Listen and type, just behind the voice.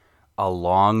A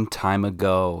long time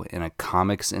ago in a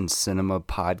comics and cinema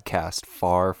podcast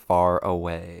far, far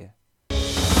away.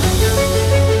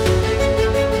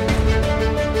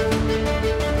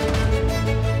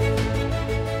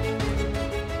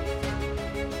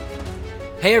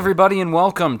 Hey everybody, and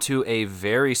welcome to a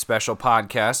very special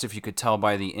podcast. If you could tell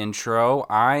by the intro,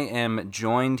 I am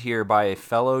joined here by a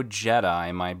fellow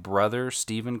Jedi, my brother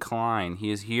Stephen Klein.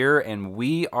 He is here, and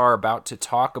we are about to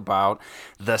talk about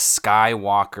the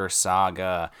Skywalker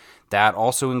saga. That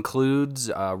also includes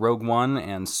Rogue One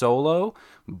and Solo,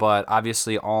 but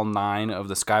obviously all 9 of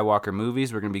the Skywalker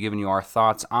movies. We're going to be giving you our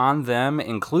thoughts on them,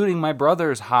 including my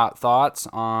brother's hot thoughts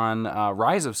on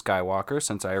Rise of Skywalker,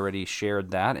 since I already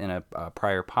shared that in a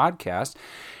prior podcast.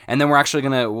 And then we're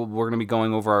going to be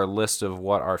going over our list of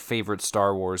what our favorite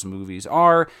Star Wars movies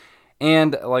are.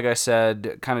 And like I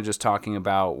said, kind of just talking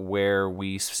about where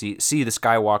we see the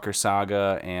Skywalker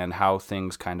saga and how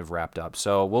things kind of wrapped up.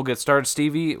 So we'll get started.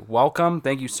 Stevie, welcome.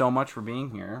 Thank you so much for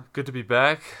being here. Good to be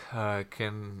back. I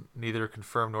can neither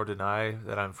confirm nor deny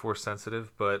that I'm Force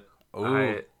sensitive, but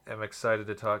I am excited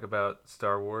to talk about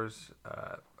Star Wars.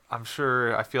 I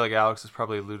feel like Alex has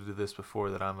probably alluded to this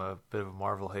before, that I'm a bit of a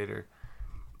Marvel hater.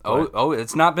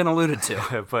 It's not been alluded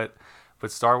to.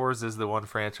 But Star Wars is the one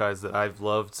franchise that I've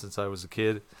loved since I was a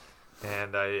kid,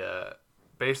 and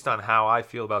based on how I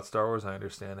feel about Star Wars, I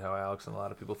understand how Alex and a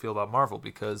lot of people feel about Marvel,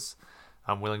 because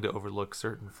I'm willing to overlook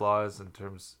certain flaws and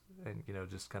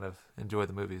just kind of enjoy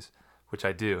the movies, which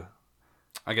I do.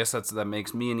 I guess that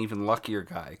makes me an even luckier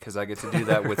guy, because I get to do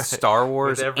that with Star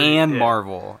Wars and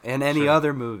Marvel and any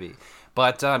other movie.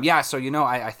 But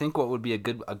I think what would be a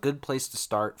good place to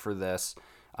start for this,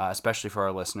 especially for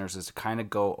our listeners, is to kind of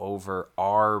go over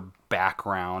our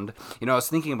background. I was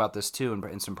thinking about this too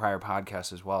in some prior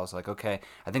podcasts as well. It's like, okay,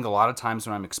 I think a lot of times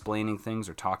when I'm explaining things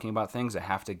or talking about things, I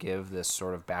have to give this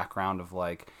sort of background of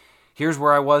like, here's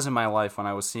where I was in my life when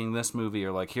I was seeing this movie,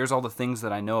 or like, here's all the things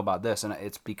that I know about this. And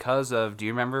it's because of, do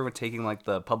you remember taking like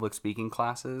the public speaking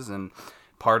classes, and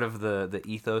part of the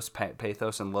ethos,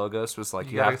 pathos, and logos was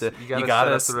like, you gotta set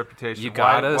up the reputation. You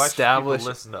gotta establish. Why should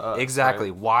people listen to us?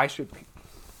 Exactly. Right?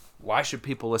 Why should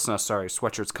people listen to us? Sorry,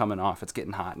 sweatshirt's coming off. It's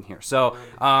getting hot in here. So,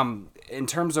 in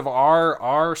terms of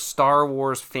our Star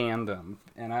Wars fandom,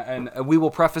 and we will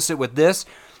preface it with this: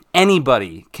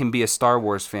 anybody can be a Star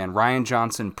Wars fan. Rian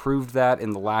Johnson proved that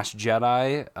in The Last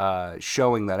Jedi,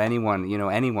 showing that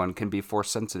anyone can be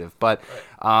Force sensitive. But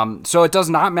so it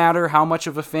does not matter how much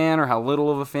of a fan or how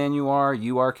little of a fan you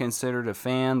are considered a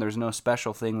fan. There's no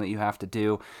special thing that you have to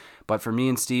do. But for me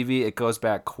and Stevie, it goes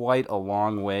back quite a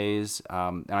long ways.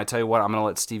 And I tell you what, I'm going to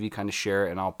let Stevie kind of share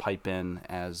it, and I'll pipe in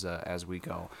as we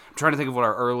go. I'm trying to think of what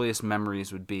our earliest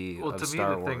memories would be of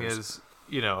Star Wars. Well, to me, the thing is,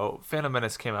 Phantom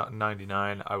Menace came out in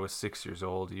 1999. I was 6 years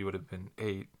old. You would have been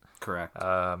 8. Correct.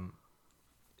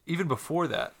 Even before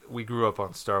that, we grew up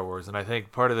on Star Wars. And I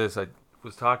think part of this, I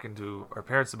was talking to our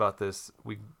parents about this.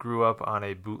 We grew up on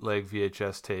a bootleg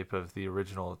VHS tape of the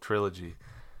original trilogy,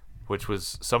 which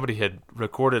was somebody had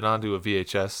recorded onto a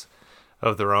VHS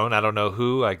of their own. I don't know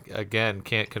who. I, again,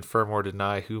 can't confirm or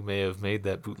deny who may have made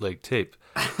that bootleg tape.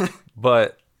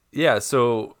 But, yeah,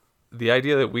 so the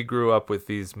idea that we grew up with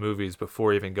these movies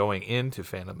before even going into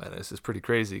Phantom Menace is pretty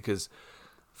crazy, because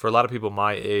for a lot of people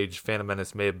my age, Phantom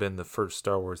Menace may have been the first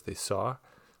Star Wars they saw.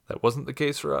 That wasn't the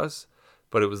case for us,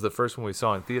 but it was the first one we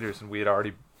saw in theaters, and we had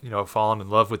already, fallen in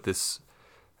love with this,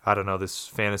 this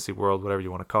fantasy world, whatever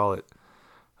you want to call it.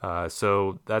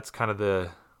 So that's kind of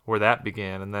where that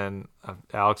began. And then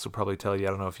Alex will probably tell you,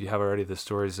 I don't know if you have already, the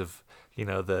stories of,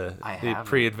 the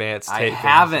pre-advanced tape. I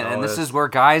haven't. And this is where,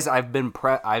 guys, I've been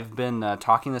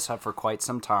talking this up for quite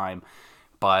some time.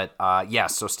 But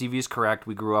yes, so Stevie is correct.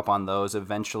 We grew up on those.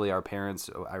 Eventually our parents,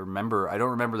 I don't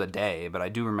remember the day, but I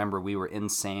do remember we were in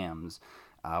Sam's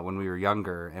when we were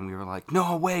younger, and we were like,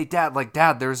 no way, Dad,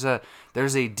 there's a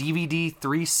DVD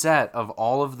 3 set of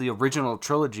all of the original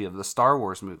trilogy of the Star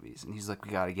Wars movies. And he's like, we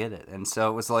gotta get it. And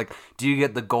so it was like, do you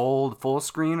get the gold full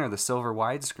screen or the silver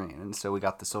widescreen? And so we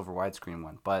got the silver widescreen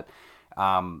one. But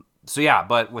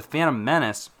but with Phantom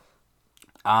Menace,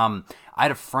 I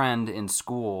had a friend in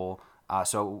school.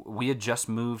 So we had just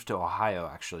moved to Ohio,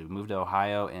 actually. We moved to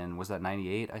Ohio in, was that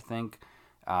 98, I think?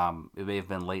 It may have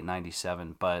been late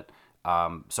 97, but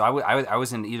so I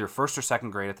was in either first or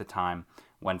second grade at the time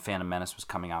when Phantom Menace was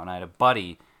coming out, and I had a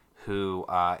buddy who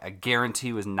I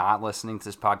guarantee was not listening to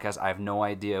this podcast. I have no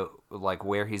idea like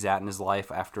where he's at in his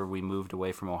life after we moved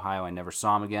away from Ohio. I never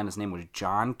saw him again. His name was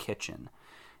John Kitchen,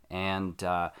 And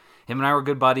him and I were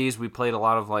good buddies. We played a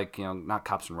lot of like, not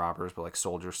cops and robbers, but like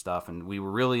soldier stuff. And we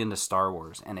were really into Star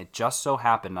Wars. And it just so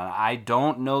happened, and I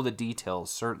don't know the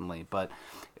details certainly, but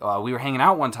we were hanging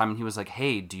out one time and he was like,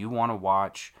 hey, do you want to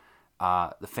watch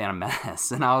The Phantom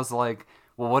Menace? And I was like,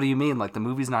 well, what do you mean? Like, the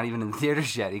movie's not even in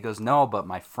theaters yet. He goes, no, but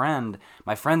my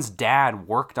friend's dad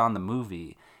worked on the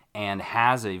movie and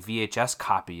has a VHS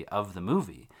copy of the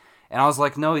movie. And I was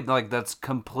like, no, like, that's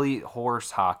complete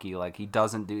horse hockey. Like, he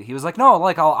doesn't do. He was like, no,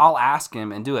 like, I'll ask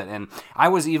him and do it. And I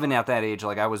was even at that age,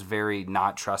 like, I was very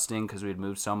not trusting because we had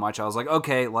moved so much. I was like,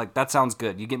 okay, like, that sounds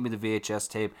good. You get me the VHS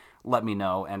tape, let me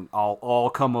know, and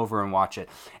I'll come over and watch it.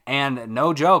 And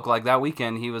no joke, like, that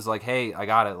weekend, he was like, hey, I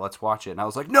got it, let's watch it. And I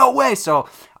was like, no way. So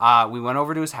we went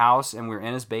over to his house, and we were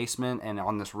in his basement, and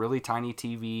on this really tiny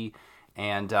TV.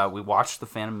 And we watched The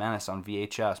Phantom Menace on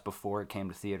VHS before it came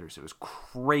to theaters. It was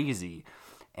crazy.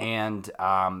 And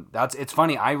it's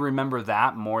funny. I remember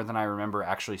that more than I remember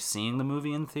actually seeing the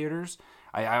movie in theaters.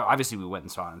 I obviously, we went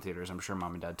and saw it in theaters. I'm sure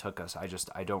Mom and Dad took us.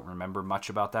 I don't remember much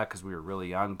about that because we were really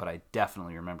young. But I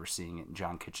definitely remember seeing it in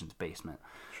John Kitchen's basement.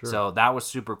 Sure. So that was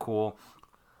super cool.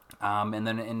 And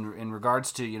then in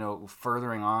regards to,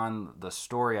 furthering on the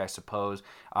story, I suppose,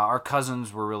 our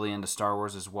cousins were really into Star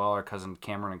Wars as well, our cousin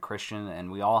Cameron and Christian,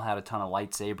 and we all had a ton of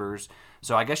lightsabers.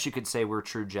 So I guess you could say we're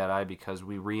true Jedi because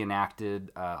we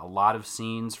reenacted a lot of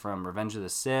scenes from Revenge of the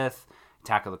Sith,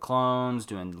 Attack of the Clones,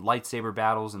 doing lightsaber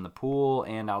battles in the pool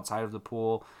and outside of the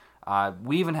pool.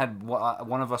 We even had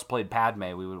one of us played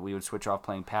Padme. We would switch off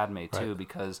playing Padme too, right,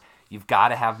 because you've got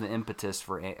to have the impetus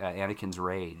for Anakin's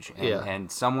rage,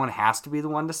 and someone has to be the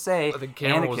one to say. I think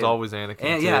Cameron was always Anakin.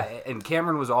 And, yeah, and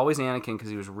Cameron was always Anakin because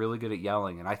he was really good at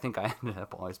yelling, and I think I ended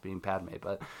up always being Padme.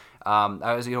 But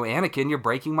I was, Anakin, you're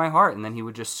breaking my heart, and then he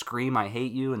would just scream, "I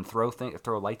hate you," and throw a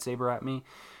lightsaber at me.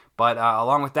 But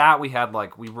along with that, we had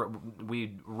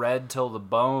we read till the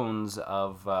bones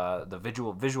of the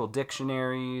visual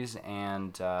dictionaries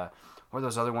and what were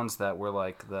those other ones that were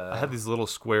like the. I had these little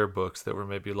square books that were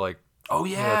maybe like. Oh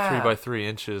yeah, 3 by 3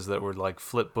 inches that were like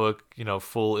flip book,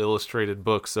 full illustrated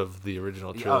books of the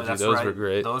original trilogy. Those were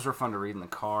great. Those were fun to read in the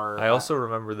car. I also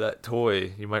remember that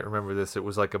toy. You might remember this. It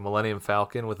was like a Millennium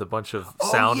Falcon with a bunch of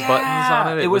sound buttons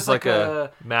on it. It was like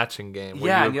a matching game.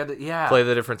 Where you had to play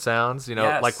the different sounds.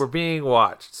 Like we're being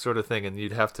watched, sort of thing, and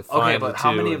you'd have to find. Okay, but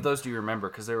how many of those do you remember?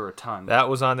 Because there were a ton. That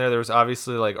was on there. There was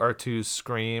obviously like R2's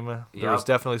Scream. There was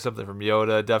definitely something from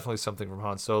Yoda. Definitely something from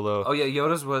Han Solo. Oh yeah,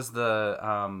 Yoda's was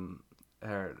the.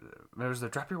 There was the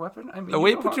drop your weapon.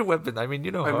 Put your weapon.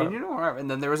 And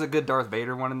then there was a good Darth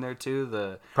Vader one in there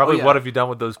too. What have you done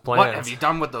with those plans? What have you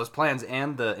done with those plans?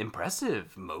 And the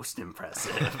most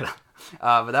impressive.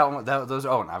 But that one, those.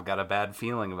 Oh, and I've got a bad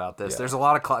feeling about this. Yeah. There's a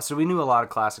lot of so we knew a lot of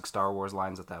classic Star Wars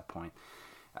lines at that point.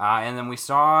 And then we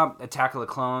saw Attack of the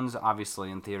Clones,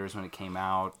 obviously in theaters when it came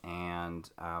out, and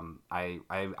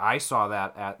I saw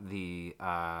that at the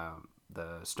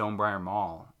Stonebriar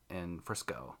Mall in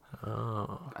Frisco.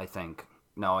 Oh. I think.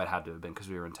 No, it had to have been because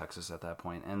we were in Texas at that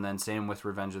point. And then same with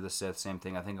Revenge of the Sith, same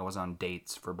thing. I think I was on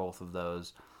dates for both of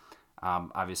those.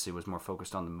 Obviously was more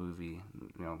focused on the movie.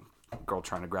 Girl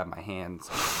trying to grab my hands.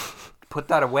 Put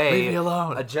that away. Leave me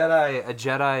alone. A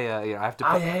Jedi. I have to.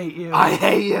 I hate you. I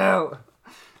hate you.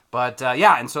 But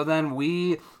and so then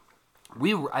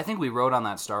I think we rode on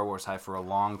that Star Wars high for a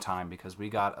long time because we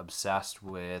got obsessed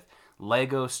with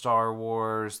Lego Star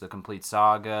Wars, the complete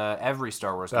saga, every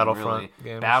Star Wars game, really.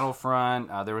 Games. Battlefront.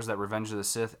 There was that Revenge of the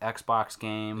Sith Xbox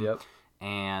game. Yep.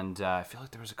 And I feel like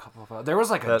there was a couple of there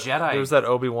was like a Jedi. There was that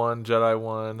Obi-Wan Jedi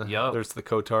one. Yep. There's the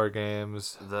KOTOR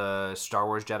games. The Star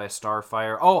Wars Jedi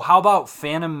Starfire. Oh, how about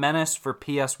Phantom Menace for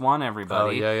PS1,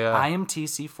 everybody? Oh, yeah.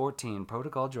 IMTC-14,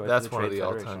 Protocol Droid. That's one of the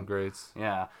all-time greats.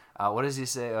 Yeah. What does he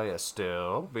say? Oh, yeah.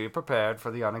 Still be prepared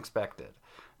for the unexpected.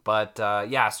 But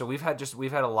so we've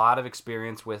had a lot of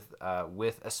experience with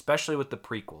especially with the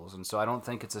prequels, and so I don't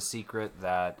think it's a secret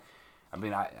that,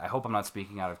 I hope I'm not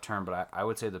speaking out of turn, but I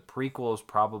would say the prequels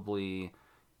probably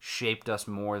shaped us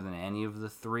more than any of the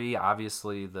three.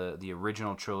 Obviously, the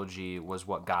original trilogy was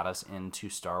what got us into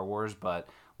Star Wars, but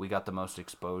we got the most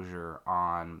exposure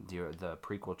on the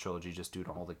prequel trilogy just due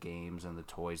to all the games and the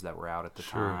toys that were out at the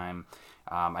time.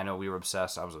 I know we were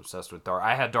obsessed. I was obsessed with Darth.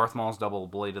 I had Darth Maul's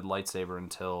double-bladed lightsaber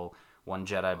until one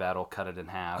Jedi battle cut it in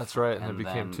half. That's right, and it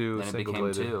became two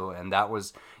single-bladed. And that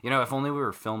was, if only we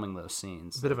were filming those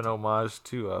scenes. A bit of an homage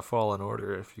to Fallen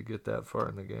Order if you get that far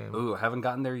in the game. Ooh, I haven't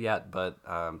gotten there yet, but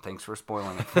thanks for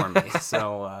spoiling it for me.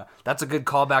 So that's a good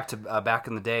callback to back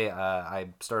in the day. I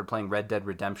started playing Red Dead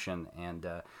Redemption, and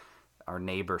our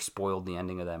neighbor spoiled the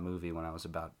ending of that movie when I was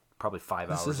about probably 5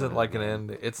 hours. This isn't like an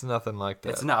end. It's nothing like that.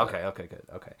 It's not okay, good,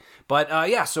 okay. But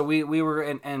yeah, so we were,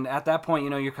 and at that point,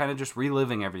 you're kind of just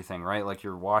reliving everything, right? Like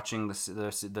you're watching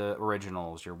the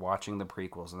originals, you're watching the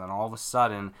prequels, and then all of a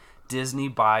sudden, Disney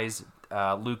buys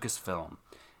Lucasfilm.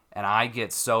 And I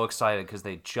get so excited because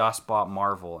they just bought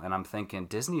Marvel, and I'm thinking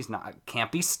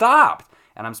can't be stopped.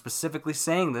 And I'm specifically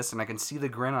saying this, and I can see the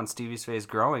grin on Stevie's face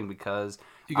growing because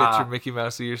you got your Mickey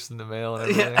Mouse ears in the mail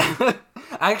and everything. Yeah.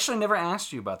 I actually never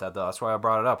asked you about that though. That's why I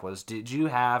brought it up. Did you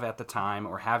have at the time,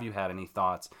 or have you had any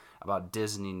thoughts about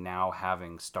Disney now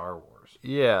having Star Wars?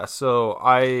 Yeah. So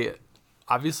I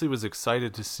obviously was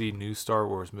excited to see new Star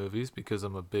Wars movies because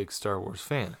I'm a big Star Wars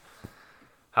fan.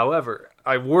 However,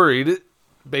 I worried.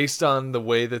 Based on the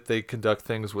way that they conduct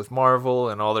things with Marvel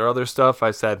and all their other stuff,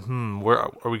 I said, where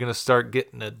are we going to start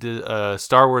getting a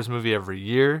Star Wars movie every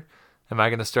year? Am I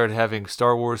going to start having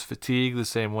Star Wars fatigue the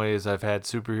same way as I've had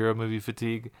superhero movie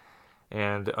fatigue?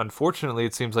 And unfortunately,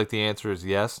 it seems like the answer is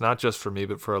yes, not just for me,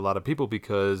 but for a lot of people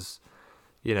because,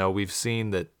 we've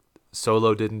seen that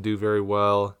Solo didn't do very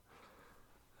well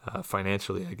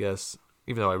financially, I guess,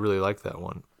 even though I really like that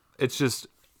one. It's just...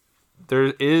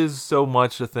 There is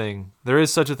such a thing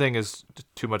as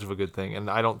too much of a good thing,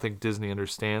 and I don't think Disney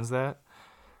understands that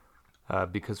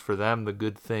because for them the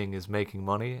good thing is making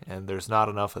money, and there's not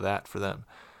enough of that for them.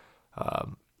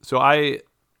 So I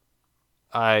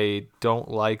don't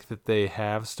like that they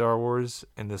have Star Wars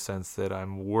in the sense that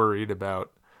I'm worried about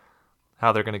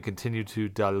how they're going to continue to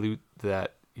dilute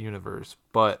that universe.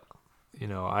 But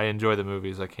I enjoy the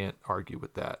movies. I can't argue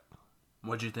with that.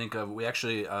 What'd you think of? We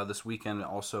actually this weekend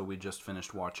also we just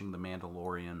finished watching The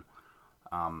Mandalorian.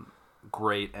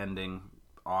 Great ending,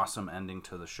 awesome ending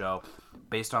to the show.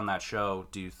 Based on that show,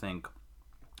 do you think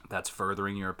that's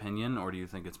furthering your opinion, or do you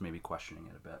think it's maybe questioning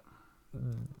it a bit?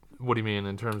 What do you mean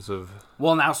in terms of?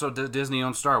 Well, now so Disney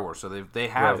owns Star Wars, so they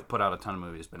have Right. put out a ton of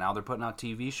movies, but now they're putting out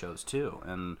TV shows too.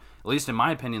 And at least in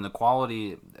my opinion, the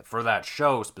quality for that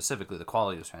show specifically, the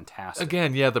quality was fantastic.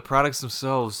 Again, yeah, the products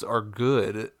themselves are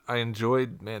good. I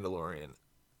enjoyed Mandalorian.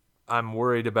 I'm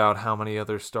worried about how many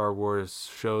other Star Wars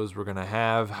shows we're gonna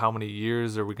have. How many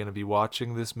years are we gonna be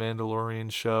watching this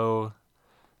Mandalorian show?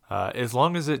 As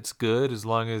long as it's good, as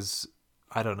long as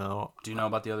I don't know. Do you know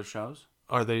about the other shows?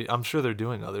 Are they? I'm sure they're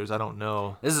doing others. I don't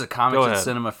know. This is a Comics and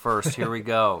Cinema first. Here we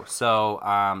go. So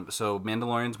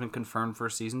Mandalorian's been confirmed for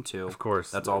season 2. Of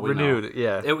course, that's all we renewed.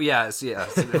 know. Yeah,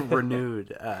 yes,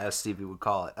 renewed, as Stevie would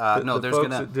call it. the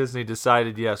folks at Disney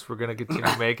decided, yes, we're gonna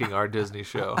continue making our Disney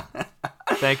show.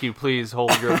 Thank you. Please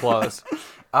hold your applause.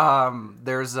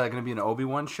 There's gonna be an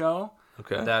Obi-Wan show.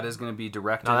 Okay. That is going to be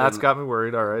directed. Now that's got me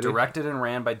worried already. Directed and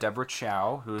ran by Deborah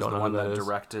Chow, who's the one that is.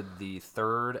 directed the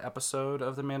 3rd episode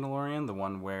of The Mandalorian, the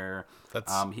one where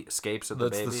he escapes with the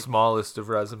baby. That's the smallest of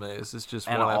resumes. It's just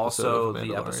and one episode also of a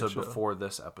the episode show. before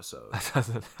this episode.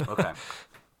 Doesn't. Okay.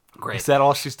 Great. Is that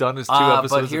all she's done? Is 2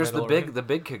 episodes? But here's of Mandalorian? the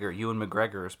big kicker: Ewan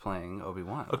McGregor is playing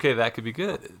Obi-Wan. Okay, that could be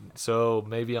good. So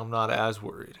maybe I'm not as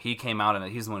worried. He came out, and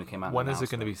he's the one who came out. When is it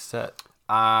going to be set?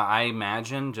 I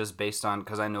imagine just based on,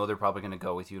 because I know they're probably going to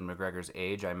go with Ewan McGregor's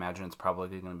age, I imagine it's probably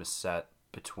going to be set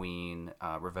between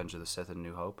Revenge of the Sith and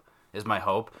New Hope. Is my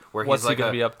hope. Where What's he's like he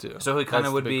going to be up to? So he kind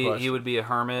of would be. Question. He would be a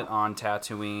hermit on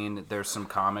Tatooine. There's some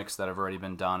comics that have already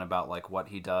been done about like what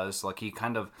he does. Like he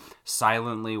kind of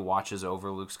silently watches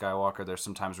over Luke Skywalker. There's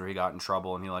some times where he got in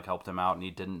trouble and he like helped him out and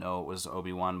he didn't know it was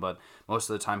Obi-Wan. But most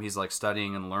of the time he's like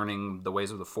studying and learning the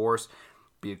ways of the Force.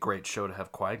 Be a great show to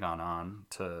have Qui-Gon on,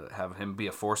 to have him be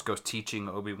a Force ghost teaching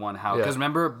Obi-Wan how. Because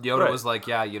remember, Yoda was like,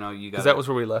 "Yeah, you got." Because that was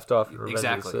where we left off. In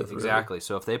Exactly, Sith, exactly.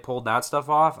 So if they pulled that stuff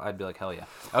off, I'd be like, "Hell yeah!"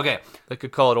 Okay, they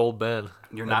could call it Old Ben.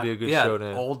 You're That'd not be a good yeah, show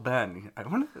name. Old Ben. I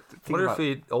wonder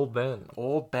if Old Ben.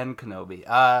 Old Ben Kenobi.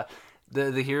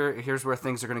 Here's where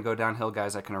things are going to go downhill,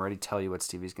 guys. I can already tell you what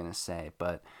Stevie's going to say,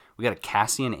 but we got a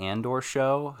Cassian Andor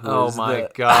show. Oh my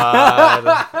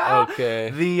god! Okay,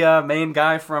 the main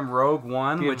guy from Rogue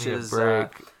One, which is a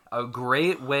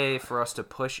great way for us to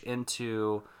push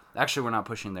into. Actually, we're not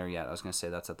pushing there yet. I was going to say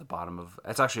that's at the bottom of.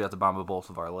 It's actually at the bottom of both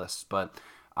of our lists, but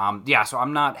so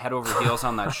I'm not head over heels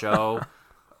on that show.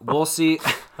 We'll see.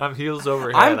 I'm heels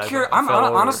over head.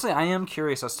 Honestly, I am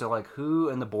curious as to like who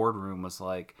in the boardroom was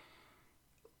like.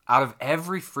 Out of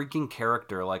every freaking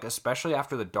character, like especially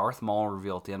after the Darth Maul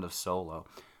reveal at the end of Solo,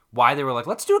 why they were like,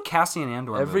 let's do a Cassian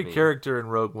Andor movie. Every character in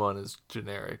Rogue One is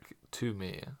generic to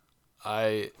me.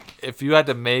 If you had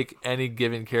to make any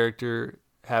given character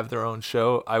have their own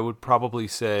show, I would probably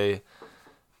say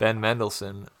Ben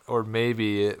Mendelsohn or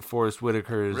maybe Forrest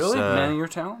Whitaker's. Really, Man of Your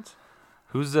Talents?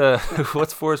 Who's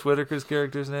what's Forrest Whitaker's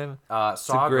character's name? Saw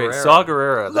Gerrera. Saw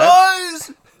Gerrera.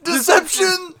 Lies.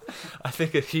 Deception. I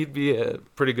think he'd be a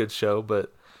pretty good show,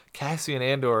 but Cassian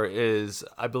Andor is,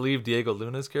 I believe, Diego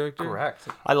Luna's character. Correct.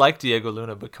 I like Diego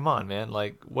Luna, but come on, man.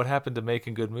 Like, what happened to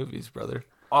making good movies, brother?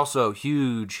 Also,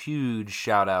 huge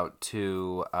shout out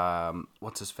to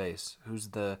what's his face? Who's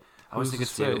the? I always think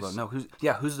it's Diego Luna. No,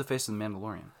 who's the face of the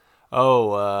Mandalorian?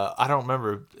 Oh, I don't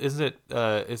remember. Isn't it?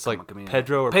 It's like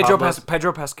Pedro or Pedro Pablo?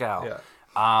 Pedro Pascal.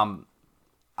 Yeah.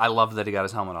 I love that he got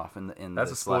his helmet off in That's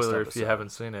a this last spoiler episode. if you haven't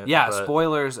seen it. Yeah, but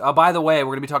spoilers. By the way,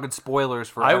 we're gonna be talking spoilers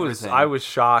for everything. I was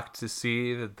shocked to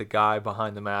see that the guy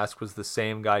behind the mask was the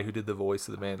same guy who did the voice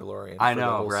of the Mandalorian. I for the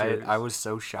know, whole right? series. I was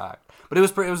so shocked, but it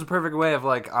was a perfect way of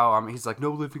like, he's like, no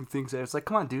living things. It's like,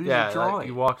 come on, dude, Yeah, he's a drawing.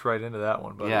 you walked right into that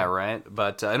one, buddy. Yeah, right.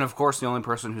 But and of course, the only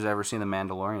person who's ever seen the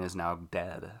Mandalorian is now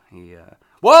dead.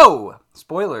 Whoa!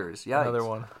 Spoilers. Yeah, Another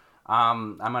one. I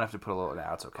might have to put a little.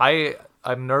 Nah, it's okay.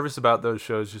 I'm nervous about those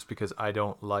shows just because I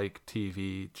don't like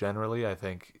TV generally. I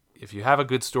think if you have a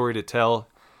good story to tell,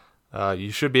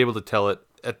 you should be able to tell it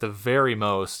at the very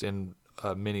most in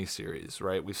a miniseries,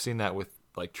 right? We've seen that with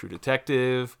like True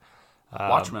Detective,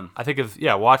 Watchmen. I think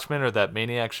Watchmen or that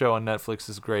Maniac show on Netflix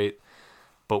is great.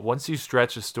 But once you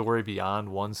stretch a story beyond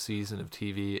one season of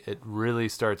TV, it really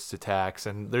starts to tax,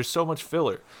 and there's so much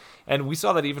filler. And we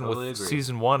saw that even with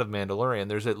season 1 of Mandalorian.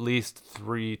 There's at least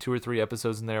 2 or 3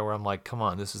 episodes in there where I'm like, come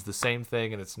on, this is the same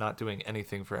thing, and it's not doing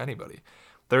anything for anybody.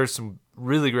 There's some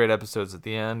really great episodes at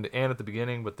the end and at the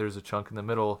beginning, but there's a chunk in the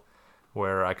middle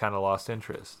where I kind of lost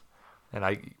interest. And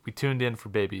we tuned in for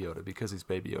Baby Yoda because he's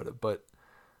Baby Yoda. But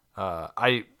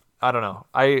I don't know.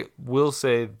 I will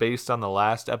say, based on the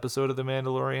last episode of The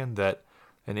Mandalorian, that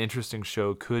an interesting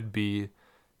show could be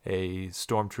a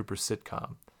Stormtrooper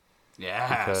sitcom. Yes.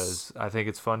 Because I think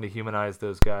it's fun to humanize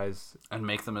those guys and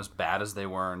make them as bad as they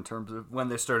were in terms of when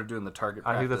they started doing the target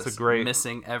practice. I think that's a great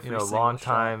missing every long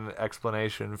time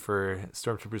explanation for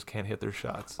Stormtroopers can't hit their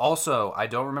shots. Also, I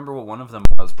don't remember what one of them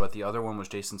was, but the other one was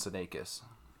Jason Sudeikis.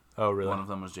 Oh, really? One of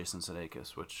them was Jason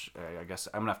Sudeikis, which I guess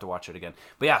I'm gonna have to watch it again.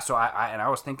 But yeah, so I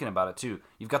was thinking about it too.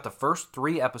 You've got the first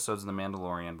 3 episodes of The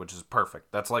Mandalorian, which is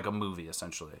perfect. That's like a movie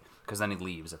essentially, because then he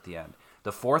leaves at the end.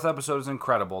 The 4th episode is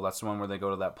incredible. That's the one where they go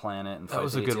to that planet and fight. That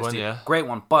was a good one, yeah. Great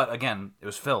one, but again, it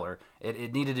was filler.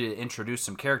 It needed to introduce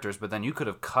some characters, but then you could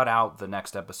have cut out the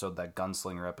next episode, that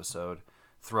gunslinger episode.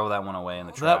 Throw that one away in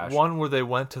the trash. That one where they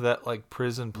went to that like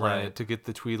prison planet to get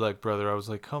the Twi'lek brother, I was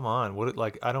like, come on,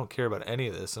 I don't care about any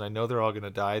of this, and I know they're all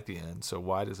gonna die at the end, so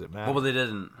why does it matter? Well, they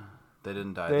didn't. They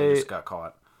didn't die. They just got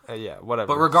caught. Yeah, whatever.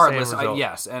 But regardless,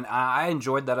 yes, and I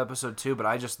enjoyed that episode too. But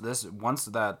once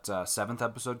that 7th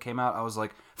episode came out, I was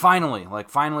like, finally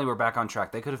we're back on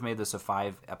track. They could have made this a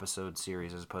 5-episode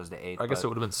series as opposed to 8. I guess it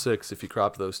would have been 6 if you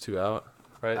cropped those 2 out.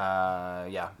 Right.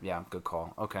 Yeah, good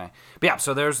call. Okay, but yeah,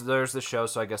 so there's the show.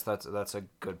 So I guess that's a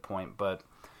good point. But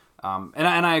and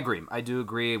I agree. I do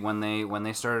agree when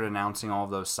they started announcing all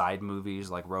of those side movies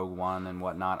like Rogue One and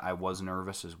whatnot. I was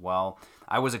nervous as well.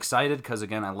 I was excited because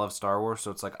again, I love Star Wars,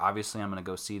 so it's like obviously I'm gonna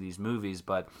go see these movies,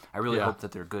 but I really hope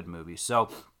that they're good movies. So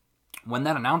when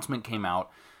that announcement came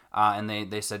out. And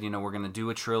they said, we're going to do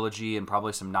a trilogy and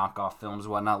probably some knockoff films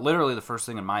and whatnot. Literally, the first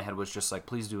thing in my head was just like,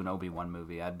 please do an Obi-Wan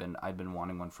movie. I'd been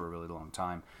wanting one for a really long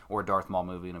time. Or a Darth Maul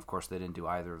movie, and of course, they didn't do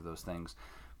either of those things.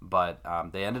 But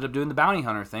they ended up doing the Bounty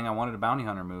Hunter thing. I wanted a Bounty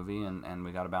Hunter movie, and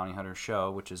we got a Bounty Hunter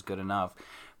show, which is good enough.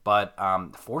 But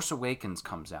Force Awakens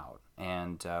comes out,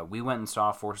 and we went and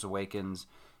saw Force Awakens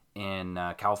in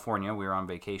California. We were on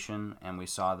vacation, and we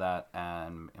saw that,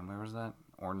 and where was that?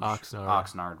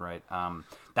 Oxnard, right?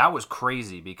 That was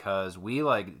crazy because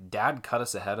Dad cut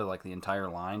us ahead of the entire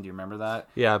line. Do you remember that?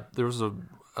 Yeah, there was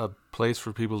a place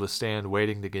for people to stand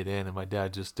waiting to get in, and my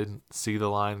dad just didn't see the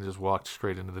line and just walked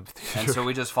straight into the theater. And so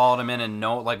we just followed him in, and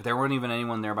there weren't even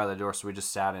anyone there by the door, so we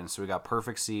just sat in. So we got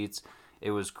perfect seats. It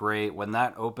was great. When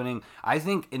that opening, I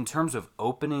think in terms of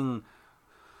opening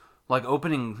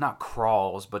not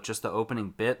crawls, but just the opening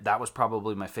bit, that was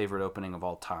probably my favorite opening of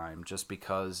all time, just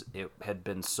because it had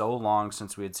been so long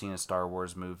since we had seen a Star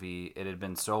Wars movie. It had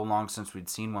been so long since we'd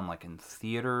seen one in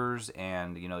theaters,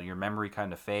 and your memory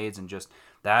kind of fades, and just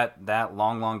that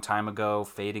long time ago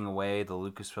fading away, the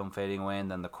Lucasfilm fading away,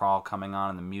 and then the crawl coming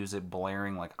on and the music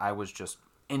blaring, I was just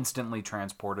instantly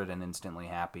transported and instantly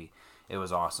happy. It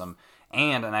was awesome.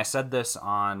 And I said this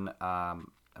on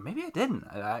maybe I didn't.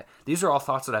 These are all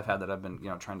thoughts that I've had that I've been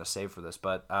trying to save for this.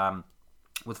 But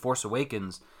with Force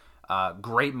Awakens,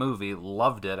 great movie,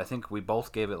 loved it. I think we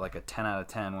both gave it a 10 out of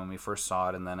 10 when we first saw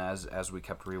it, and then as we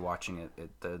kept rewatching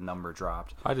it, the number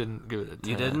dropped. I didn't give it a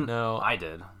 10. You didn't? No, I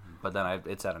did, but then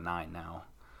it's at a 9 now.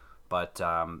 But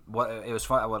what it was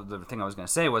fun. What the thing I was going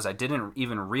to say was I didn't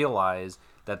even realize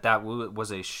that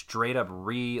was a straight up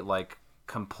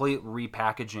complete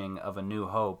repackaging of A New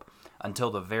Hope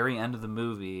until the very end of the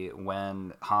movie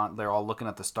when they're all looking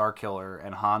at the Star Killer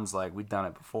and Han's like, we've done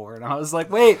it before. And I was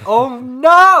like, wait, oh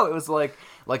no! It was like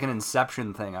an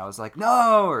Inception thing. I was like,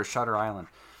 no, or Shutter Island.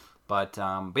 But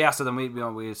yeah, so then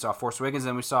we saw Force Awakens,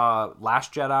 and we saw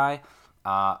Last Jedi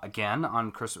again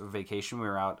on Christmas vacation. We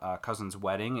were out cousin's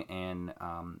wedding in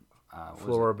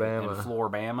Floribama. In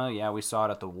Floribama, yeah, we saw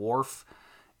it at the Wharf,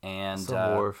 and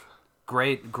Wharf.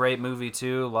 Great movie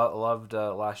too. Loved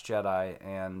Last Jedi,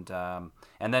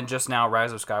 and then just now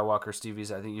Rise of Skywalker.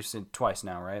 Stevie's, I think you've seen it twice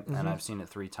now, right? Mm-hmm. And I've seen it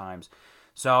 3 times.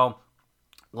 So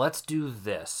let's do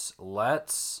this.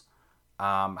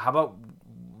 How about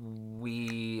do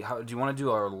you want to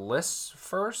do our lists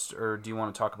first, or do you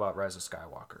want to talk about Rise of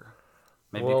Skywalker?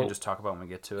 Maybe you can just talk about it when we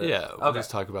get to it. Yeah, we'll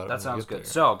just talk about it. That sounds good. There.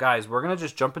 So, guys, we're going to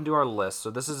just jump into our list. So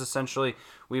this is essentially,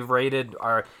 we've rated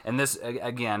and this,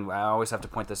 again, I always have to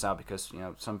point this out because,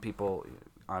 some people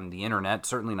on the internet,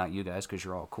 certainly not you guys because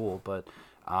you're all cool, but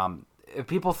if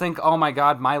people think, oh my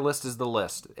God, my list is the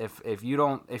list. If you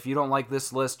don't like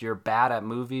this list, you're bad at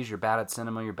movies, you're bad at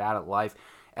cinema, you're bad at life.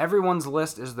 Everyone's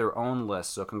list is their own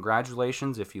list. So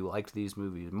congratulations if you liked these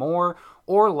movies more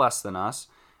or less than us.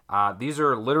 These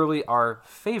are literally our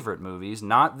favorite movies,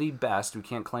 not the best. We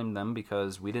can't claim them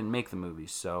because we didn't make the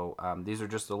movies. So these are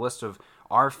just a list of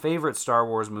our favorite Star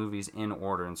Wars movies in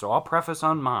order. And so I'll preface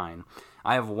on mine.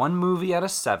 I have one movie at a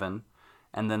 7,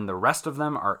 and then the rest of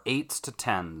them are 8s to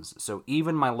 10s. So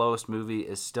even my lowest movie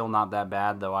is still not that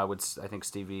bad, though I think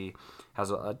Stevie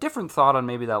has a different thought on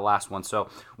maybe that last one. So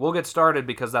we'll get started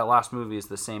because that last movie is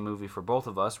the same movie for both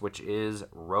of us, which is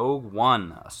Rogue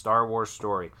One, A Star Wars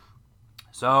Story.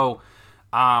 So,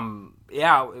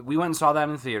 yeah, we went and saw that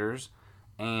in theaters,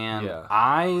 and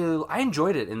I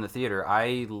enjoyed it in the theater.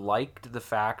 I liked the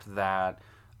fact that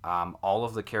all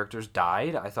of the characters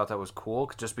died. I thought that was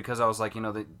cool, just because I was like,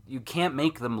 you can't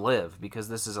make them live, because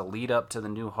this is a lead up to the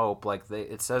New Hope.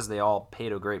 It says they all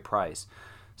paid a great price.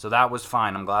 So that was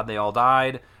fine. I'm glad they all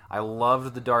died. I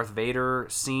loved the Darth Vader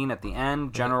scene at the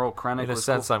end. General Krennic was in a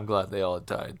sense, cool. I'm glad they all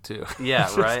died, too.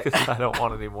 Yeah, right? I don't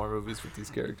want any more movies with these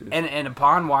characters. And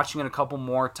upon watching it a couple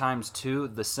more times, too,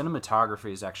 the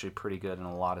cinematography is actually pretty good in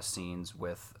a lot of scenes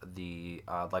with the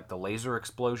the laser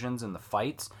explosions and the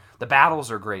fights. The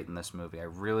battles are great in this movie. I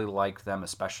really liked them,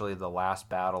 especially the last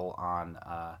battle on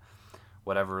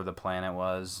whatever the planet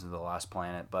was, the last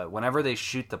planet. But whenever they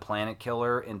shoot the planet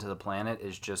killer into the planet,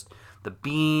 is just the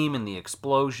beam and the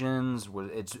explosions.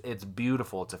 It's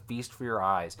beautiful. It's a feast for your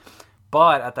eyes.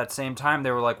 But at that same time, they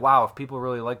were like, wow, if people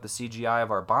really like the CGI of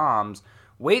our bombs,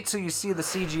 wait till you see the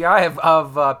CGI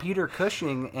of Peter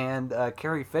Cushing and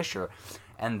Carrie Fisher.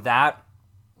 And that...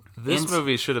 This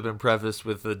movie should have been prefaced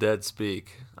with the dead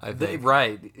speak, I think.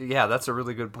 Right. Yeah, that's a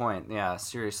really good point. Yeah,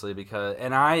 seriously, because...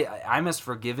 And I'm as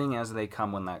forgiving as they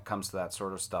come when that comes to that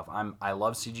sort of stuff. I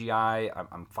love CGI.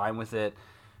 I'm fine with it.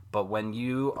 But when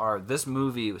you are... This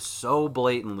movie so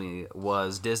blatantly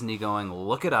was Disney going,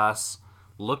 look at us.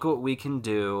 Look what we can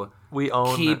do. We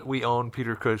own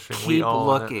Peter Cushing. Keep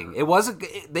looking. It wasn't.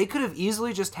 They could have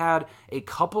easily just had a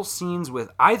couple scenes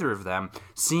with either of them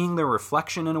seeing their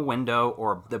reflection in a window,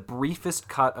 or the briefest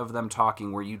cut of them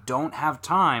talking, where you don't have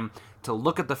time to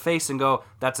look at the face and go,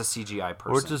 "That's a CGI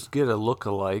person." Or just get a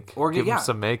look-alike. Or give them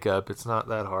some makeup. It's not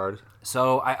that hard.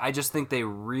 So I just think they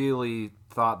really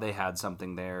thought they had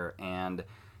something there, and.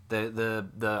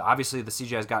 The obviously the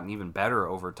CGI has gotten even better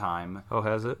over time. Oh,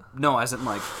 has it? No, as in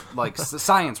like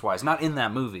science wise, not in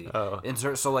that movie. Oh. And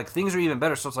so things are even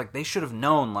better. So it's like they should have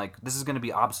known this is going to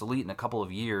be obsolete in a couple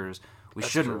of years. We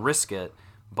shouldn't risk it,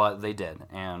 but they did.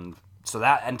 And so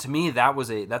to me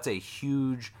that's a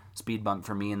huge speed bump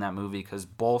for me in that movie, because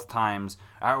all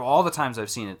the times I've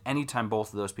seen it, anytime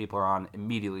both of those people are on,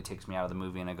 immediately takes me out of the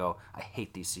movie, and I go, I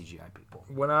hate these CGI people.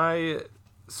 When I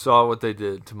saw what they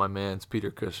did to my man's Peter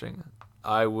Cushing,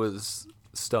 I was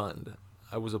stunned.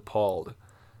 I was appalled.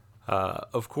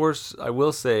 Of course, I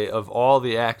will say, of all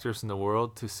the actors in the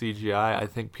world to CGI, I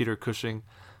think Peter Cushing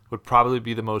would probably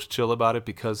be the most chill about it,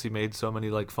 because he made so many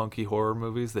funky horror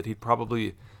movies that he'd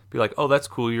probably be like, oh, that's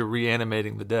cool, you're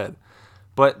reanimating the dead.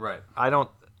 But right.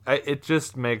 It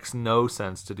just makes no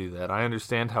sense to do that. I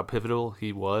understand how pivotal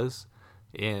he was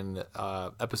in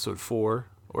episode 4,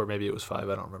 or maybe it was 5,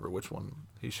 I don't remember which one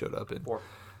he showed up in. 4.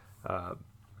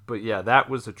 But yeah, that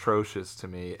was atrocious to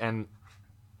me.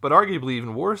 But arguably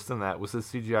even worse than that was the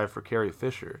CGI for Carrie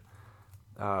Fisher.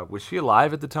 Was she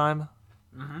alive at the time?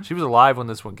 Mm-hmm. She was alive when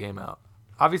this one came out.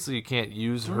 Obviously, you can't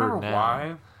use her now.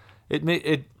 Why?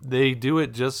 They do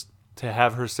it just to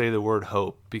have her say the word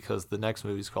hope because the next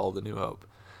movie's called The New Hope.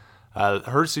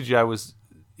 Her CGI was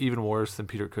even worse than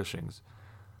Peter Cushing's.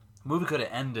 The movie could have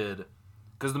ended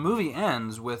because the movie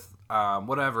ends with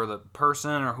whatever the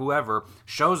person or whoever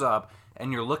shows up,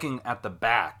 and you're looking at the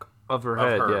back of her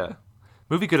head. Yeah,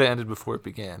 movie could have ended before it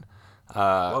began.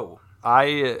 Whoa!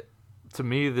 To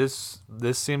me, this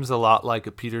seems a lot like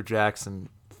a Peter Jackson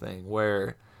thing,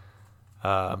 where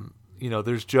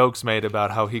there's jokes made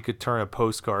about how he could turn a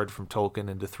postcard from Tolkien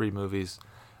into 3 movies.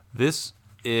 This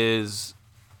is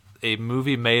a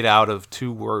movie made out of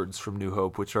 2 words from New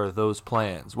Hope, which are those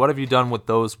plans. What have you done with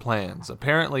those plans?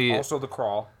 Apparently, also the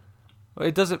crawl.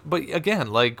 It doesn't. But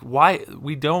again, like, why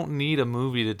we don't need a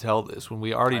movie to tell this when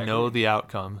we already know the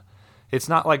outcome. It's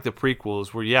not like the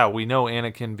prequels where we know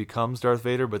Anakin becomes Darth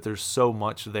Vader, but there's so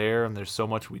much there and there's so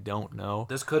much we don't know.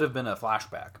 This could have been a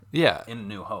flashback. Yeah, in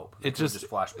New Hope, it just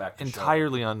flashback to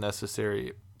entirely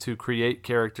unnecessary to create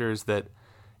characters that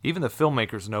even the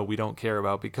filmmakers know we don't care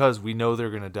about because we know they're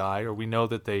going to die, or we know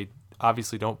that they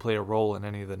obviously don't play a role in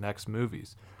any of the next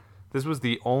movies. This was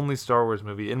the only Star Wars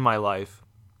movie in my life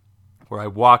where I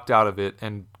walked out of it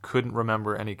and couldn't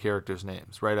remember any characters'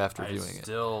 names right after viewing it.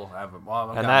 Still haven't. Well,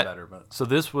 I've gotten better, but so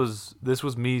this was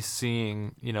me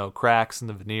seeing cracks in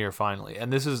the veneer finally,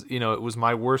 and this is it was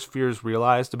my worst fears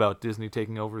realized about Disney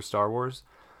taking over Star Wars,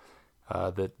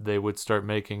 that they would start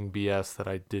making BS that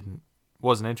I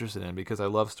wasn't interested in because I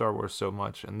love Star Wars so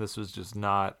much, and this was just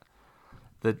not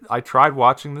that. I tried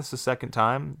watching this a second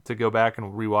time to go back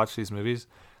and rewatch these movies.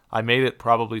 I made it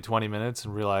probably 20 minutes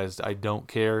and realized I don't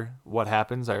care what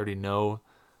happens. I already know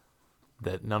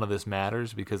that none of this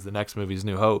matters because the next movie is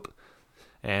New Hope.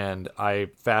 And I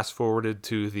fast forwarded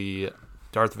to the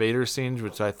Darth Vader scenes,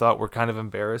 which I thought were kind of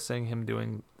embarrassing, him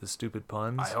doing the stupid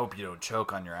puns. I hope you don't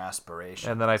choke on your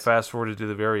aspirations. And then I fast forwarded to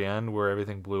the very end where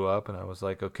everything blew up, and I was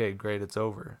like, okay, great, it's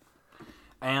over.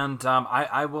 And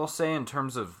I will say, in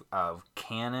terms of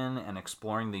canon and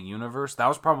exploring the universe, that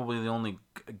was probably the only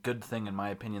good thing, in my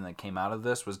opinion, that came out of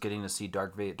this, was getting to see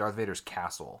Darth Vader's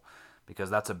castle, because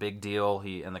that's a big deal.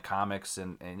 He in the comics,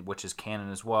 and which is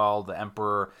canon as well. The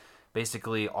Emperor,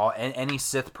 basically, any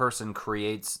Sith person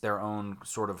creates their own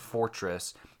sort of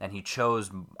fortress, and he chose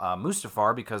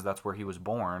Mustafar because that's where he was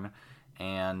born,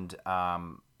 and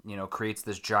creates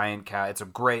this giant cat. It's a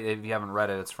great. If you haven't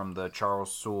read it, it's from the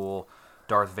Charles Soule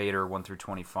Darth Vader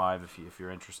 1-25. If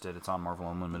you're interested, it's on Marvel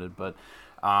Unlimited. But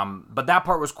that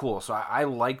part was cool, so I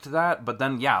liked that. But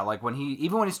then like when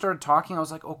he started talking, I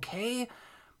was like, okay.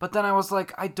 But then I was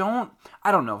like, I don't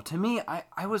know. To me,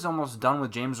 I was almost done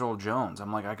with James Earl Jones.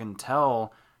 I'm like, I can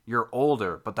tell you're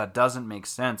older, but that doesn't make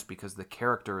sense because the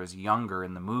character is younger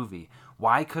in the movie.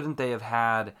 Why couldn't they have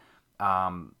had?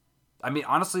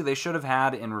 Honestly, they should have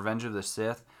had in Revenge of the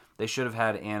Sith. They should have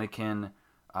had Anakin.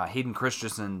 Hayden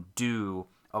Christensen do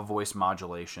a voice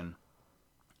modulation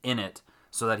in it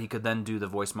so that he could then do the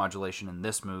voice modulation in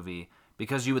this movie,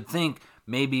 because you would think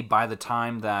maybe by the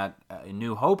time that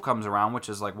New Hope comes around, which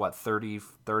is like 30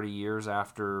 years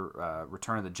after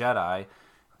Return of the Jedi,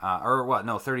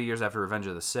 30 years after Revenge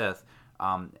of the Sith,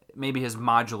 maybe his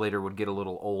modulator would get a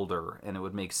little older and it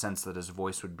would make sense that his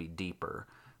voice would be deeper.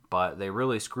 But they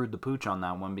really screwed the pooch on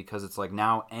that one, because it's like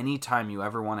now anytime you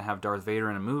ever want to have Darth Vader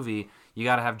in a movie, you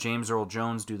got to have James Earl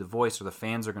Jones do the voice, or the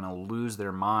fans are going to lose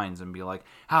their minds and be like,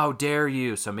 how dare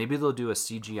you? So maybe they'll do a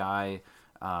CGI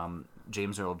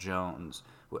James Earl Jones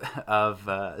of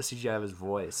CGI of his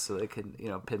voice, so they can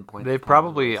pinpoint. They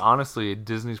probably, honestly,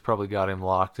 Disney's probably got him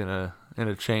locked in a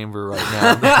chamber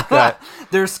right now.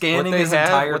 They're scanning his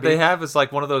entire. What they have is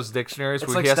like one of those dictionaries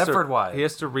where like he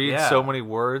has to read so many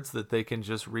words that they can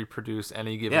just reproduce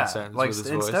any given sentence with his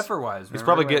voice. Stepford Wives. He's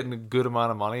probably getting a good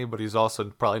amount of money, but he's also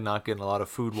probably not getting a lot of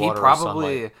food, water, or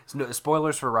sunlight.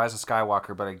 Spoilers for Rise of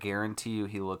Skywalker, but I guarantee you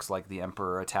he looks like the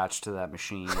Emperor attached to that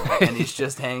machine, and he's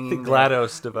just hanging. The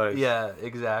GLaDOS device. Yeah,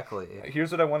 exactly.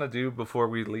 Here's what I want to do before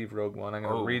we leave Rogue One. I'm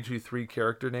going to read you 3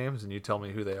 character names, and you tell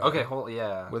me who they are.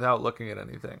 Okay, without looking at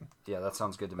anything. Yeah, that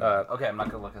sounds good to me. Okay, I'm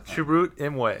not going to look at that. Chirrut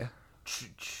Imwe.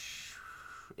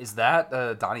 Is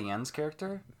that Donnie Yen's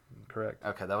character? Correct.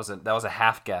 Okay, that was a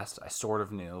half guess. I sort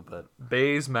of knew, but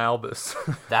Baze Malbus.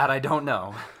 That I don't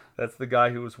know. That's the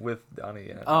guy who was with Donnie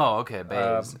Yen. Oh, okay,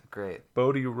 Baze. Great.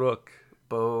 Bodhi Rook.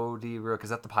 Bodhi Rook. Is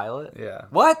that the pilot? Yeah.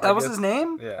 What? That was his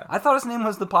name? Yeah. I thought his name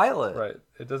was the pilot. Right.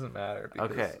 It doesn't matter.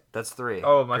 Okay, that's 3.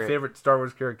 Oh, my favorite Star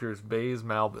Wars character is Baze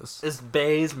Malbus. It's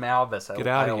Baze Malbus. Get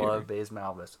out of here. I love Baze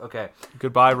Malbus. Okay.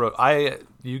 Goodbye,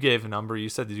 you gave a number. You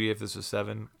said that you gave this a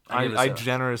 7. I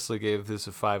generously gave this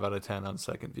a 5 out of 10 on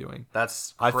second viewing.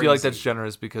 That's crazy. I feel like that's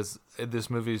generous because this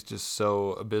movie is just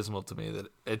so abysmal to me that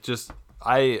it just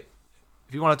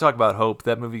if you want to talk about hope,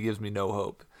 that movie gives me no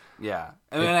hope. Yeah,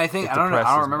 I mean, I think it I don't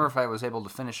depresses remember me. if I was able to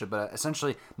finish it, but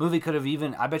essentially, movie could have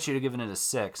even. I bet you'd have given it a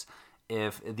 6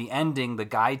 if the ending, the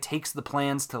guy takes the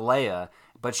plans to Leia,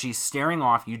 but she's staring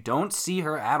off. You don't see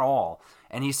her at all,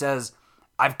 and he says,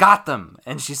 "I've got them,"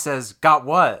 and she says, "Got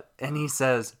what?" And he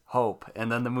says, "Hope,"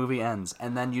 and then the movie ends,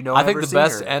 and then you don't. I think ever the see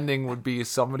best her. ending would be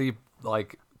somebody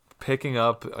like picking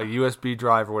up a USB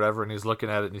drive or whatever, and he's looking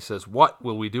at it and he says, "What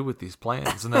will we do with these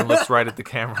plans?" And then looks right at the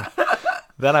camera.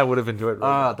 Then I would have enjoyed it.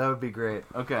 Oh, that would be great.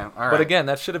 Okay, all right. But again,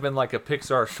 that should have been like a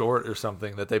Pixar short or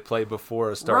something that they played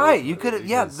before a Star Wars. right, you could have.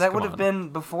 movie, Yeah, because, that come would have on. been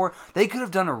before. They could have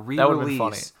done a That would have been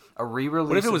funny. re-release. A re-release.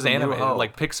 What if it was of The New animated, Hope.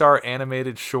 like Pixar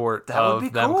animated short That would of be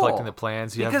them cool. collecting the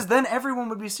plans? Because then everyone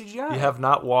would be CGI. You have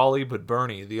not Wally, but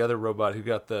Bernie, the other robot who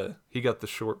got the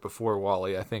short before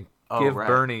Wally. I think give right.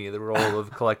 Bernie the role of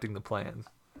collecting the plans.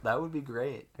 That would be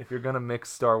great. If you're gonna mix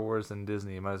Star Wars and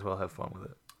Disney, you might as well have fun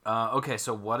with it. Okay,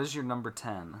 so what is your number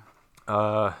 10?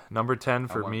 Number 10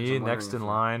 for I'm me, wondering next in if-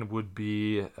 line would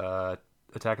be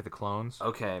Attack of the Clones.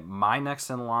 Okay, my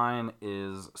next in line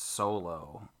is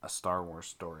Solo, a Star Wars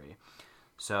story.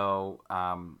 So,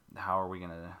 how are we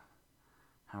gonna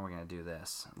do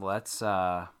this? Let's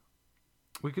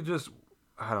We could just,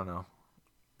 I don't know,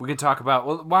 we can talk about.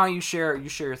 Well, why don't you share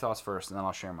your thoughts first, and then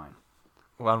I'll share mine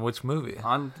on which movie?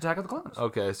 on Attack of the Clones.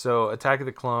 Okay, so Attack of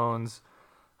the Clones.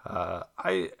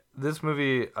 This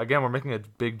movie again, we're making a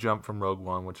big jump from Rogue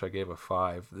One, which I gave a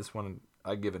 5. This one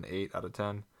I give an 8 out of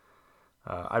 10.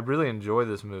 I really enjoy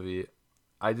this movie.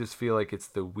 I just feel like it's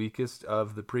the weakest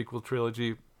of the prequel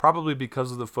trilogy, probably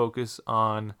because of the focus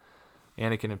on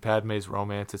Anakin and Padme's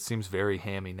romance. It seems very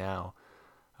hammy now.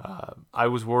 I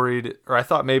was worried, or I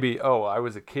thought maybe, I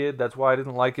was a kid, that's why I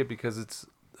didn't like it, because it's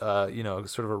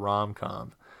sort of a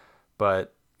rom-com.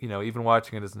 But even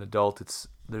watching it as an adult,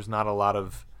 there's not a lot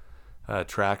of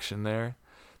traction there.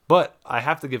 But I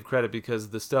have to give credit because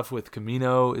the stuff with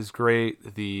Kamino is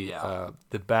great. The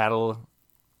battle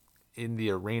in the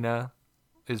arena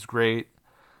is great.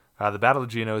 The Battle of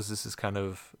Geonosis, this is kind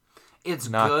of It's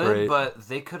not good, great. but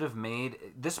they could have made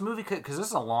this movie because this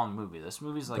is a long movie. This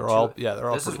movie's like They're all pretty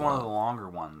This is one of long. the longer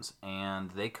ones,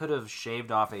 and they could have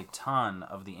shaved off a ton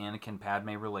of the Anakin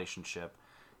Padme relationship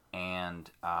and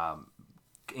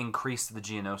increased the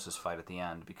Geonosis fight at the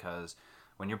end, because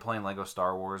when you're playing Lego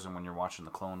Star Wars and when you're watching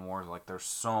the Clone Wars, like there's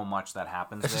so much that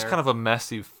happens. It's there. just kind of a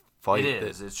messy fight. It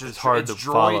is. It's just hard it's to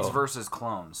droids follow. versus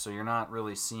clones, so you're not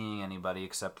really seeing anybody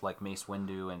except like Mace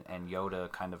Windu and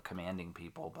Yoda kind of commanding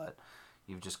people, but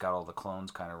you've just got all the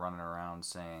clones kind of running around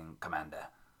saying Commander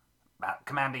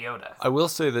Yoda. I will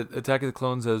say that Attack of the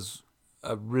Clones has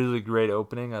a really great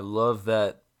opening. I love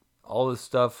that all this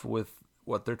stuff with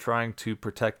what they're trying to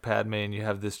protect Padme, and you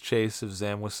have this chase of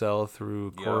Zam Wesell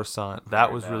through Coruscant. That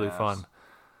Very was really badass.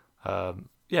 fun.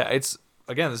 It's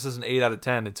again, this is an 8 out of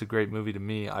 10. It's a great movie to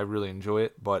me. I really enjoy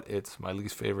it, but it's my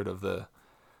least favorite of the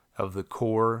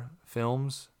core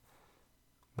films.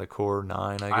 The core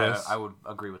 9, I guess. I would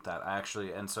agree with that.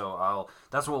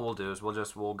 That's what we'll do is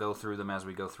we'll go through them as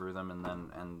we go through them, and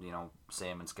then say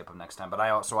them and skip them next time. But I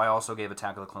also gave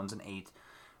Attack of the Clones an 8.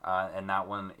 And that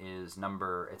one is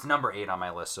number 8 on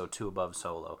my list, so 2 above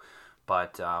Solo.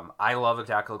 But I love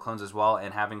Attack of the Clones as well,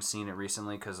 and having seen it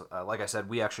recently, because like I said,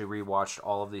 we actually rewatched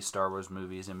all of these Star Wars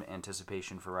movies in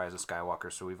anticipation for Rise of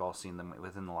Skywalker, so we've all seen them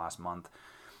within the last month.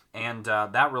 And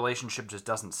that relationship just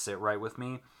doesn't sit right with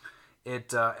me.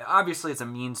 It obviously it's a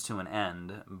means to an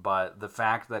end, but the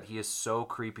fact that he is so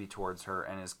creepy towards her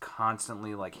and is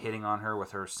constantly like hitting on her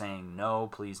with her saying no,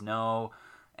 please no,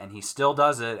 and he still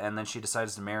does it, and then she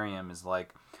decides to marry him is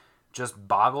like just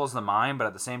boggles the mind. But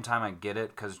at the same time, I get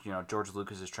it, because George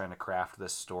Lucas is trying to craft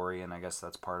this story, and I guess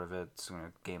that's part of it. It's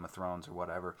Game of Thrones or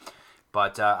whatever.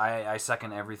 But I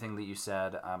second everything that you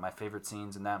said. My favorite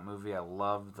scenes in that movie, I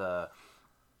love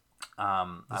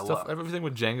Everything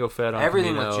with Jango Fett on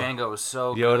everything Kamino. with Django was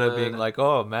so Yoda good. being like,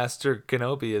 "Oh, Master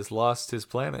Kenobi has lost his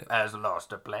planet." Has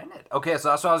lost a planet. Okay, so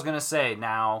that's what I was gonna say.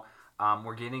 Now,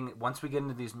 once we get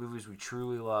into these movies we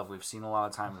truly love, we've seen a lot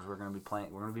of times. We're gonna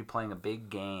be playing a big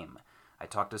game. I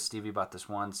talked to Stevie about this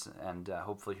once, and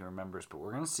hopefully he remembers. But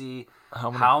we're gonna see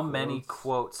how many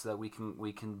quotes that we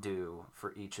can do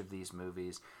for each of these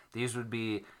movies. These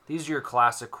are your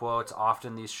classic quotes.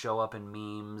 Often these show up in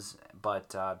memes,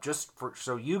 but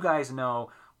so you guys know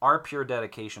our pure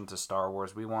dedication to Star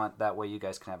Wars. We want that way you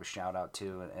guys can have a shout out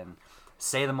too and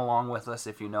say them along with us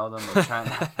if you know them. We're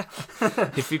trying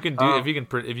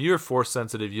if you're force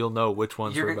sensitive, you'll know which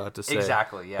ones we're about to say.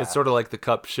 Exactly, yeah. It's sort of like the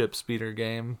cup ship speeder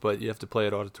game, but you have to play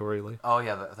it auditorily. Oh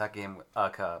yeah, that game,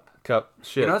 Cup. Cup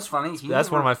ship. You know what's funny?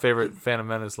 That's one of my favorite Phantom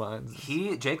Menace lines.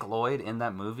 Jake Lloyd in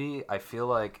that movie, I feel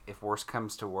like if worse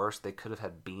comes to worse, they could have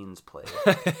had Beans play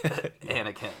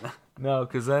Anakin. No,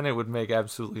 because then it would make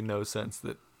absolutely no sense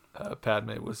that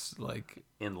Padme was like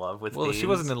in love with. Well, Beans. She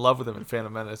wasn't in love with him in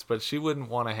Phantom Menace, but she wouldn't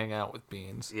want to hang out with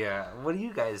Beans. Yeah. What are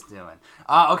you guys doing?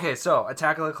 Okay, so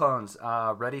Attack of the Clones.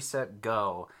 Ready, set,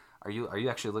 go. Are you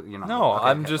actually looking? You're not. No,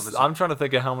 okay, I'm trying to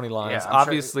think of how many lines. Yeah,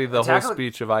 Obviously, the whole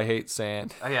speech of "I hate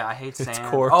sand." Oh yeah, I hate sand.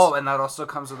 Coarse. Oh, and that also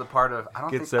comes with the part of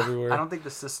everywhere. I don't think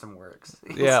the system works.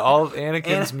 Yeah, all of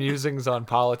Anakin's musings on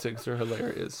politics are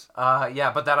hilarious.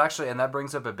 Yeah, but that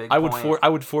brings up a big point. I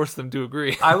would force them to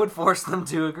agree. I would force them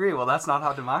to agree. Well, that's not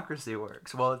how democracy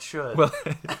works. Well, it should. Well,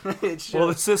 it should. Well,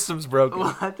 the system's broken.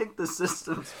 Well, I think the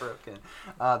system's broken.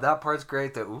 That part's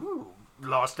great.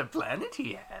 Lost a planet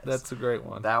he has. That's a great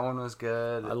one. That one was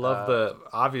good. I love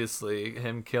obviously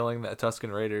him killing the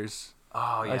Tusken Raiders.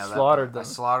 Oh yeah, I slaughtered them. I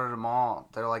slaughtered them all.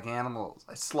 They're like animals.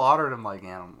 I slaughtered them like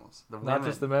animals. Not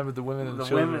just the men, but the women and the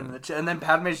children. Women and then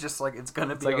Padme's just like, it's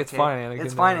gonna be. It's fine, Anakin.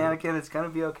 It's fine, Anakin. It's gonna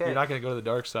be okay. You're not gonna go to the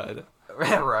dark side.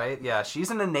 Right? Yeah, she's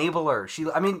an enabler.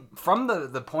 From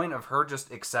the point of her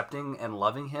just accepting and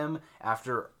loving him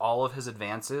after all of his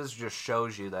advances, just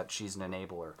shows you that she's an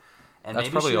enabler. And that's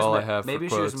probably all I have. Maybe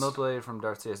she was manipulated from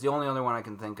Darth Sidious. The only other one I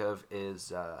can think of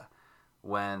is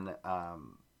when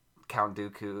Count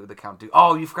Dooku.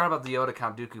 Oh, you forgot about the Yoda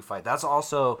Count Dooku fight. That's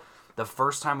also the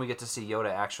first time we get to see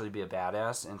Yoda actually be a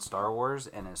badass in Star Wars,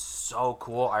 and it's so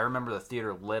cool. I remember the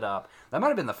theater lit up. That might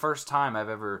have been the first time I've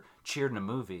ever cheered in a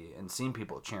movie and seen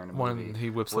people cheer in a movie. When he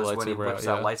whips that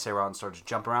lightsaber out and starts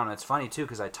jumping around. And it's funny too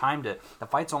because I timed it. The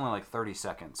fight's only like 30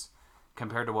 seconds.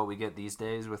 Compared to what we get these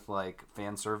days with like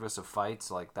fan service of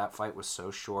fights, like that fight was so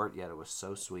short, yet it was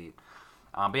so sweet.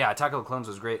 But yeah, Attack of the Clones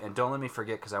was great, and don't let me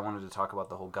forget because I wanted to talk about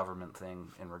the whole government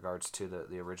thing in regards to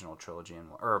the original trilogy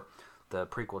or the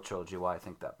prequel trilogy. Why I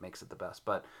think that makes it the best.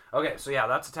 But okay, so yeah,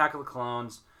 that's Attack of the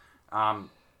Clones. So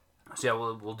yeah,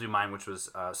 we'll do mine, which was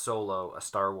Solo, a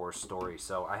Star Wars story.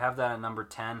 So I have that at number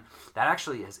 10. That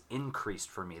actually has increased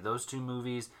for me. Those two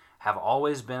movies have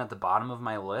always been at the bottom of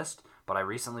my list. But I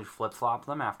recently flip-flopped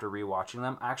them after rewatching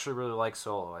them. I actually really like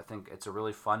Solo. I think it's a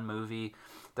really fun movie.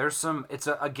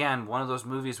 Again, one of those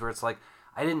movies where it's like,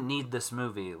 I didn't need this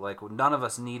movie. Like, none of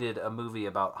us needed a movie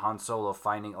about Han Solo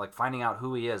finding out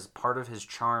who he is. Part of his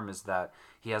charm is that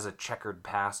he has a checkered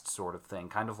past sort of thing,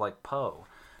 kind of like Poe.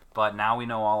 But now we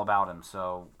know all about him,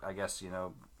 so I guess,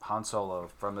 Han Solo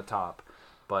from the top.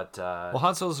 But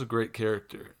Han Solo's a great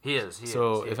character. He is.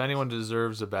 If anyone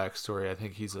deserves a backstory, I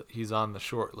think he's on the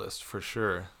short list for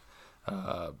sure.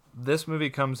 This movie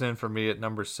comes in for me at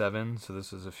number 7, so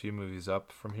this is a few movies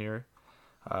up from here.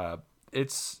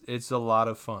 It's a lot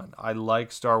of fun. I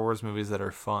like Star Wars movies that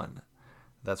are fun.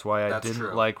 That's why I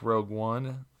didn't like Rogue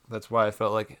One. That's why I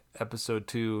felt like Episode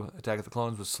 2, Attack of the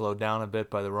Clones, was slowed down a bit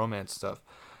by the romance stuff.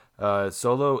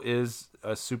 Solo is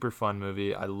a super fun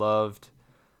movie.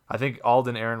 I think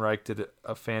Alden Ehrenreich did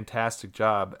a fantastic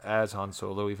job as Han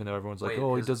Solo, even though everyone's like,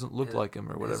 he doesn't look like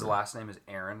him or whatever. His last name is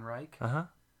Ehrenreich? Uh-huh.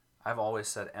 I've always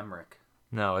said Emmerich.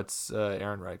 No, it's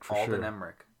Ehrenreich for sure. Alden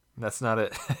Ehrenreich. That's not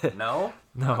it. No?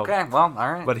 No. Okay, well,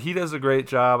 all right. But he does a great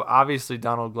job. Obviously,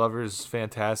 Donald Glover is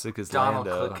fantastic as Donald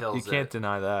Lando. kills You can't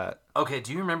deny that. Okay,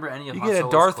 do you remember any of Han You get a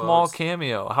Solo's Darth quotes? Maul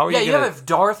cameo. How are you you have a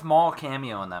Darth Maul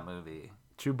cameo in that movie.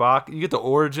 Chewbacca. You get the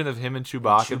origin of him and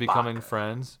Chewbacca becoming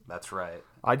friends. That's right.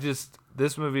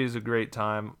 This movie is a great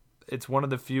time. It's one of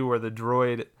the few where the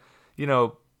droid,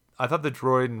 I thought the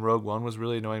droid in Rogue One was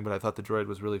really annoying, but I thought the droid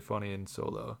was really funny in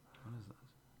Solo. What is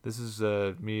this? This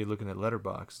is me looking at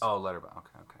Letterboxd. Oh, Letterboxd.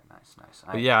 Okay, nice.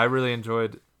 But yeah, I really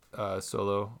enjoyed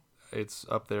Solo. It's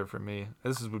up there for me.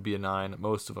 Would be a 9.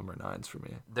 Most of them are 9s for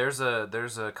me. There's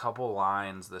a couple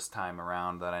lines this time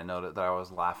around that I noted that I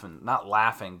was laughing. Not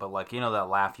laughing, but like, that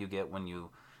laugh you get when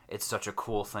it's such a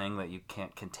cool thing that you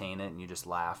can't contain it and you just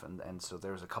laugh. And so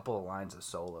there's a couple of lines of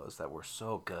Solos that were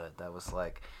so good. That was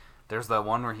like, there's that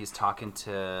one where he's talking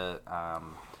to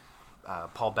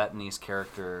Paul Bettany's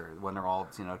character when they're all,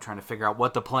 trying to figure out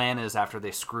what the plan is after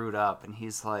they screwed up. And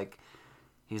he's like,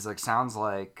 sounds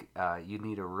like you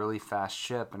need a really fast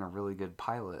ship and a really good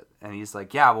pilot. And he's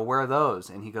like, yeah, well, where are those?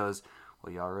 And he goes,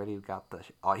 well, you already got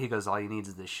he goes, all you need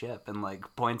is the ship, and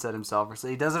like points at himself. So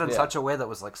he does it in such a way that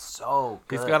was like so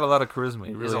good. He's got a lot of charisma.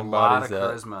 He really embodies that.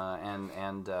 Charisma,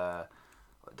 and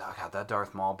God, that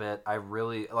Darth Maul bit, I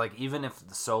really like. Even if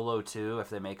the Solo 2, if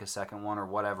they make a second one or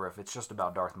whatever, if it's just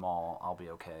about Darth Maul, I'll be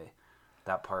okay.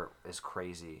 That part is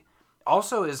crazy.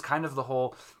 Also, is kind of the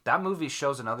whole that movie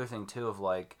shows another thing too of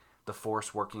like the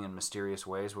Force working in mysterious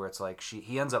ways, where it's like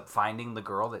he ends up finding the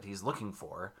girl that he's looking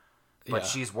for, but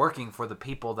she's working for the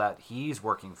people that he's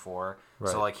working for.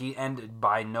 Right. So like he ended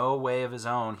by no way of his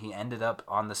own, he ended up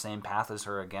on the same path as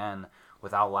her again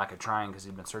without lack of trying because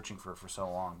he'd been searching for her for so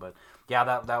long. But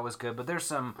yeah, that was good. But there's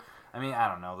some. I mean, I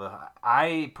don't know.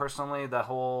 I personally,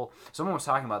 someone was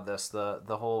talking about this, the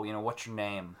whole, what's your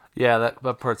name? Yeah,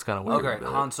 that part's kind of weird. Okay,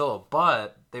 really. Han Solo.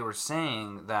 But they were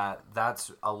saying that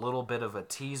that's a little bit of a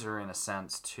teaser, in a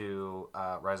sense, to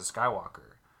Rise of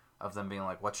Skywalker, of them being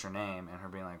like, what's your name? And her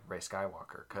being like, Rey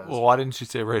Skywalker. Well, why didn't she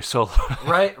say Rey Solo?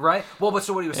 Right. Well, but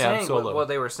so what he was saying, Solo. what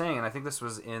they were saying, and I think this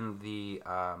was in the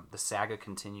Saga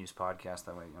Continues podcast,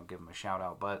 that way, give them a shout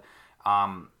out, but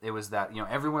it was that,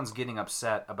 everyone's getting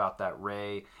upset about that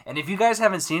Rey. And if you guys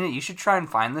haven't seen it, you should try and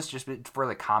find this just for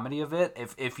the comedy of it.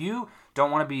 If you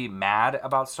don't want to be mad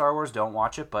about Star Wars, don't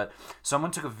watch it. But someone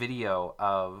took a video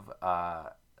of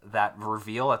that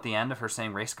reveal at the end of her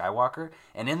saying Rey Skywalker,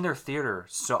 and in their theater,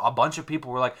 so a bunch of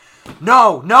people were like,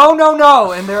 no,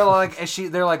 and they're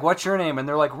like, what's your name? And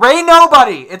they're like, Rey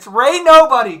Nobody. It's Rey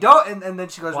Nobody. Don't. And then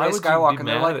she goes, Rey Skywalker, and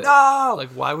they're like, no. Like,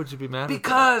 why would you be mad?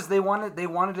 Because they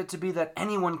wanted it to be that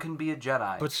anyone can be a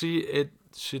Jedi. But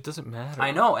it doesn't matter. I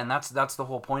know, and that's the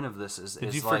whole point of this.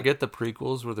 Did you forget the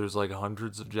prequels where there's like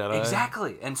hundreds of Jedi?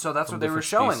 Exactly, and so that's what they were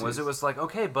showing. Species. It was like,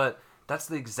 okay, but that's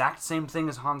the exact same thing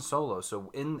as Han Solo.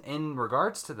 So in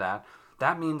regards to that,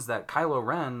 that means that Kylo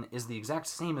Ren is the exact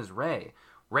same as Rey.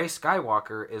 Rey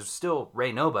Skywalker is still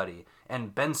Rey Nobody,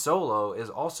 and Ben Solo is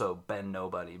also Ben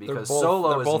Nobody, because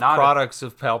Solo is not products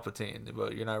of Palpatine.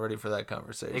 But you're not ready for that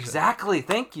conversation. Exactly.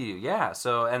 Thank you. Yeah.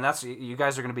 So, and that's, you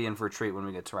guys are going to be in for a treat when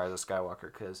we get to Rise of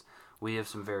Skywalker, because we have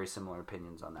some very similar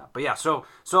opinions on that. But yeah, so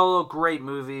Solo, great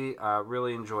movie.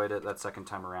 Really enjoyed it that second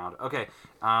time around. Okay.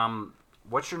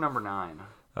 What's your number 9?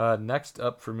 Next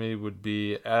up for me would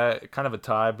be kind of a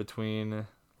tie between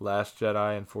Last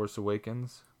Jedi and Force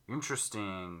Awakens.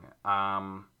 Interesting.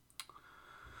 I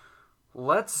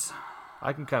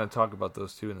can kind of talk about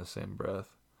those two in the same breath.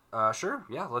 Sure.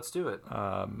 Yeah, let's do it.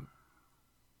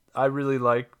 I really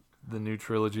like the new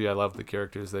trilogy. I love the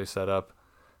characters they set up.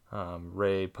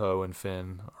 Rey, Poe, and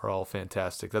Finn are all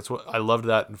fantastic. That's what I loved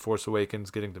that in Force Awakens,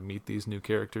 getting to meet these new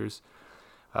characters.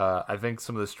 I think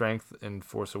some of the strength in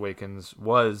Force Awakens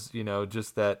was,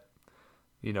 just that,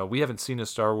 we haven't seen a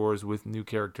Star Wars with new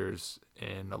characters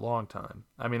in a long time.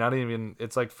 I mean,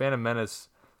 it's like Phantom Menace,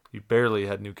 you barely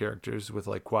had new characters with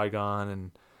like Qui-Gon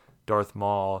and Darth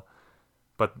Maul,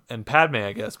 and Padme,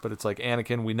 I guess, but it's like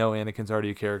Anakin, we know Anakin's already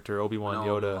a character, Obi-Wan,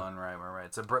 Yoda. Obi-Wan, right.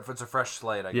 It's a fresh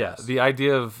slate, I guess. Yeah, the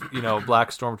idea of,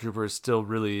 Black Stormtrooper is still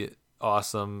really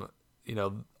awesome.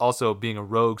 Also being a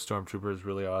rogue Stormtrooper is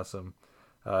really awesome.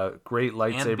 Great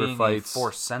lightsaber and being fights. A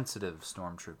Force-sensitive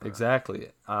Stormtrooper. Exactly.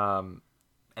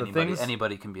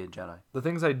 Anybody can be a Jedi. The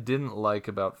things I didn't like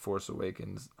about Force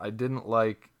Awakens, I didn't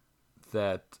like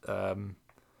that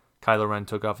Kylo Ren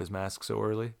took off his mask so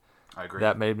early. I agree.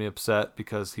 That made me upset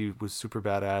because he was super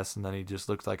badass, and then he just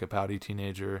looked like a pouty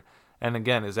teenager. And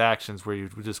again, his actions where he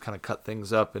would just kind of cut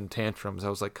things up in tantrums. I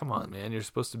was like, come on, man, you're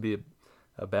supposed to be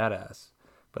a badass.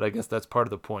 But I guess that's part of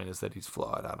the point, is that he's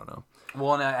flawed. I don't know.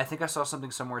 Well, and I think I saw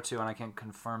something somewhere too, and I can't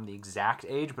confirm the exact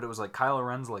age, but it was like Kylo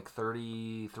Ren's like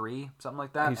 33, something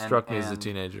like that. He struck me as a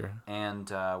teenager. And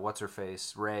what's her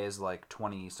face? Rey is like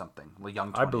 20-something, like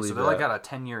young 20. I believe so they're like got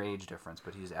a 10-year age difference,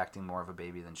 but he's acting more of a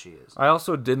baby than she is. I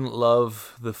also didn't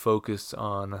love the focus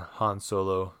on Han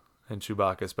Solo and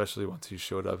Chewbacca, especially once he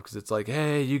showed up, because it's like,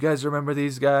 hey, you guys remember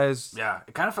these guys? Yeah,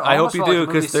 it kind of. I hope you do,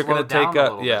 because they're going to take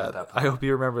up. Yeah, I hope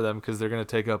you remember them, because they're going to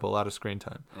take up a lot of screen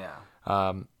time.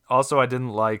 Yeah. Also, I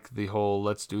didn't like the whole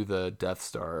let's do the Death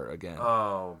Star again.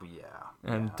 Oh yeah.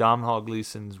 And Domhnall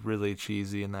Gleeson's really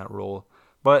cheesy in that role,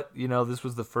 but this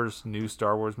was the first new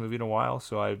Star Wars movie in a while,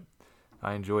 so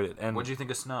I enjoyed it. And what did you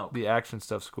think of Snoke? The action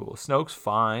stuff's cool. Snoke's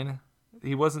fine.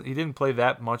 He didn't play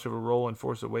that much of a role in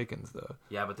Force Awakens, though.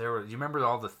 Yeah, but do you remember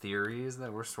all the theories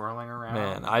that were swirling around?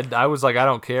 Man, I was like, I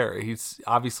don't care. He's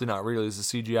obviously not real. He's a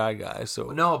CGI guy. So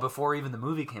no, before even the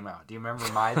movie came out. Do you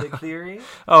remember my big theory?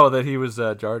 Oh, that he was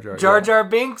Jar Jar. Jar Jar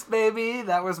Binks, baby.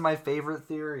 That was my favorite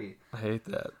theory. I hate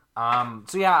that.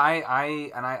 So yeah,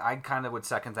 I kind of would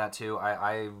second that too.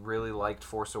 I really liked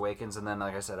Force Awakens, and then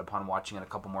like I said, upon watching it a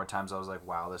couple more times, I was like,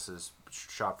 wow, this is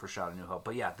shot for shot A New Hope.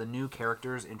 But yeah, the new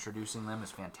characters, introducing them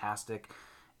is fantastic,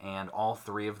 and all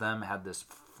three of them had this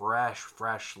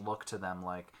fresh look to them.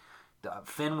 Like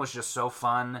Finn was just so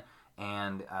fun,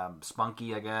 and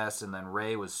spunky, I guess, and then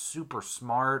Rey was super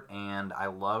smart, and I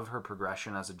love her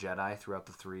progression as a Jedi throughout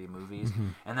the 3 movies.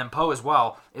 And then Poe as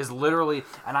well is literally,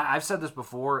 and I've said this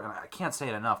before, and I can't say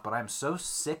it enough, but I'm so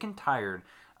sick and tired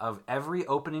of every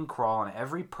opening crawl and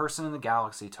every person in the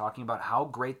galaxy talking about how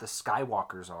great the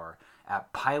Skywalkers are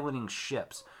at piloting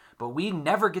ships. But we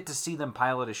never get to see them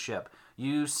pilot a ship.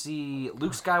 You see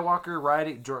Luke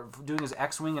Skywalker doing his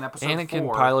X-Wing in episode 4.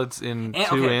 Anakin pilots in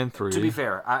 2 and 3. To be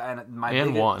fair,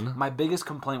 and 1. My biggest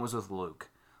complaint was with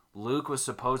Luke. Luke was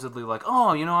supposedly like, oh,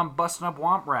 I'm busting up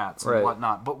womp rats and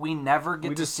whatnot. But we never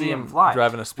get to see him fly.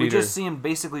 Driving a speeder. We just see him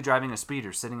basically driving a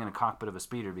speeder, sitting in a cockpit of a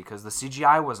speeder because the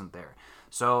CGI wasn't there.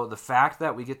 So the fact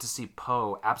that we get to see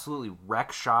Poe absolutely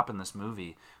wreck shop in this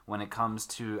movie when it comes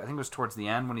to, I think it was towards the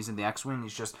end when he's in the X-Wing,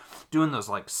 he's just doing those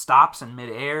like stops in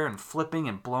midair and flipping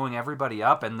and blowing everybody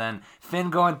up, and then Finn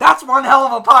going, that's one hell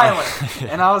of a pilot.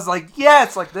 And I was like, yeah,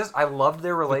 it's like this. I loved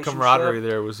their relationship. The camaraderie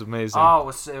there was amazing. Oh, it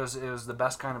was the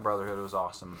best kind of brotherhood. It was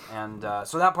awesome. And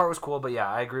so that part was cool, but yeah,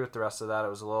 I agree with the rest of that. It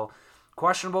was a little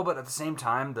questionable, but at the same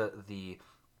time, the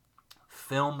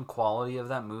film quality of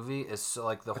that movie is so,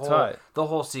 like the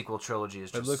whole sequel trilogy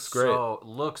is just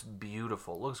looks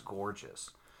beautiful, looks gorgeous.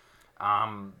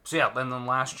 So yeah, and then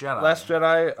Last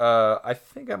Jedi. I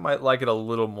think I might like it a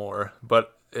little more,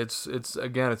 but it's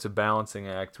again a balancing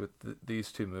act with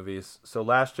these 2 movies. So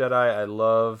Last Jedi, I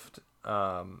loved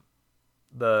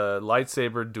the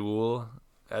lightsaber duel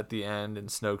at the end in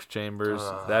Snoke's chambers.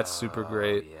 That's super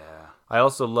great. Yeah. I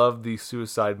also love the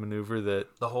suicide maneuver the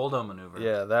Holdo maneuver.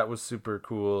 Yeah, that was super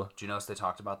cool. Do you notice they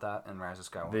talked about that in Rise of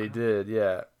Skywalker? They did,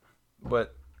 yeah.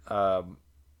 But I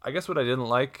guess what I didn't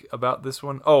like about this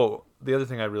one, the other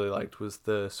thing I really liked was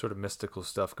the sort of mystical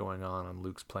stuff going on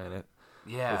Luke's planet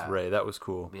with Rey. That was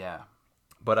cool. Yeah.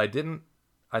 But I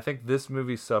think this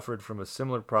movie suffered from a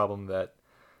similar problem that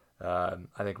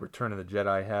I think Return of the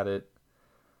Jedi had it,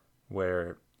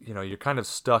 where you're kind of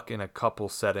stuck in a couple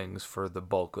settings for the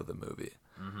bulk of the movie.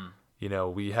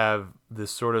 Mm-hmm. We have this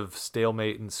sort of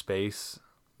stalemate in space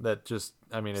that just,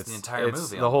 it's the entire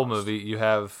movie. The whole movie. You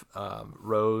have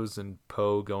Rose and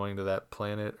Poe going to that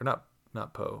planet, or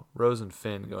not Poe, Rose and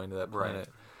Finn going to that planet. Right.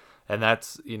 And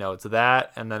that's, it's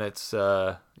that, and then it's,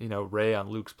 Rey on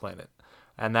Luke's planet.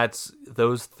 And that's,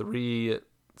 those 3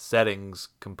 settings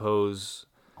compose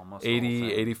almost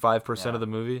 85% of the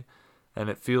movie. And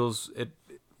it feels,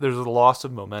 there's a loss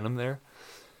of momentum there,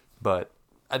 but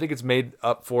I think it's made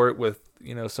up for it with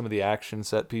some of the action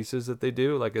set pieces that they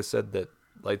do. Like I said, that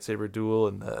lightsaber duel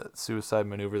and the suicide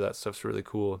maneuver, that stuff's really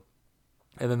cool,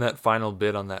 and then that final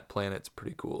bit on that planet's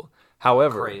pretty cool.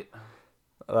 However,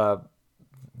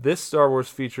 this Star Wars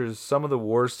features some of the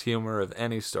worst humor of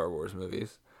any Star Wars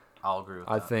movies. I'll agree with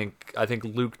that. I think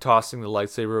Luke tossing the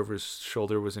lightsaber over his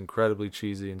shoulder was incredibly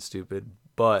cheesy and stupid,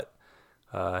 but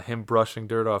him brushing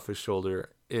dirt off his shoulder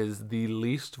is the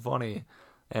least funny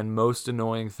and most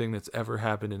annoying thing that's ever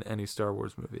happened in any Star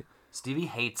Wars movie. Stevie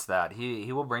hates that.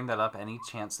 He will bring that up any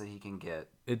chance that he can get.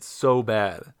 It's so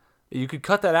bad. You could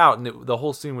cut that out and the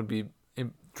whole scene would be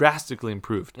drastically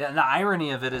improved. Yeah, and the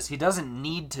irony of it is he doesn't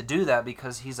need to do that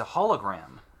because he's a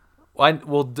hologram.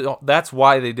 Well, that's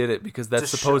why they did it, because that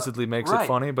supposedly makes it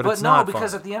funny, but it's not funny.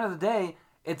 Because at the end of the day,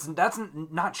 that's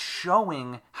not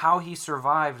showing how he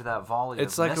survived that volley of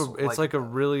missile. It's like a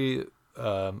really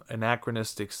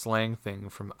anachronistic slang thing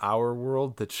from our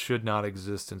world that should not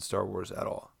exist in Star Wars at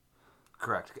all.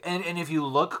 Correct. And if you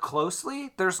look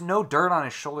closely, there's no dirt on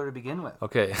his shoulder to begin with.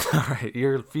 Okay, all right.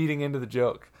 You're feeding into the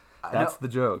joke. That's the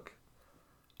joke.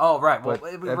 Oh, right. Well,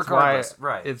 regardless,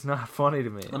 right. It's not funny to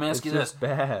me. Let me ask you this.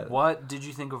 Bad. What did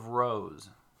you think of Rose?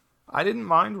 I didn't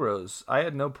mind Rose. I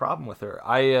had no problem with her.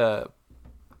 I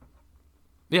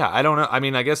don't know. I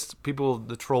mean, I guess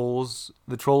the trolls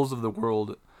of the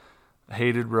world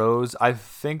hated Rose. I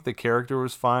think the character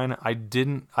was fine. I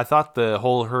thought the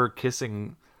whole her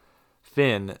kissing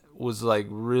Finn was like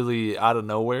really out of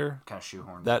nowhere. Kind of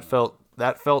shoehorned.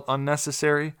 That felt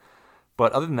unnecessary.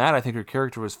 But other than that, I think her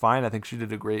character was fine. I think she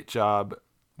did a great job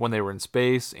when they were in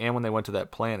space and when they went to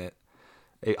that planet.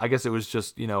 I guess it was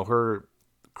just, her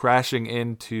crashing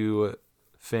into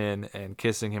Finn and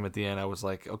kissing him at the end. I was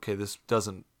like, okay, this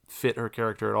doesn't fit her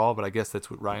character at all, but I guess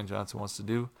that's what Rian Johnson wants to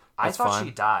do. That's I thought fine.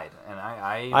 She died,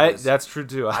 and that's true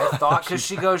too. I thought, because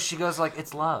she goes like,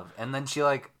 it's love, and then she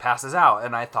like passes out,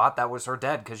 and I thought that was her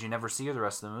dead because you never see her the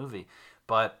rest of the movie.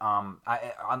 But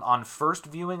on first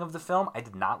viewing of the film, I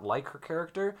did not like her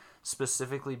character,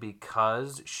 specifically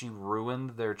because she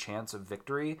ruined their chance of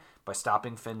victory by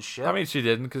stopping Finn's ship. I mean, she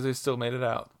didn't because they still made it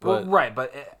out. Well, right,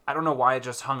 but I don't know why I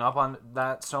just hung up on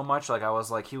that so much. Like, I was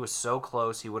like, he was so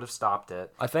close, he would have stopped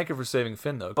it. I thank her for saving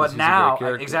Finn, though, But because he's now, a great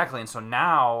character. exactly, and so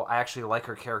now I actually like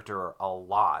her character a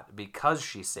lot because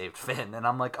she saved Finn. And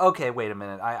I'm like, okay, wait a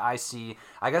minute, I see.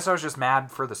 I guess I was just mad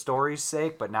for the story's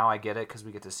sake, but now I get it because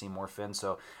we get to see more Finn.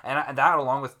 So, and that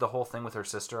along with the whole thing with her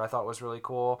sister, I thought was really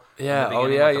cool. Yeah, In the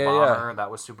beginning with the bomber, that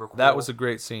was super cool. That was a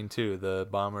great scene, too. The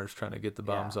bombers trying to get the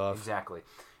bombs off. Exactly.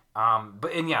 So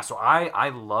I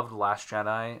loved Last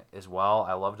Jedi as well.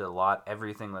 I loved it a lot.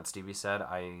 Everything that Stevie said,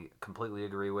 I completely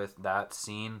agree with. That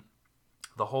scene,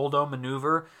 the Holdo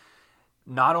maneuver,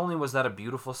 not only was that a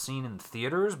beautiful scene in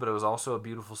theaters, but it was also a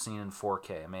beautiful scene in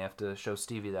 4K. I may have to show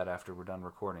Stevie that after we're done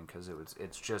recording, because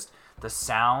it's just the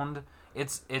sound.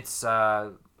 It's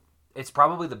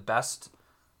probably the best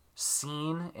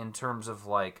scene in terms of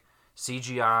like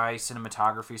CGI,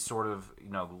 cinematography, sort of,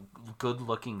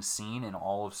 good-looking scene in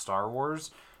all of Star Wars,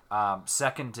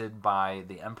 seconded by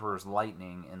the Emperor's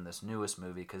Lightning in this newest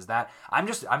movie. Because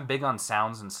I'm big on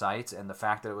sounds and sights, and the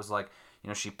fact that it was like,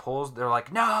 she pulls, they're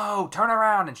like, no, turn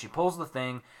around, and she pulls the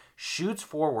thing, shoots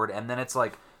forward, and then it's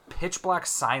like pitch black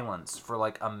silence for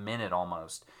like a minute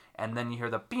almost, and then you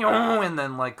hear the pew, and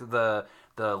then like the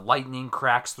lightning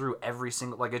cracks through every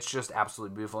single, like, it's just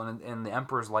absolutely beautiful, and the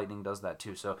Emperor's Lightning does that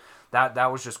too. So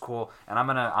that was just cool, and I'm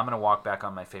gonna walk back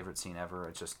on my favorite scene ever.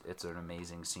 It's an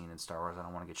amazing scene in Star Wars. I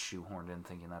don't want to get shoehorned in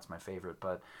thinking that's my favorite,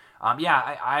 but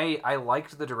I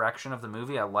liked the direction of the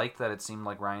movie. I liked that it seemed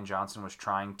like Rian Johnson was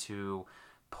trying to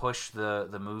push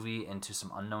the movie into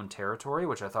some unknown territory,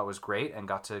 which I thought was great and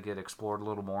got to get explored a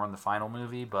little more in the final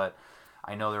movie. But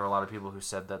I know there were a lot of people who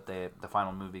said that the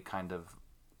final movie kind of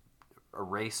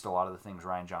erased a lot of the things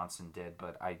Rian Johnson did,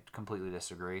 but I completely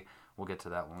disagree. We'll get to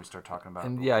that when we start talking about.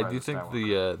 And yeah, I do think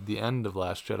the end of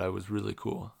Last Jedi was really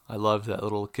cool. I loved that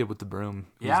little kid with the broom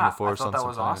using the Force. I thought that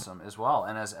was planet. Awesome as well.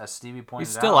 And as Stevie pointed out,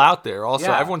 he's still out there.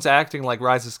 Also, everyone's acting like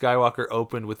Rise of Skywalker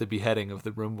opened with the beheading of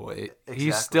the broom boy. Exactly.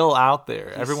 He's still out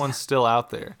there. Everyone's still out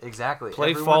there. Exactly.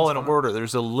 Play Fallen Order.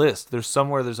 There's a list. There's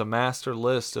a master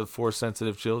list of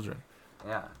Force-sensitive children.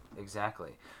 Yeah,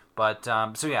 exactly. But,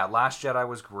 Last Jedi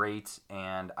was great,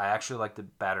 and I actually liked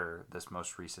it better this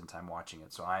most recent time watching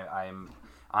it. So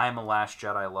I'm a Last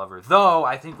Jedi lover. Though,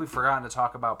 I think we've forgotten to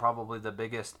talk about probably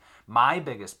my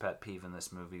biggest pet peeve in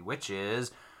this movie, which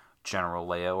is General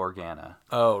Leia Organa.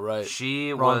 Oh, right.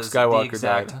 She Wrong was Skywalker the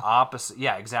exact died. opposite.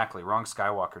 Yeah, exactly. Wrong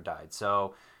Skywalker died.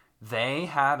 So they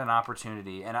had an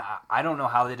opportunity, and I don't know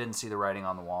how they didn't see the writing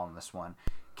on the wall in this one.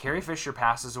 Carrie Fisher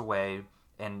passes away.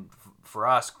 And for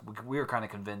us, we were kind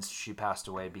of convinced she passed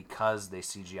away because they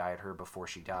CGI'd her before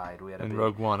she died. We had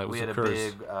Rogue One, it was a curse.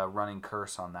 big running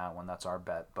curse on that one. That's our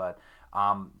bet. But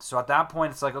so at that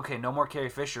point, it's like, okay, no more Carrie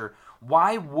Fisher.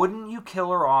 Why wouldn't you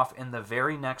kill her off in the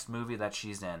very next movie that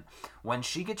she's in? When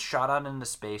she gets shot out into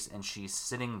space and she's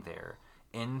sitting there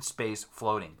in space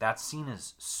floating. That scene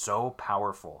is so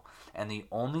powerful. And the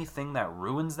only thing that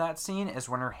ruins that scene is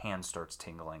when her hand starts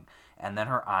tingling. And then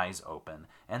her eyes open.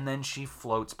 And then she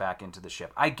floats back into the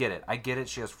ship. I get it.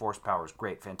 She has force powers.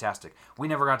 Great. Fantastic. We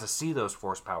never got to see those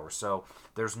force powers. So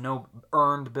there's no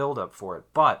earned buildup for it.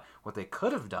 But what they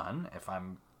could have done, if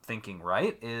I'm thinking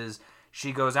right, is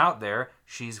she goes out there.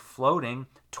 She's floating,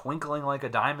 twinkling like a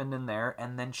diamond in there.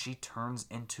 And then she turns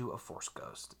into a force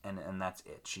ghost. And that's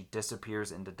it. She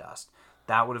disappears into dust.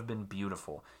 That would have been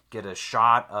beautiful. Get a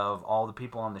shot of all the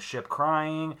people on the ship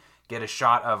crying. Get a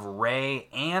shot of Rey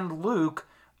and Luke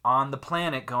on the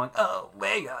planet going, oh,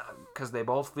 Leia, because they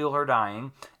both feel her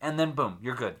dying. And then, boom,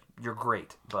 you're good. You're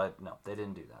great. But no, they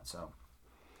didn't do that. So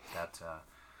that's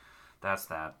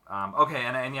that. Okay,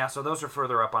 and so those are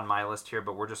further up on my list here.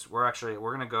 But we're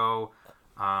gonna go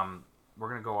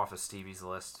off of Stevie's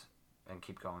list and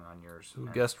keep going on yours. Ooh,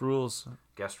 guest rules.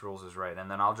 Guest rules is right.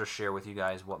 And then I'll just share with you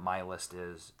guys what my list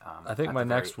is. I think my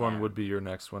next one would be your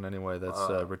next one anyway. That's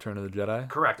Return of the Jedi.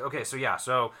 Correct. Okay,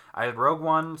 so I had Rogue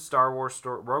One,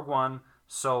 Rogue One,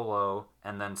 Solo,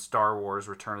 and then Star Wars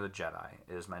Return of the Jedi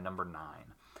is my number 9.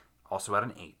 Also at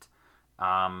an 8.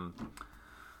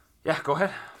 Go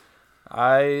ahead.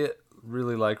 I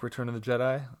really like Return of the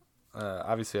Jedi.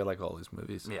 Obviously, I like all these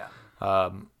movies. Yeah.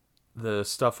 The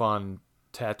stuff on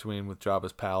Tatooine with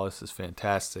Jabba's palace is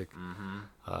fantastic.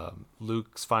 Mm-hmm.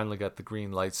 Luke's finally got the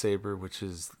green lightsaber, which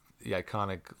is the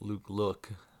iconic Luke look.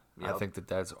 Yep. I think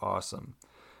that's awesome.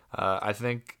 I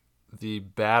think the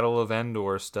Battle of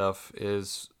Endor stuff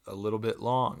is a little bit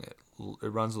long.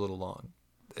 It runs a little long.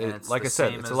 Like I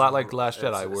said, it's a lot like Last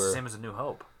Jedi. It's the same as A New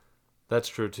Hope. That's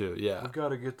true too. Yeah. I've got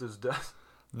to get this done.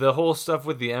 The whole stuff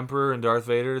with the Emperor and Darth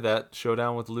Vader, that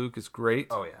showdown with Luke is great.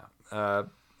 Oh yeah.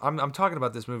 I'm talking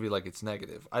about this movie like it's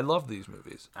negative. I love these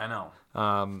movies. I know.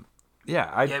 Yeah,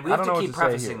 We I have don't know to keep what to say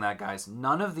prefacing here. that, guys.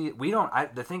 None of the I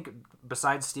think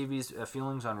besides Stevie's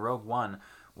feelings on Rogue One,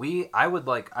 I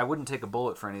wouldn't take a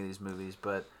bullet for any of these movies,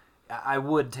 but I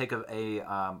would take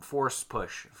a force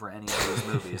push for any of these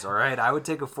movies. All right, I would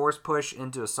take a force push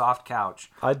into a soft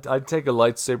couch. I'd take a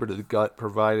lightsaber to the gut,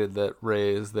 provided that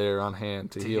Rey is there on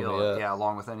hand to heal me up. Yeah,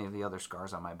 along with any of the other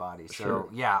scars on my body. So Sure.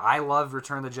 yeah, I love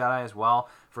Return of the Jedi as well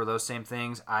for those same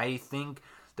things. I think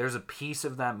there's a piece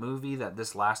of that movie that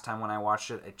this last time when I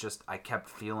watched it, I kept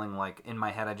feeling like in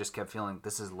my head, I just kept feeling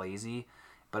this is lazy,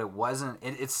 but it wasn't.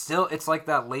 It's like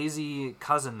that lazy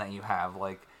cousin that you have.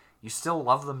 Like you still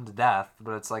love them to death,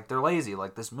 but it's like they're lazy.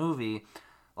 Like this movie,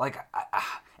 like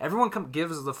everyone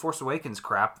gives the Force Awakens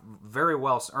crap, very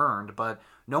well earned, but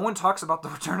no one talks about the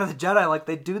Return of the Jedi like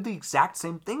they do the exact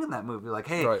same thing in that movie. Like,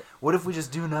 hey, Right. what if we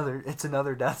just do another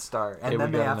Death Star? And Hey,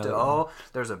 then we they got have to, another one.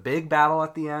 there's a big battle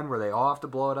at the end where they all have to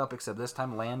blow it up, except this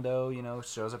time Lando,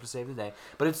 shows up to save the day.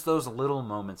 But it's those little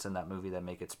moments in that movie that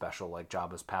make it special, like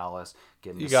Jabba's palace,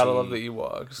 getting You to gotta see love the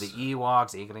Ewoks. the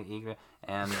Ewoks, Egan,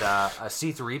 and a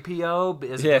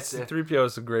C-3PO. Yeah, C-3PO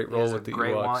is a great role is a with the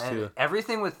great Ewoks one. too. And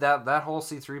everything with that whole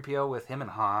C-3PO with him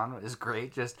and Han is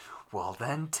great. Just, well,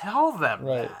 then tell them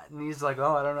Right. that. And he's like,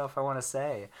 oh, I don't know if I want to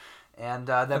say. And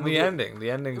then And we the get- ending. The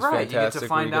ending's Right, you get to fantastic. Where you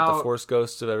find get the out- Force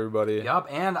ghosts of everybody. Yup,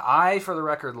 and I, for the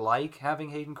record, like having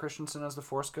Hayden Christensen as the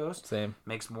Force Ghost. Same.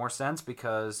 Makes more sense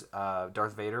because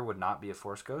Darth Vader would not be a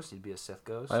Force Ghost; he'd be a Sith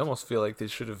Ghost. I almost feel like they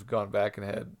should have gone back and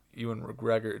had Ewan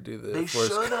McGregor do the They Force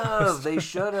should have. Ghost. They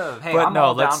should have. Hey, But I'm no,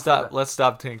 all let's down stop. For the... Let's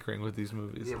stop tinkering with these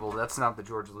movies. Yeah, well, that's not the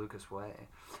George Lucas way.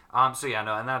 So yeah,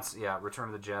 no, and that's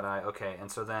Return of the Jedi. Okay, and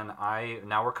so then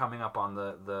now we're coming up on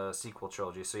the sequel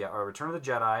trilogy. So yeah, Return of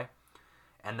the Jedi,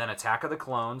 and then Attack of the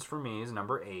Clones for me is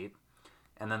number 8,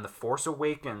 and then The Force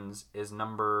Awakens is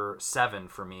number 7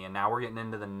 for me. And now we're getting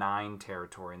into the 9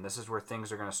 territory, and this is where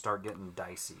things are going to start getting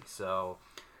dicey. So,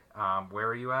 where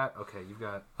are you at? Okay, you've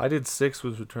got. I did 6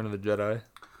 with Return of the Jedi.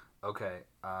 Okay.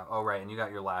 Right, and you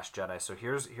got your Last Jedi. So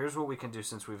here's what we can do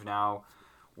since we're gonna.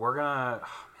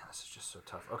 Oh man, this is just so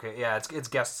tough. Okay, yeah, it's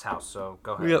Guest's house. So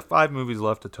go ahead. We got 5 movies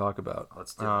left to talk about.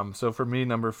 Let's do it. So for me,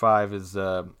 number 5 is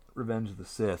Revenge of the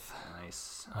Sith.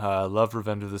 Nice. Love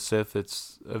Revenge of the Sith.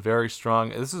 It's a very strong.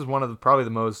 This is one of probably the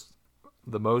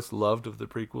most loved of the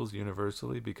prequels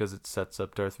universally because it sets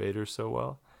up Darth Vader so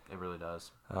well. It really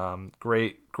does.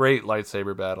 Great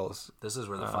lightsaber battles. This is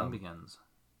where the fun begins.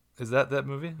 Is that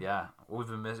movie? Yeah, we've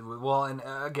been missing. Well, and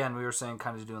again, we were saying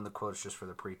kind of doing the quotes just for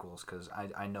the prequels because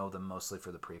I know them mostly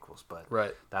for the prequels, but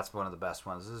Right. that's one of the best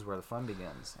ones. This is where the fun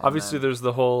begins. And Obviously, then, there's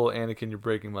the whole Anakin, you're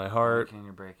breaking my heart. Anakin,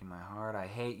 you're breaking my heart. I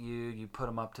hate you. You put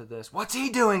him up to this. What's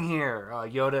he doing here?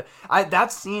 Yoda.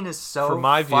 that scene is so. For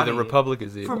my view, funny. the Republic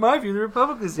is evil. For my view, the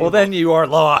Republic is evil. Well, then you are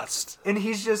lost. And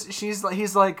he's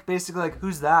like basically like,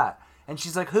 who's that? And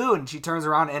she's like, who? And she turns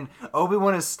around and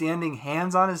Obi-Wan is standing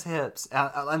hands on his hips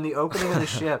on the opening of the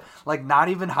ship, like not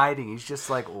even hiding. He's just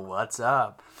like, what's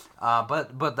up?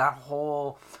 But that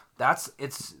whole,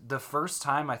 it's the first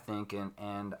time I think,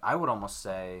 and I would almost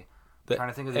say, I'm trying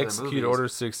to think of the other Execute movies. Order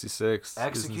 66.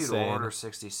 Execute is insane. Order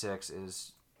 66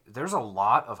 there's a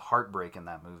lot of heartbreak in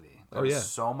that movie. There's yeah.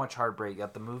 so much heartbreak,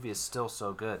 yet the movie is still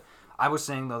so good. I was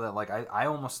saying though that like I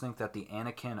almost think that the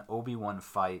Anakin Obi-Wan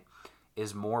fight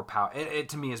is more it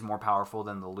to me is more powerful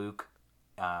than the Luke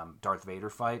Darth Vader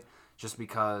fight, just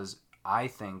because I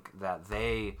think that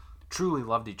they truly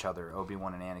loved each other,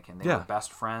 Obi-Wan and Anakin. They were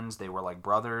best friends, they were like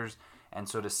brothers, and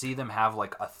so to see them have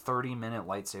like a 30-minute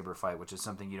lightsaber fight, which is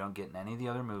something you don't get in any of the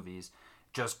other movies,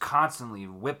 just constantly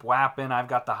whip-whapping, I've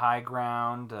got the high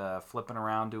ground, flipping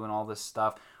around, doing all this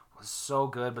stuff, was so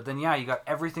good. But then you got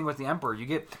everything with the Emperor. You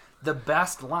get the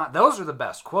best line. Those are the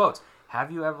best quotes. Have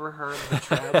you ever heard the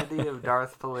tragedy of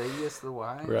Darth Plagueis the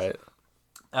Wise? Right.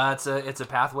 It's a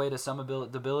pathway to some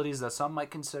abilities that some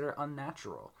might consider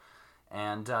unnatural,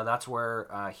 and that's where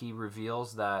he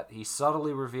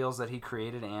subtly reveals that he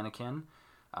created Anakin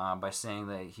by saying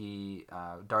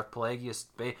that Darth Plagueis.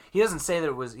 He doesn't say that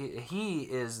it was he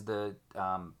is the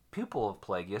pupil of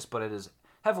Plagueis, but it is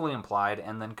heavily implied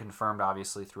and then confirmed,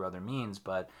 obviously through other means.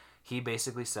 But he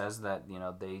basically says that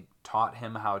they taught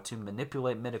him how to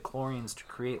manipulate midichlorians to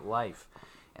create life.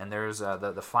 And there's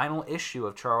the final issue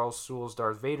of Charles Soule's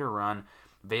Darth Vader run.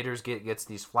 Vader gets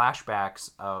these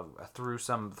flashbacks through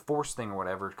some force thing or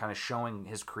whatever, kind of showing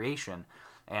his creation.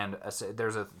 And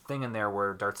there's a thing in there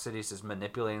where Darth Sidious is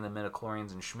manipulating the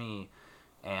midichlorians and Shmi,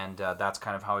 and that's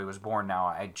kind of how he was born. Now,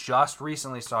 I just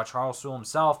recently saw Charles Soule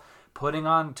himself putting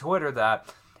on Twitter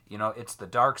that, it's the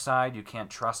dark side. You can't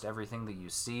trust everything that you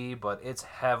see, but it's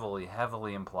heavily,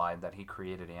 heavily implied that he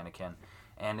created Anakin.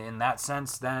 And in that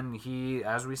sense, then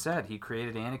as we said, he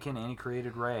created Anakin and he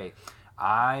created Rey.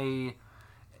 We'll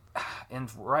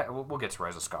get to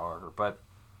Rise of Skywalker, but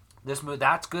this movie,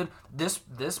 that's good.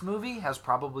 This movie has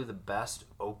probably the best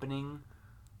opening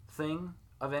thing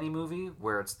of any movie,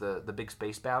 where it's the big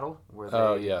space battle, where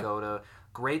they go to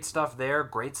great stuff there,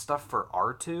 great stuff for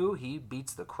R2. He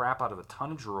beats the crap out of a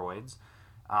ton of droids.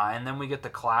 And then we get the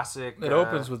classic... It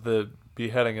opens with the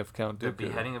beheading of Count Dooku. The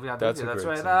beheading of Count That's Dooku, that's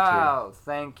right. Scene, oh,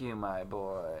 thank you, my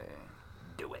boy.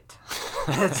 Do it.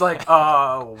 It's like,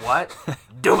 what?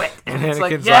 Do it. And it's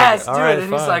like, yes, do it.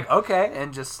 And he's like, okay.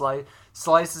 And just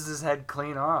slices his head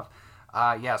clean off.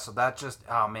 So that just...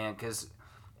 Oh, man, because...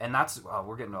 And that's...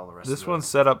 we're getting all the rest of this one's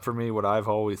set up for me what I've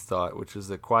always thought, which is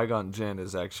that Qui-Gon Jinn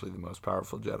is actually the most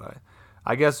powerful Jedi.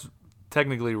 I guess,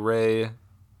 technically, Rey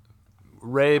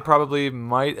probably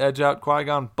might edge out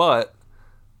Qui-Gon, but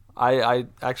I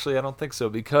don't think so,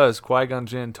 because Qui-Gon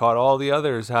Jinn taught all the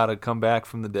others how to come back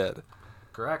from the dead.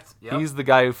 Correct. Yep. He's the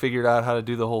guy who figured out how to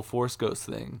do the whole Force Ghost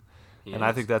thing.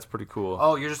 I think that's pretty cool.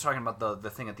 Oh, you're just talking about the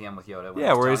thing at the end with Yoda.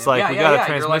 Yeah, where he's like, we got a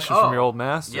transmission from your old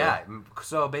master. Yeah,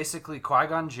 so basically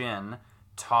Qui-Gon Jinn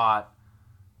taught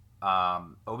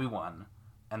Obi-Wan,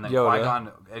 and then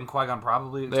Yoda. Qui-Gon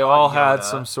probably They taught all Yoda. had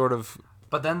some sort of...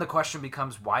 But then the question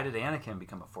becomes, why did Anakin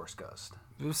become a Force ghost?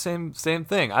 Same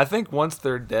thing. I think once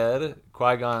they're dead,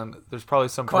 Qui-Gon, there's probably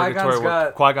some purgatory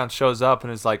where Qui-Gon shows up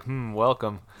and is like,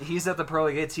 welcome. He's at the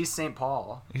pearly gates. He's St.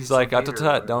 Paul. He's like,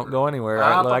 tut, don't go anywhere.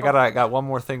 I got one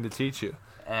more thing to teach you.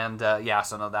 And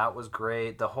that was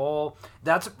great.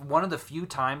 That's one of the few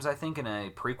times I think in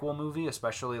a prequel movie,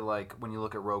 especially like when you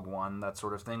look at Rogue One, that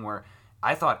sort of thing, where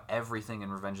I thought everything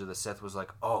in Revenge of the Sith was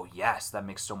like, oh yes, that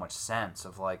makes so much sense.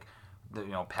 Of like,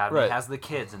 Padme has the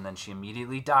kids, and then she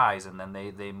immediately dies, and then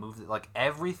they move. Like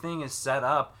everything is set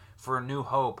up for A New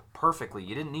Hope perfectly.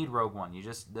 You didn't need Rogue One. You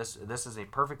just this is a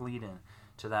perfect lead-in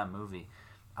to that movie.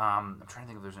 I'm trying to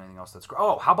think if there's anything else that's great.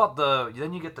 Oh, how about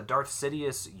then you get the Darth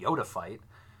Sidious Yoda fight,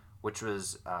 which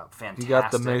was fantastic. You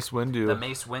got the Mace Windu. The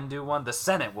Mace Windu one. The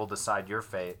Senate will decide your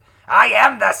fate. I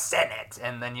am the Senate!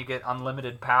 And then you get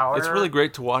unlimited power. It's really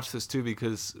great to watch this, too,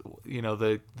 because,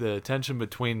 the tension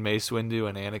between Mace Windu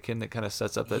and Anakin that kind of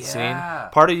sets up that scene.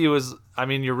 Part of you is,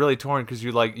 you're really torn because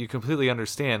you completely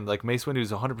understand. Like, Mace Windu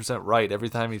is 100% right every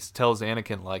time he tells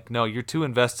Anakin, like, no, you're too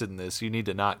invested in this. You need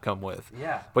to not come with.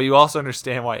 Yeah. But you also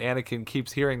understand why Anakin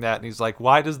keeps hearing that, and he's like,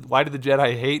 why do the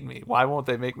Jedi hate me? Why won't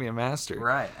they make me a master?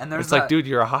 Right. And there's it's like, dude,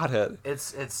 you're a hothead. It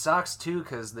sucks, too,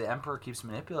 because the Emperor keeps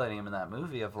manipulating him in that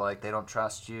movie of, like, they don't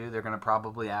trust you. They're going to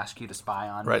probably ask you to spy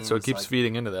on me. Right, so it keeps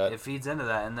feeding into that. It feeds into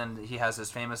that. And then he has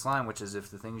his famous line, which is, if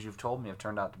the things you've told me have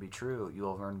turned out to be true, you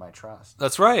will have earned my trust.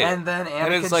 That's right. And then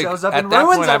Anakin shows up and ruins at that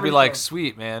point, everything. I'd be like,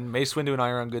 sweet, man. Mace Windu and I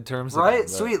are on good terms. Right, again,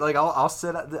 sweet. Like, I'll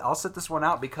sit this one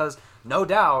out because, no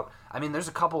doubt, there's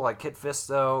a couple, like Kit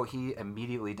Fisto, he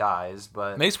immediately dies,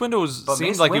 but... Mace Windu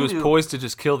seemed like he was poised to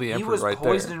just kill the Emperor right there. He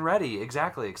was poised and ready,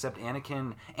 exactly, except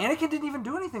Anakin didn't even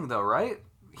do anything, though, right?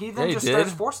 He then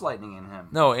starts force lightning in him.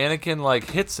 No, Anakin,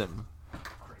 hits him.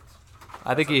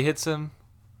 I think he hits him.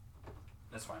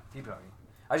 That's fine. Keep going.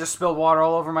 I just spilled water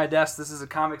all over my desk. This is a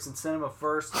Comics and Cinema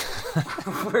first.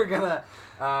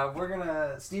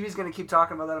 Stevie's gonna keep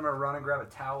talking about that. I'm gonna run and grab a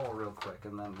towel real quick,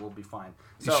 and then we'll be fine.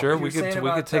 So, you sure we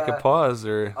could take a pause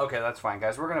or? Okay, that's fine,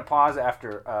 guys. We're gonna pause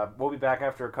after. We'll be back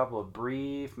after a couple of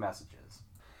brief messages.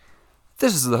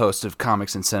 This is the host of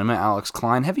Comics and Cinema, Alex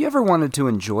Klein. Have you ever wanted to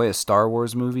enjoy a Star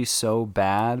Wars movie so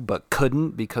bad, but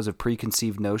couldn't because of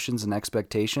preconceived notions and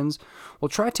expectations? Well,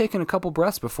 try taking a couple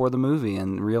breaths before the movie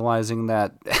and realizing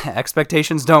that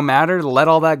expectations don't matter. Let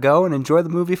all that go and enjoy the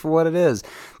movie for what it is.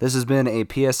 This has been a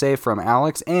PSA from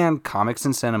Alex and Comics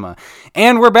and Cinema.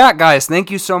 And we're back, guys.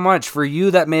 Thank you so much. For you,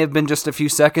 that may have been just a few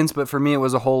seconds, but for me, it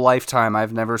was a whole lifetime.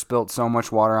 I've never spilt so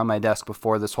much water on my desk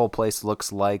before. This whole place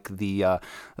looks like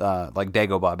like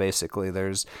Dagobah, basically.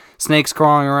 There's snakes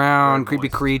crawling around, creepy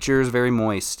creatures, very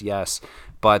moist, yes.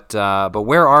 But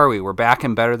where are we? We're back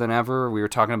and better than ever. We were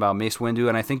talking about Mace Windu,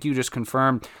 and I think you just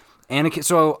confirmed Anakin.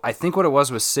 So I think what it was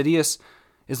Sidious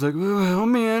is like, oh, help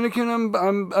me,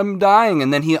 Anakin, I'm dying.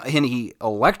 And then he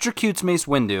electrocutes Mace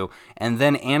Windu, and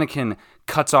then Anakin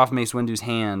cuts off Mace Windu's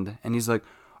hand, and he's like,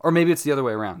 or maybe it's the other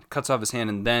way around, cuts off his hand,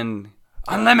 and then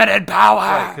unlimited power.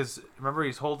 Right, because remember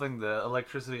he's holding the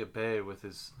electricity at bay with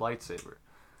his lightsaber.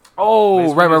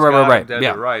 Oh, right.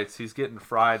 Yeah, right. He's getting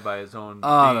fried by his own.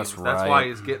 Oh, that's right. That's why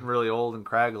he's getting really old and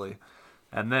craggly.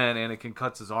 And then Anakin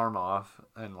cuts his arm off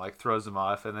and throws him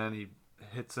off, and then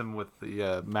hits him with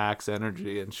the max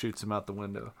energy and shoots him out the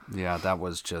window. Yeah,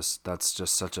 that's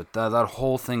just such a that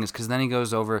whole thing is because then he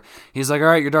goes over. He's like, "All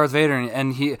right, you're Darth Vader,"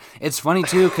 and he. It's funny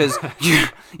too because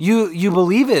you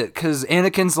believe it because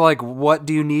Anakin's like, "What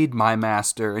do you need, my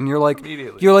master?" And you're like,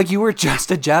 you were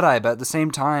just a Jedi, but at the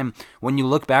same time, when you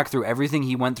look back through everything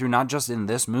he went through, not just in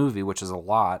this movie, which is a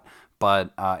lot.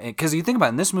 But because you think about it,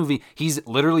 in this movie, he's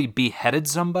literally beheaded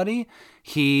somebody.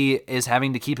 He is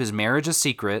having to keep his marriage a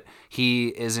secret. He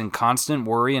is in constant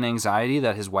worry and anxiety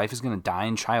that his wife is going to die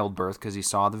in childbirth because he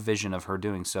saw the vision of her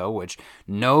doing so, which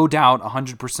no doubt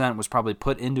 100% was probably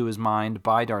put into his mind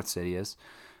by Darth Sidious.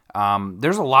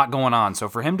 There's a lot going on. So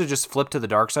for him to just flip to the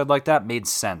dark side like that made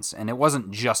sense. And it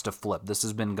wasn't just a flip. This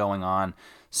has been going on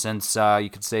since, you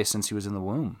could say, since he was in the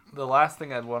womb. The last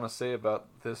thing I'd want to say about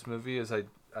this movie is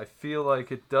I feel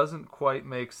like it doesn't quite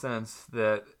make sense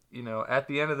that, at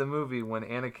the end of the movie when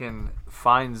Anakin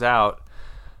finds out,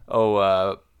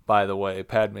 by the way,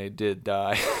 Padme did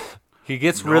die. He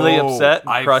gets really upset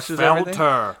and crushes everything.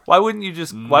 Her. Why wouldn't you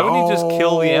just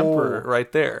kill the Emperor right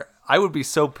there? I would be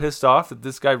so pissed off that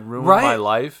this guy ruined my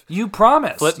life. You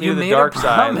promised. Flipped me to the dark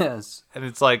side. And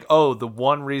it's like, the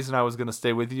one reason I was going to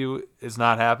stay with you is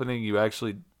not happening. You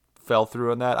actually fell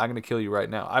through on that. I'm going to kill you right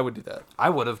now. I would do that. I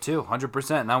would have too,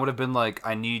 100%. And I would have been like,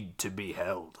 I need to be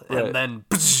held. Right. And then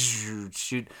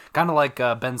shoot. Kind of like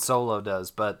Ben Solo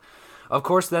does. But of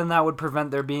course, then that would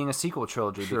prevent there being a sequel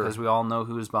trilogy because we all know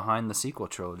who is behind the sequel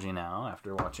trilogy now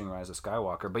after watching Rise of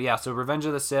Skywalker. But yeah, so Revenge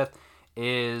of the Sith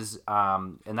is,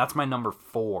 and that's my number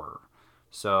 4.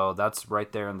 So that's right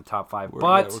there in the top 5.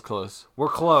 But we're close. We're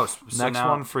close. So Next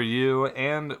one for you,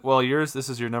 and yours. This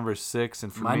is your number 6,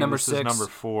 and for me, this is number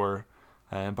 4.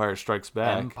 Empire Strikes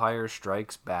Back. Empire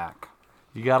Strikes Back.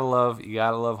 You gotta love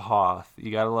Hoth.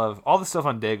 You gotta love all the stuff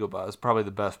on Dagobah. Is probably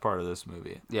the best part of this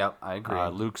movie. Yeah, I agree.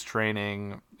 Luke's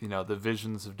training. The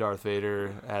visions of Darth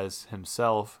Vader as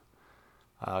himself.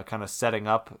 Kind of setting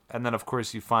up, and then of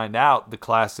course you find out the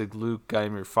classic Luke, "I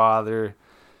am your father."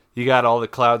 You got all the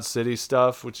Cloud City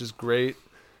stuff, which is great.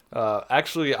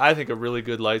 Actually, I think a really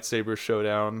good lightsaber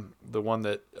showdown, the one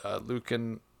that Luke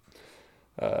and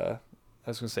I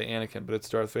was going to say Anakin, but it's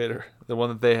Darth Vader. The one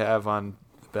that they have on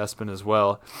Bespin as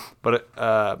well. But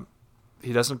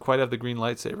he doesn't quite have the green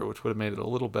lightsaber, which would have made it a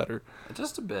little better.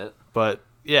 Just a bit. But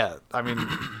yeah, I mean,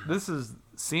 this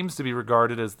seems to be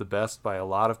regarded as the best by a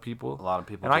lot of people. A lot of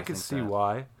people, and I can see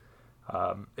why.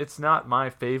 It's not my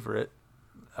favorite.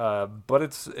 But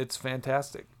it's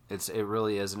fantastic. It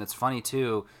really is, and it's funny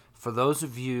too. For those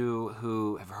of you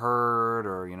who have heard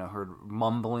or heard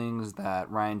mumblings that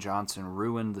Rian Johnson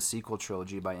ruined the sequel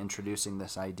trilogy by introducing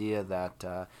this idea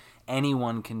that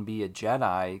anyone can be a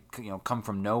Jedi, come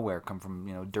from nowhere, come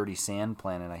from dirty sand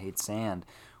planet. I hate sand.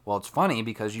 Well, it's funny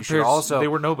because you should also... They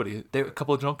were nobody. A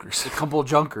couple of junkers. A couple of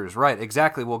junkers, right?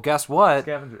 Exactly. Well, guess what?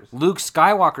 Scavengers. Luke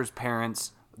Skywalker's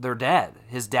parents. They're dead.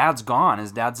 His dad's gone.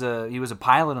 He was a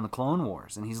pilot in the Clone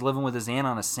Wars, and he's living with his aunt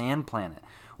on a sand planet.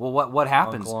 Well, what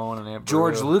happens?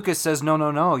 George Lucas says,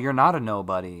 no, you're not a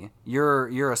nobody. You're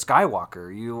a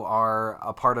Skywalker. You are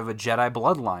a part of a Jedi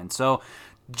bloodline. So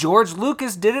George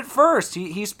Lucas did it first.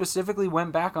 He specifically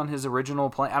went back on his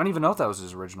original plan. I don't even know if that was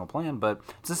his original plan, but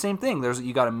it's the same thing.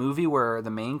 You got a movie where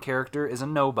the main character is a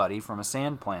nobody from a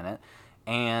sand planet,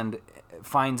 and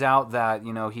finds out that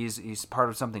he's part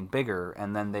of something bigger,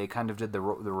 and then they kind of did the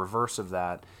reverse of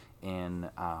that in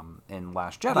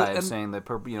Last Jedi, saying that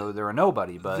they're a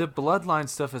nobody. But the bloodline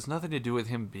stuff has nothing to do with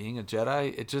him being a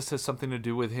Jedi. It just has something to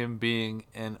do with him being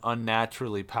an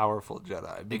unnaturally powerful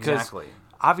Jedi. Because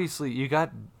obviously you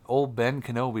got old Ben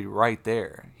Kenobi right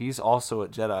there. He's also a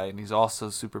Jedi, and he's also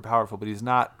super powerful, but he's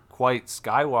not quite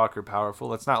Skywalker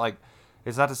powerful. It's not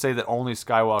to say that only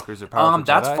Skywalkers are powerful.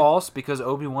 That's Jedi. False, because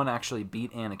Obi-Wan actually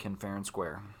beat Anakin fair and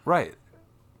square. Right.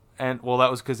 And,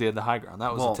 that was because he had the high ground.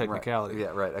 That was a technicality. Right.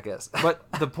 Yeah, right, I guess. But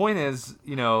the point is,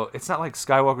 it's not like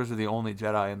Skywalkers are the only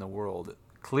Jedi in the world.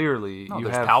 Clearly, you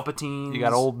have Palpatine. You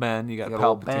got Old Ben. You got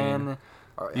Palpatine.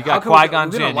 You got Qui-Gon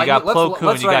Jinn. You got Plo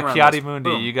Koon. You got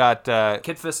Ki-Adi-Mundi. You got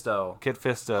Kit Fisto.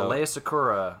 Leia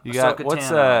Sakura. You got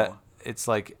Tano. It's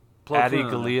like Adi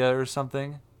Gallia or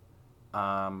something.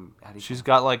 She's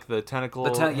got like the tentacle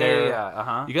hair.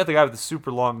 Yeah. You got the guy with the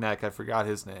super long neck. I forgot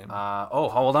his name.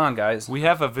 Hold on, guys. We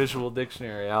have a visual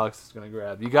dictionary. Alex is gonna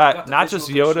grab. You got not just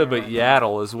Yoda, but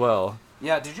Yaddle as well.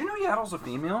 Yeah. Did you know Yaddle's a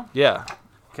female? Yeah.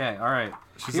 Okay. All right.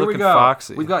 She's looking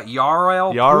foxy. We've got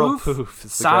Yarl Poof.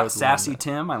 Sassy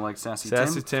Tim. I like Sassy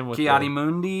Tim. With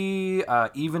Ki-Adi-Mundi,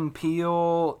 Even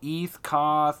Peel, Eth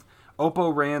Koth,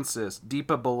 Oppo Rancis,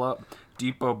 Deepa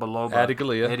Baloba, Adi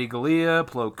Gallia,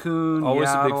 Plo Koon, always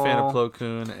Yaddle. a big fan of Plo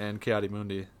Koon and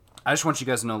Ki-Adi-Mundi. I just want you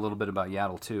guys to know a little bit about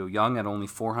Yaddle, too. Young at only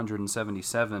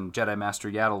 477, Jedi Master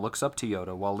Yaddle looks up to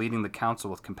Yoda while leading the council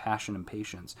with compassion and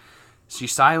patience. She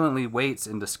silently waits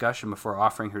in discussion before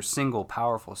offering her single,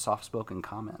 powerful, soft-spoken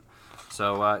comment.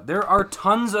 So there are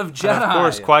tons of Jedi. And of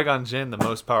course, Qui-Gon Jinn, the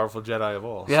most powerful Jedi of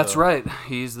all. Yeah, that's right.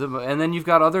 And then you've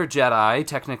got other Jedi.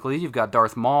 Technically, you've got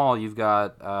Darth Maul. You've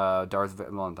got not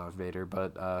Darth Vader,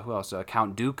 but who else?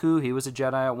 Count Dooku. He was a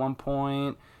Jedi at one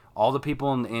point. All the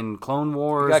people in Clone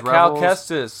Wars. You got Rebels. Cal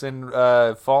Kestis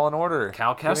in Fallen Order.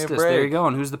 Cal Kestis. There you go.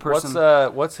 And who's the person?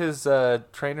 What's his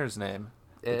trainer's name?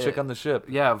 The chick on the ship.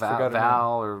 Yeah,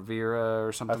 Val or Vera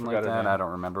or something like that. Name. I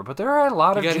don't remember. But there are a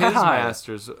lot of Jedi. His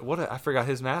masters. I forgot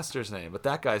his master's name, but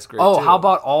that guy's great too. Oh, how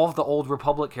about all of the old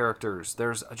Republic characters?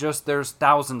 There's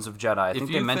thousands of Jedi. I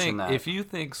think they mentioned that. If you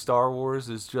think Star Wars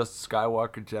is just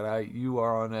Skywalker Jedi, you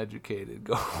are uneducated.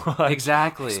 Go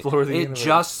exactly. Explore the universe.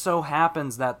 Just so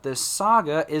happens that this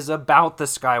saga is about the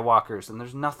Skywalkers, and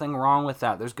there's nothing wrong with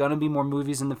that. There's going to be more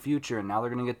movies in the future, and now they're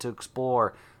going to get to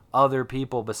explore other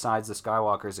people besides the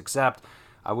Skywalkers, except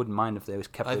I wouldn't mind if they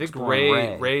kept exploring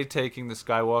Rey. Rey taking the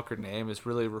Skywalker name is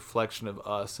really a reflection of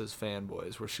us as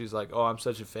fanboys, where she's like, oh, I'm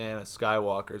such a fan of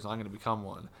Skywalkers, I'm going to become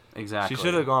one. Exactly. She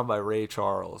should have gone by Ray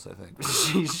Charles, I think.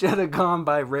 She should have gone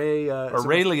by Ray... or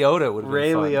Ray Liotta would have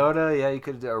been fun. Ray Liotta, yeah, you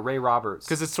could... Ray Roberts.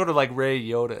 Because it's sort of like Ray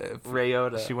Yoda. Ray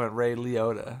Yoda. She went Ray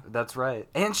Liotta. That's right.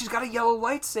 And she's got a yellow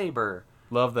lightsaber.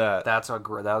 Love that. That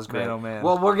was great. Man, oh man.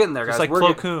 Well, we're getting there, guys. Just like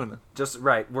Plo Koon.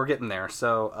 We're getting there.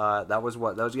 So that was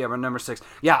my number 6.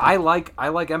 Yeah, I like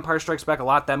Empire Strikes Back a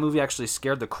lot. That movie actually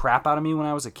scared the crap out of me when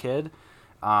I was a kid,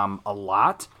 a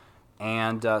lot.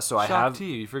 And so I have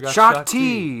T. You forgot Shock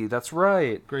T. That's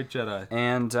right. Great Jedi.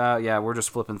 And we're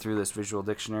just flipping through this visual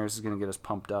dictionary. This is gonna get us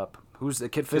pumped up. Who's the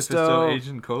Kit Fisto? Fisto?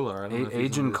 Agent Kolar.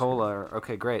 Agent Kolar.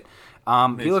 Okay, great.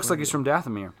 He looks like he's from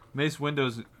Dathomir. Mace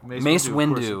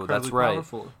Windu. That's right.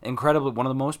 Powerful. Incredibly, one of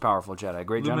the most powerful Jedi.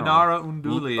 Great general. Luminara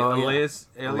Unduli. Elias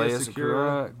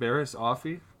Secura. Barriss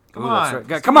Offee.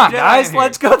 Come on, guys,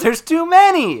 let's go. There's too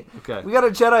many. Okay. We got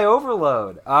a Jedi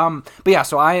overload. But yeah,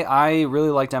 so I really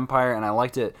liked Empire, and I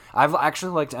liked it. I've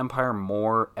actually liked Empire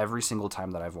more every single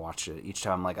time that I've watched it. Each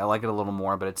time, I like it a little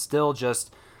more, but it's still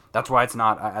just... That's why it's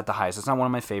not at the highest. It's not one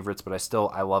of my favorites, but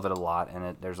I love it a lot,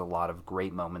 and there's a lot of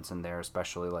great moments in there,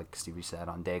 especially like Stevie said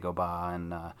on Dagobah,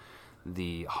 and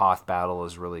the Hoth battle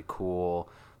is really cool.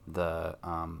 The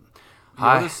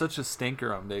Yoda's such a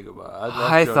stinker on Dagobah.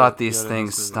 I thought these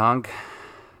things stunk.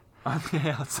 On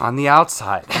the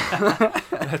outside.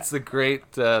 That's the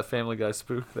great Family Guy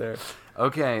spoof there.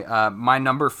 Okay, my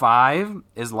number 5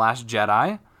 is Last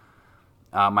Jedi.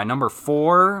 My number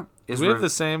 4 is... We have the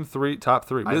same top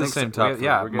three. We have the same top three.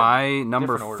 Yeah, my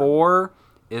number 4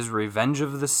 is Revenge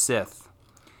of the Sith.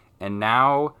 And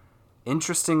now,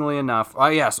 interestingly enough...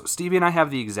 so Stevie and I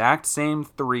have the exact same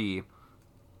 3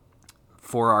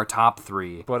 for our top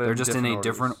 3. But they're just in a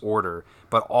different order.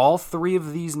 But all 3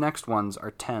 of these next ones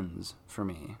are 10s for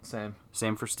me.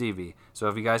 Same for Stevie. So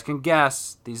if you guys can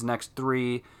guess these next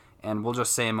 3, and we'll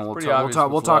just say them, and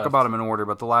we'll talk about them in order.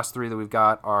 But the last 3 that we've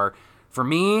got are, for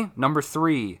me, number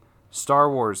 3,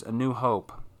 Star Wars: A New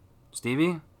Hope.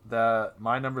 Stevie?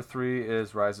 My number 3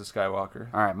 is Rise of Skywalker.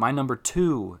 All right, my number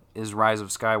 2 is Rise of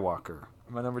Skywalker.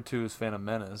 My number 2 is Phantom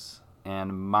Menace.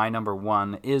 And my number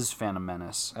 1 is Phantom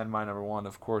Menace. And my number 1,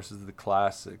 of course, is the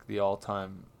classic, the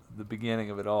all-time, the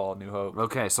beginning of it all, New Hope.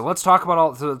 Okay, so let's talk about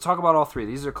all 3.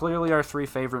 These are clearly our 3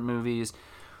 favorite movies.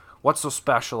 What's so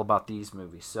special about these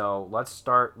movies? So we'll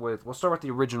start with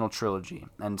the original trilogy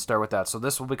and start with that. So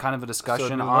this will be kind of a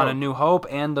discussion on A New Hope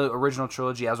and the original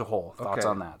trilogy as a whole. Thoughts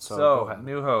on that? So go ahead.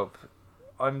 New Hope,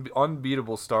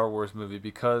 unbeatable Star Wars movie,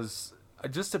 because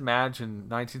just imagine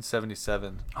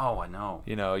 1977. Oh, I know.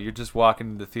 You're just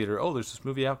walking into the theater. Oh, there's this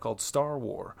movie out called Star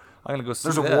War. I'm gonna go see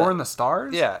that. There's a war in the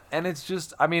stars? Yeah, and it's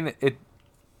just, even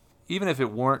if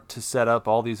it weren't to set up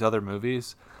all these other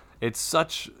movies, it's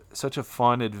such a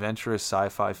fun, adventurous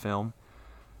sci-fi film.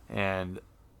 And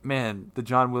man, the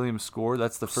John Williams score,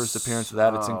 that's the first appearance of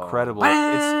that. It's incredible.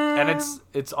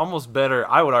 It's almost better.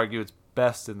 I would argue it's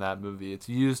best in that movie. It's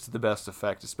used to the best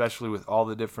effect, especially with all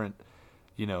the different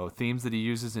themes that he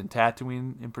uses in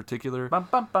Tatooine in particular. That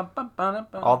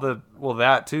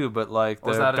too, but like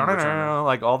all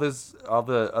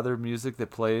the other music that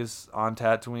plays on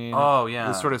Tatooine. Oh yeah,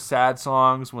 the sort of sad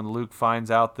songs when Luke finds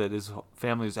out that his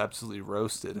family is absolutely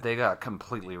roasted. They got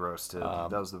completely roasted. That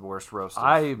was the worst roast.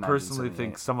 I personally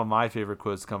think some of my favorite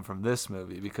quotes come from this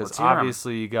movie, because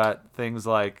obviously you got things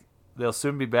like they'll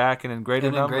soon be back and in greater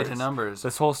numbers.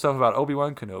 This whole stuff about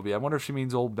Obi-Wan Kenobi. I wonder if she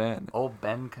means old Ben. Old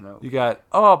Ben Kenobi. You got,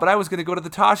 but I was going to go to the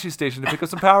Tashi station to pick up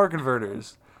some power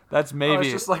converters. That's maybe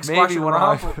it's just like maybe squashing one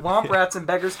of womp rats in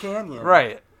Beggar's Canyon.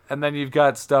 Right. And then you've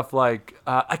got stuff like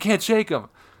I Can't Shake 'Em.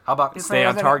 How about Stay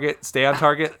on target. Stay on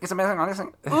target. It's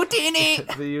amazing. Houdini.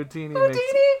 The Houdini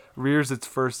rears its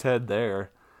first head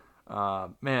there.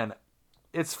 Man,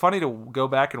 it's funny to go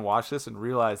back and watch this and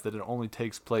realize that it only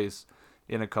takes place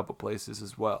in a couple places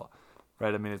as well,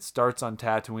 right? I mean, it starts on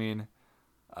Tatooine.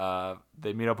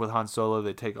 They meet up with Han Solo.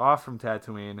 They take off from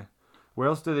Tatooine. Where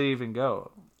else do they even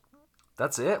go?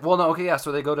 That's it. Well, no, okay, yeah.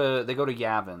 So they go to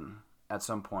Yavin at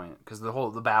some point because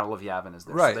the Battle of Yavin is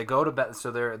there. Right. So they go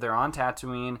to they're on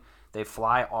Tatooine. They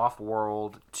fly off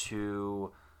world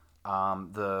to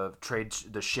the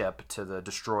ship to the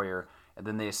destroyer, and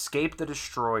then they escape the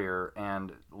destroyer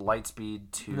and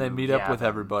lightspeed to. They meet up with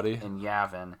everybody in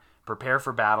Yavin. Prepare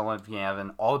for battle in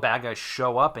Yavin. All the bad guys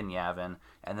show up in Yavin,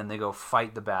 and then they go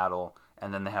fight the battle,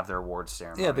 and then they have their awards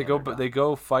ceremony. Yeah, they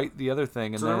go fight the other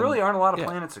thing, and so then, there really aren't a lot of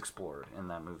planets explored in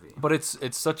that movie. But it's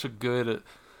such a good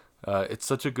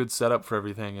setup for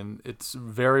everything, and it's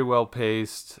very well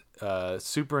paced,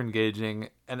 super engaging,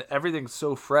 and everything's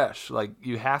so fresh. Like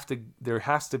there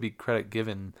has to be credit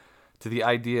given to the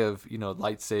idea of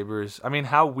lightsabers. I mean,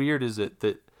 how weird is it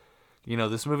that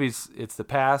this it's the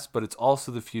past, but it's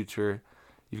also the future.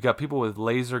 You've got people with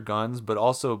laser guns, but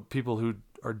also people who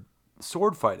are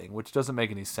sword fighting, which doesn't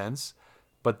make any sense,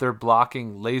 but they're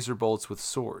blocking laser bolts with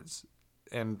swords.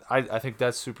 And I think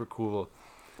that's super cool.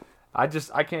 I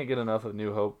can't get enough of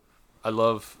New Hope. I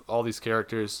love all these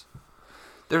characters.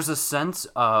 There's a sense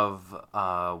of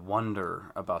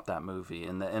wonder about that movie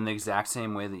in the exact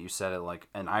same way that you said it. Like,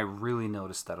 and I really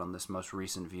noticed that on this most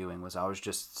recent viewing was I was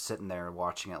just sitting there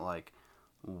watching it like,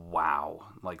 wow,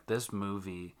 like this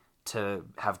movie to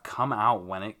have come out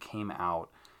when it came out,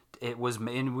 it was.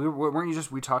 And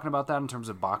weren't we talking about that in terms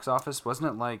of box office? Wasn't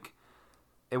it like?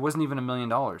 It wasn't even $1 million,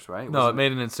 right? No, it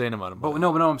made an insane amount of money. But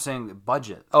no, I'm saying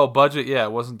budget. Oh, budget, yeah,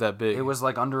 it wasn't that big. It was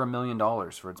like under $1 million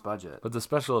for its budget. But the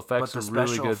special effects are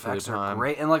really good for the time.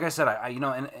 Great, and like I said,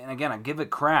 and again, I give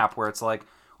it crap where it's like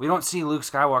we don't see Luke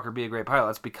Skywalker be a great pilot.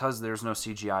 That's because there's no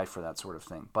CGI for that sort of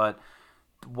thing. But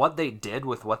what they did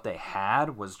with what they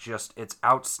had was it's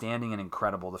outstanding and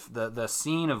incredible. The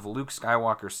scene of Luke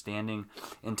Skywalker standing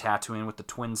in Tatooine with the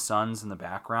twin suns in the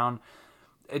background.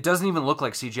 It doesn't even look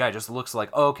like CGI. It just looks like,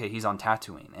 oh, okay, he's on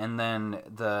Tatooine. And then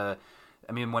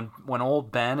when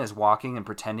old Ben is walking and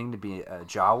pretending to be a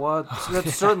Jawa, that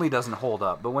certainly doesn't hold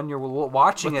up. But when you're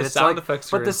watching it, it's like,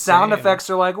 but the sound effects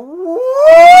are like, woo!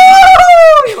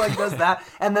 He like does that,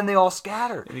 and then they all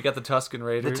scatter. And you got the Tusken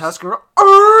Raiders. The Tusken.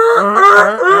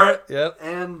 Yep.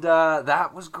 And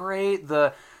that was great.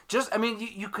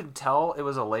 You could tell it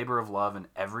was a labor of love in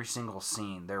every single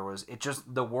scene.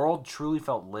 The world truly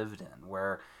felt lived in,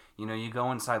 where, you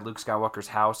go inside Luke Skywalker's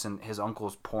house and his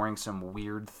uncle's pouring some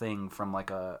weird thing from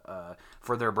like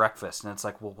for their breakfast. And it's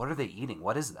like, well, what are they eating?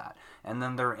 What is that? And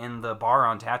then they're in the bar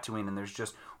on Tatooine and there's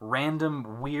just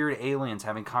random weird aliens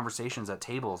having conversations at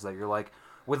tables that you're like,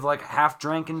 with like half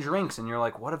drank and drinks, and you're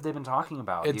like, what have they been talking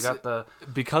about?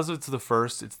 Because it's the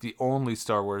first, it's the only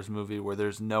Star Wars movie where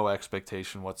there's no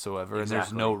expectation whatsoever. Exactly. And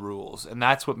there's no rules, and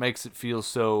that's what makes it feel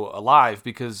so alive,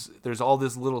 because there's all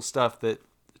this little stuff that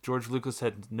George Lucas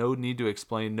had no need to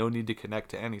explain, no need to connect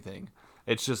to anything.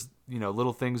 It's just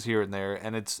little things here and there,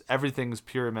 and everything's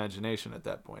pure imagination at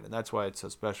that point, and that's why it's so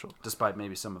special. Despite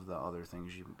maybe some of the other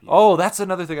things you that's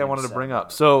another thing I wanted to bring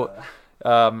up. So,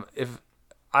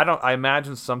 I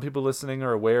imagine some people listening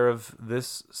are aware of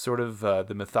this sort of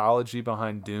the mythology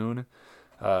behind Dune.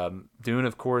 Dune,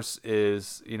 of course,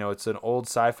 is, it's an old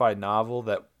sci-fi novel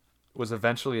that was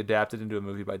eventually adapted into a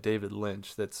movie by David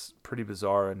Lynch that's pretty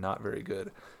bizarre and not very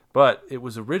good. But it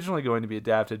was originally going to be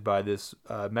adapted by this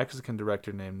Mexican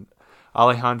director named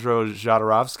Alejandro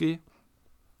Jodorowsky.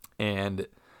 And,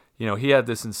 he had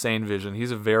this insane vision.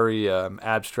 He's a very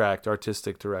abstract,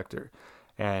 artistic director.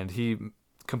 And he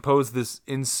composed this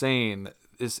insane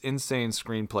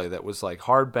screenplay that was like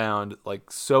hardbound,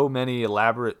 like so many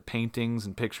elaborate paintings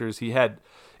and pictures. He had,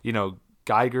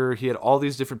 Geiger. He had all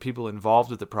these different people involved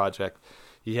with the project.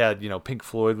 He had, Pink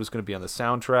Floyd was going to be on the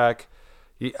soundtrack.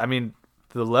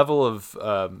 The level of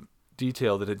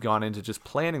detail that had gone into just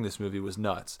planning this movie was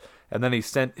nuts. And then he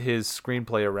sent his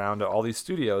screenplay around to all these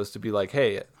studios to be like,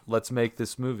 hey, let's make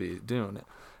this movie, Dune.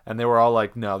 And they were all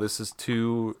like, no, it's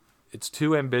too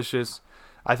ambitious.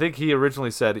 I think he originally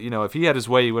said, if he had his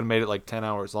way, he would have made it like 10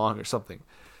 hours long or something.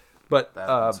 But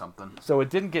something. So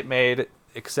it didn't get made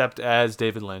except as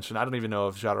David Lynch. And I don't even know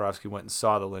if Jodorowsky went and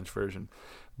saw the Lynch version.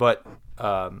 But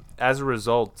as a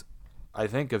result, I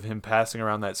think of him passing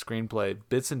around that screenplay,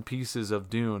 bits and pieces of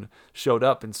Dune showed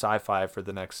up in sci-fi for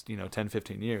the next 10,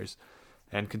 15 years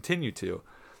and continue to.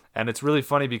 And it's really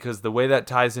funny because the way that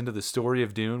ties into the story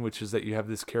of Dune, which is that you have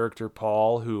this character,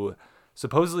 Paul, who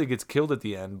supposedly gets killed at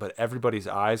the end, but everybody's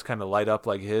eyes kind of light up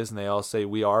like his, and they all say,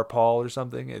 "We are Paul," or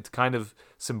something. It's kind of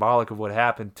symbolic of what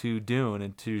happened to Dune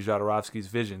and to Jodorowsky's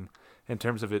vision in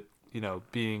terms of it,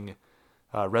 being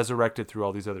resurrected through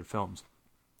all these other films.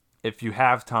 If you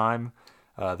have time,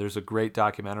 there's a great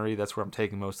documentary. That's where I'm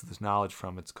taking most of this knowledge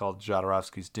from. It's called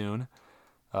Jodorowsky's Dune.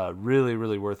 Really,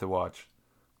 really worth a watch,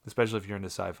 especially if you're into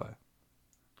sci-fi.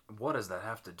 What does that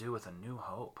have to do with A New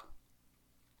Hope?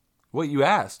 What you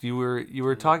asked, you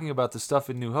were talking about the stuff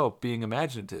in New Hope being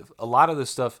imaginative. A lot of this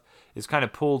stuff is kind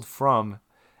of pulled from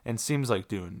and seems like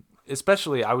Dune.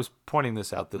 Especially, I was pointing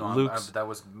this out that Luke's. I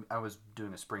was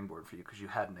doing a springboard for you because you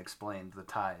hadn't explained the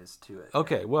ties to it.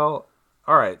 Okay, well,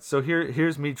 all right. So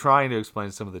here's me trying to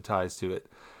explain some of the ties to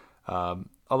it. A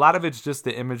lot of it's just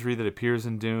the imagery that appears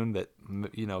in Dune that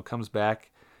comes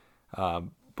back.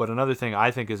 But another thing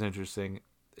I think is interesting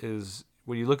is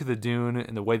when you look at the Dune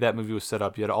and the way that movie was set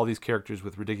up, you had all these characters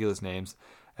with ridiculous names,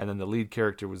 and then the lead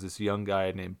character was this young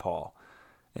guy named Paul.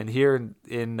 And here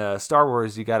in Star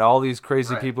Wars, you got all these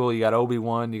crazy people. You got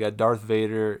Obi-Wan, you got Darth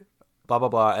Vader, blah, blah,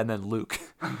 blah, and then Luke.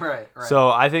 Right. So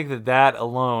I think that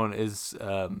alone is,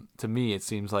 to me, it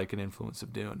seems like an influence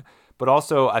of Dune. But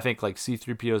also, I think like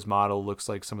C-3PO's model looks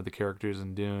like some of the characters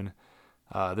in Dune.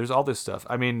 There's all this stuff.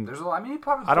 I mean,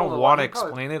 I don't want to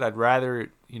explain it. I'd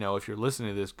rather, if you're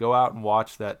listening to this, go out and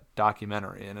watch that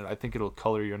documentary, and I think it'll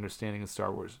color your understanding of Star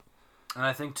Wars. And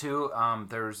I think too,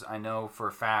 I know for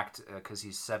a fact, because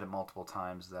he's said it multiple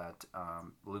times, that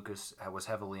Lucas was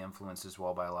heavily influenced as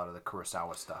well by a lot of the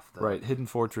Kurosawa stuff. Right, Hidden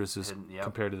Fortress is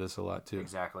compared to this a lot too.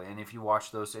 Exactly, and if you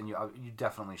watch those, and you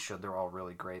definitely should, they're all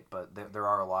really great. But there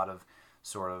are a lot of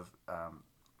sort of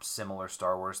similar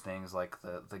Star Wars things, like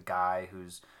the guy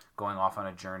who's going off on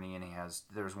a journey, and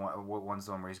there's one's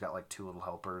the one where he's got like two little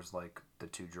helpers, like the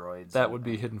two droids. That would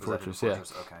be Hidden Fortress, yeah.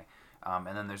 Okay.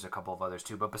 And then there's a couple of others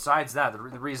too. But besides that, the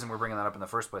reason we're bringing that up in the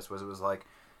first place was it was like,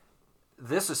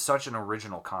 this is such an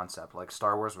original concept. Like,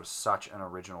 Star Wars was such an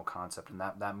original concept. And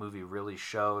that movie really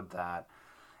showed that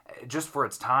just for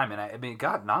its time. And it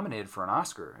got nominated for an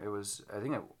Oscar. I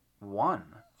think it won.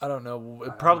 I don't know.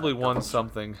 It probably won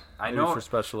something. I know for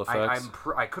special effects.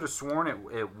 I could have sworn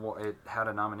it had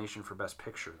a nomination for Best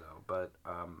Picture though. But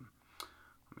let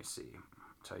me see.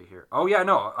 Tell you here. Oh yeah,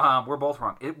 no, we're both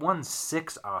wrong. It won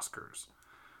 6 Oscars.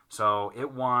 So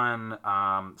it won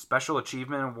Special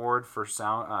Achievement Award for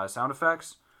sound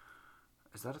effects.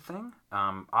 Is that a thing?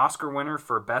 Oscar winner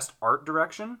for Best Art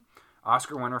Direction.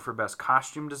 Oscar winner for Best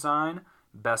Costume Design,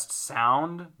 Best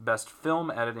Sound, Best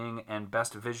Film Editing, and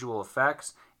Best Visual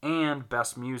Effects, and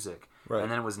Best Music. Right.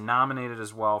 And then it was nominated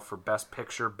as well for Best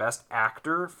Picture, Best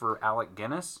Actor for Alec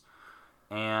Guinness,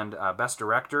 and Best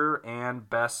Director and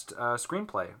Best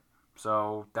Screenplay.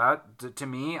 So that, to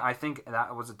me, I think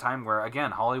that was a time where,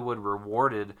 again, Hollywood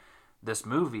rewarded this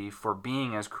movie for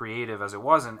being as creative as it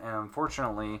was. And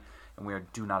unfortunately, and we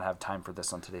do not have time for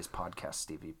this on today's podcast,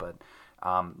 Stevie, but,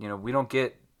 we don't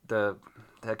get the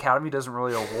Academy doesn't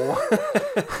really award.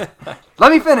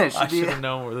 Let me finish. I should have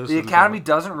known where this was The Academy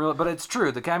doesn't really, but it's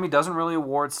true. The Academy doesn't really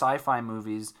award sci-fi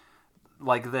movies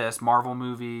like this, Marvel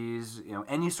movies,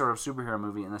 any sort of superhero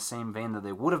movie in the same vein that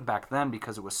they would have back then,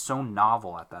 because it was so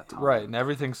novel at that time. Right, and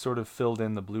everything sort of filled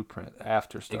in the blueprint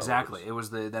after Star Wars. Exactly. It was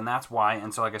then that's why.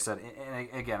 And so, like I said, and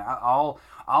again,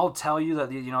 I'll tell you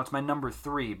that it's my number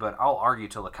 3, but I'll argue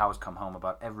till the cows come home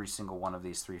about every single one of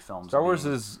these 3 films. Star Wars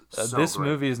is this great.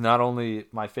 Movie is not only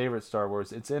my favorite Star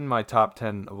Wars; it's in my top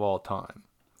 10 of all time.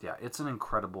 Yeah, it's an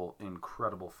incredible,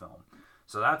 incredible film.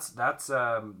 So that's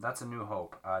A New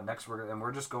Hope. Next we're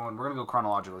gonna go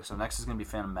chronologically. So next is gonna be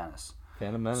Phantom Menace.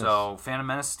 Phantom Menace. So Phantom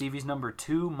Menace, Stevie's number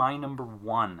 2, my number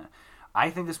 1. I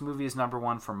think this movie is number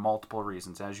 1 for multiple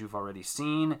reasons. As you've already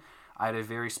seen, I had a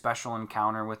very special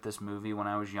encounter with this movie when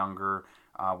I was younger,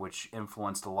 which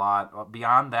influenced a lot.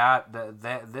 Beyond that,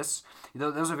 this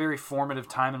was a very formative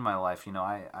time in my life.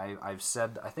 I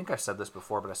think I've said this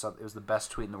before, but I saw it was the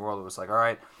best tweet in the world. It was like, all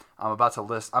right, I'm going to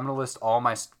list all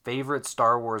my favorite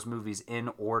Star Wars movies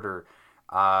in order.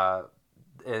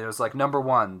 It was like number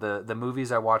 1, the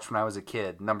movies I watched when I was a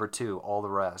kid. Number 2, all the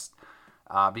rest.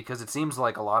 Because it seems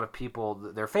like a lot of people,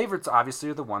 their favorites obviously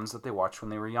are the ones that they watched when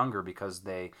they were younger, because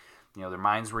they, their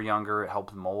minds were younger. It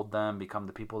helped mold them become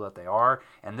the people that they are.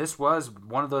 And this was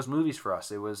one of those movies for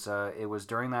us. It was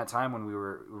during that time when we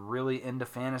were really into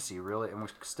fantasy, really, and we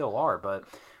still are. But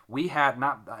we had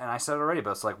not, and I said it already,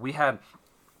 but it's like we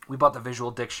bought the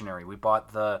visual dictionary. We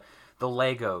bought the the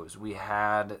Legos, we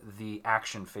had the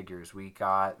action figures, we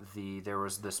got there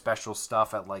was the special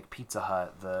stuff at like Pizza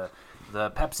Hut, the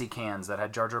Pepsi cans that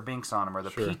had Jar Jar Binks on them, or the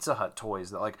Pizza Hut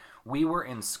toys that like we were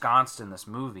ensconced in this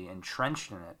movie, entrenched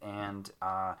in it,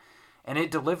 and it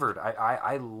delivered.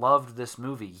 I loved this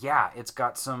movie. Yeah, it's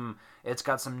got some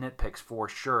nitpicks for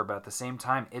sure, but at the same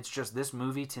time, it's just this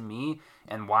movie to me,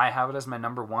 and why I have it as my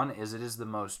number one is it is the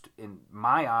most, in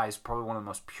my eyes, probably one of the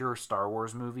most pure Star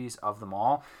Wars movies of them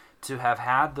all. To have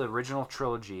had the original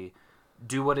trilogy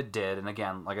do what it did, and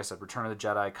again, like I said, Return of the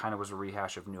Jedi kind of was a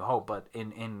rehash of New Hope, but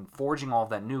in forging all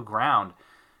of that new ground,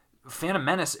 Phantom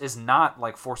Menace is not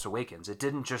like Force Awakens. It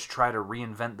didn't just try to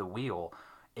reinvent the wheel.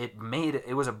 It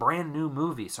was a brand new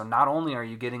movie. So not only are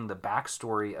you getting the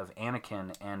backstory of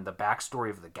Anakin and the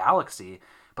backstory of the galaxy,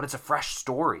 but it's a fresh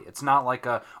story. It's not like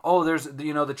there's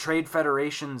the Trade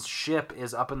Federation's ship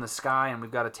is up in the sky and we've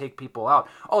got to take people out.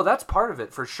 Oh, that's part of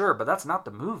it for sure, but that's not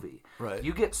the movie. Right.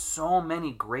 You get so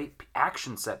many great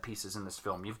action set pieces in this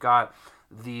film. You've got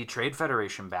the Trade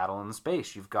Federation battle in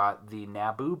space. You've got the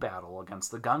Naboo battle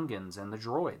against the Gungans and the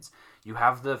droids. You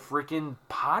have the freaking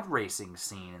pod racing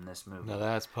scene in this movie. No,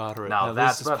 that's pod racing. No,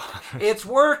 that's it's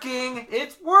working.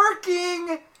 It's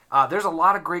working. There's a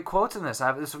lot of great quotes in this.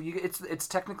 It's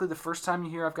technically the first time you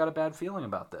hear I've got a bad feeling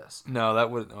about this. No, that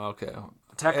would okay.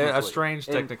 Technically, a strange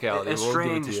technicality. A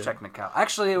strange technicality.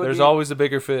 Actually, there's always a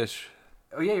bigger fish.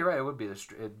 Oh yeah, you're right.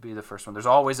 It'd be the first one. There's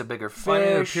always a bigger fish. Well,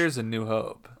 it appears in New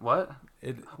Hope. What?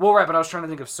 Well, right, but I was trying to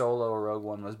think if Solo or Rogue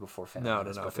One was before Phantom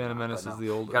Menace. No. Phantom Menace is the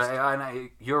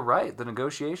oldest. You're right. The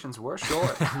negotiations were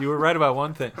short. You were right about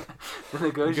one thing. The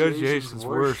negotiations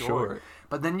were short.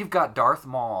 But then you've got Darth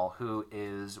Maul, who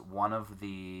is one of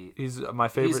the... He's my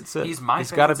favorite Sith. He's my favorite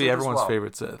He's got to be Sith everyone's as well.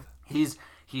 favorite Sith.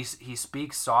 He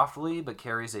speaks softly, but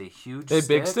carries a huge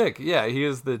big stick. Yeah, he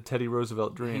is the Teddy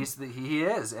Roosevelt dream. He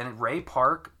is. And Ray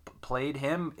Park played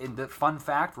him. In the fun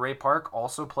fact, Ray Park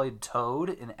also played Toad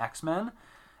in X-Men.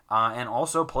 And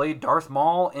also played Darth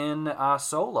Maul in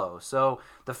Solo. So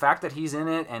the fact that he's in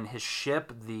it and his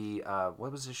ship,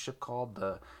 what was his ship called?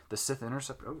 The Sith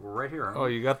Interceptor. Oh, right here. Oh,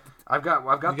 you got. I've got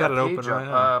that it page open right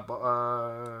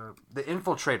now. The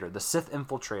Infiltrator, the Sith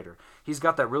Infiltrator. He's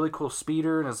got that really cool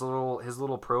speeder and his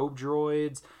little probe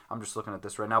droids. I'm just looking at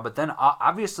this right now. But then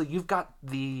obviously you've got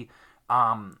the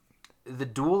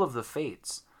Duel of the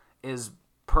Fates is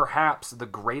perhaps the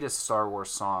greatest Star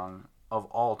Wars song of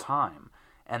all time.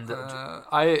 And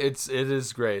it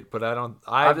is great, but I don't.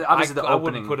 I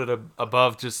wouldn't put it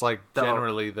above just like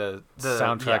generally the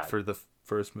soundtrack for the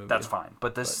first movie. That's fine,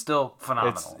 but this is still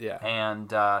phenomenal. And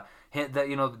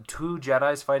two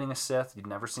Jedi's fighting a Sith. You've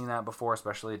never seen that before,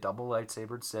 especially a double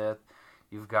lightsabered Sith.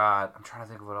 You've got. I'm trying to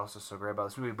think of what else is so great about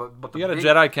this movie, but you got a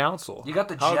Jedi Council. You got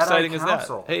the How Jedi exciting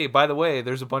Council. Is that? Hey, by the way,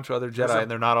 there's a bunch of other Jedi, and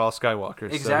they're not all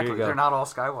Skywalkers. Exactly, so they're not all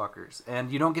Skywalkers,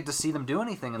 and you don't get to see them do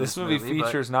anything in this movie. This movie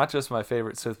features not just my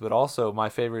favorite Sith, but also my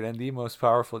favorite and the most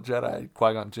powerful Jedi,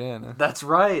 Qui-Gon Jinn. That's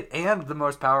right, and the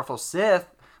most powerful Sith.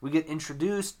 We get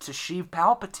introduced to Sheev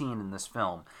Palpatine in this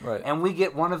film. Right. And we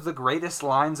get one of the greatest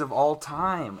lines of all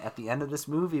time at the end of this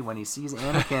movie when he sees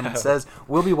Anakin and says,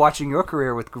 "We'll be watching your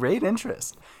career with great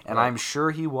interest." And I'm sure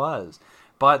he was.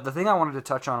 But the thing I wanted to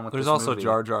touch on with There's this movie... also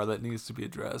Jar Jar that needs to be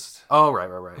addressed. Oh, right.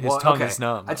 His tongue is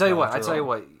numb. I tell you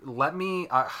what. Let me...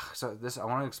 I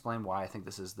want to explain why I think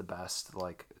this is the best.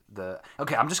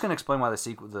 Okay, I'm just going to explain why the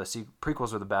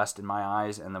prequels are the best in my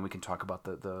eyes, and then we can talk about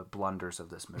the blunders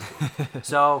of this movie.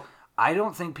 So, I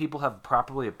don't think people have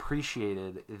properly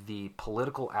appreciated the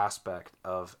political aspect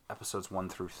of episodes 1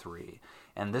 through 3.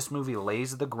 And this movie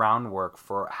lays the groundwork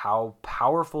for how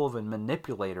powerful of a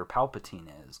manipulator Palpatine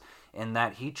is. In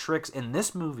that in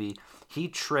this movie, he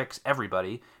tricks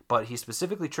everybody, but he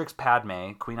specifically tricks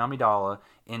Padme, Queen Amidala,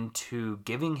 into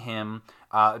giving him,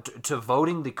 to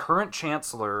voting the current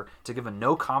chancellor to give a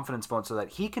no confidence vote so that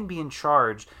he can be in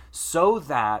charge so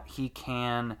that he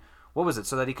can,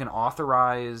 so that he can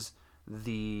authorize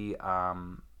the,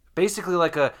 basically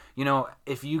like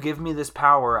if you give me this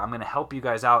power, I'm going to help you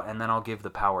guys out and then I'll give the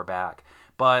power back.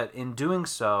 But in doing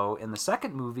so, in the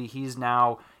second movie, he's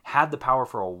now had the power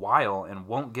for a while and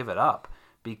won't give it up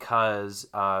because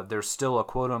there's still a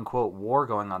quote-unquote war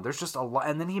going on. There's just a lot,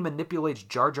 and then he manipulates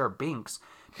Jar Jar Binks.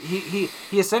 He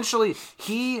essentially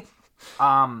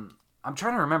I'm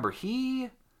trying to remember. He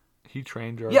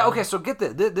trained Jar Jar. Yeah. Okay. So get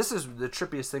this. This is the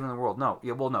trippiest thing in the world. No.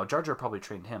 Yeah. Well, no. Jar Jar probably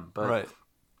trained him, but right.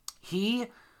 He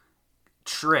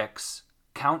tricks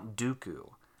Count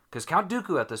Dooku. Because Count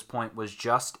Dooku at this point was he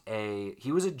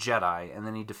was a Jedi, and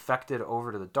then he defected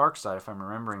over to the dark side, if I'm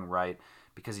remembering right,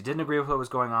 because he didn't agree with what was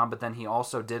going on, but then he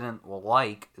also didn't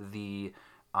like the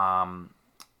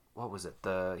what was it?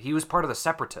 He was part of the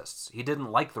Separatists. He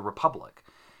didn't like the Republic,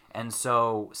 and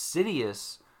so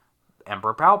Sidious,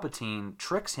 Emperor Palpatine,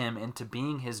 tricks him into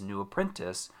being his new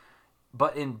apprentice.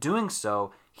 But in doing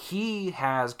so, he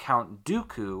has Count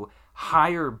Dooku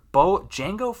hire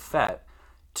Jango Fett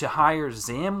to hire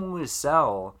Zam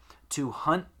Wesell to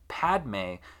hunt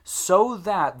Padme so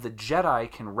that the Jedi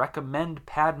can recommend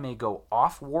Padme go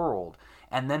off-world,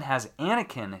 and then has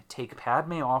Anakin take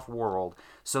Padme off-world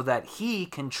so that he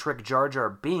can trick Jar Jar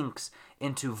Binks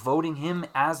into voting him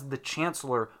as the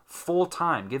Chancellor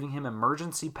full-time, giving him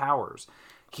emergency powers.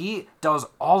 He does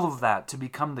all of that to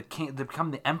become the king, to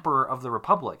become the Emperor of the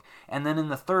Republic. And then in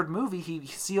the third movie, he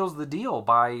seals the deal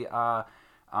by, oh,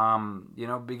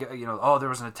 there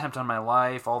was an attempt on my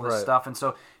life, all this stuff. And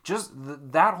so just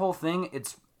that whole thing,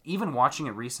 it's even watching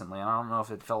it recently, and I don't know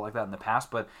if it felt like that in the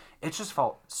past, but it just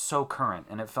felt so current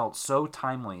and it felt so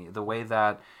timely, the way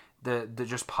that the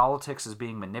just politics is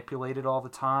being manipulated all the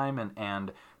time,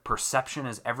 and perception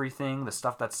is everything. The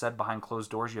stuff that's said behind closed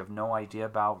doors you have no idea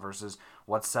about versus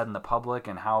what's said in the public,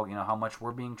 and how much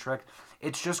we're being tricked.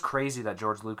 It's just crazy that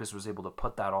George Lucas was able to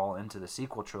put that all into the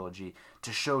sequel trilogy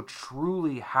to show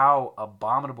truly how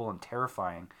abominable and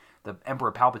terrifying the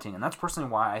Emperor Palpatine. And that's personally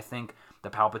why I think the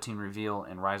Palpatine reveal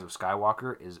in Rise of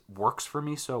Skywalker works for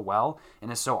me so well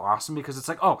and is so awesome, because it's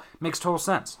like, oh, makes total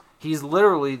sense. He's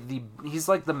literally he's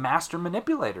like the master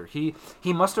manipulator. He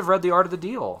must have read The Art of the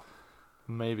Deal.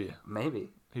 Maybe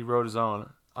he wrote his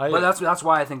own. But that's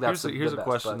why I think that's here's a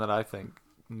question that I think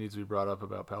needs to be brought up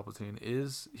about Palpatine.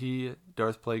 Is he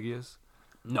Darth Plagueis?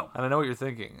 No. And I know what you're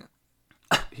thinking.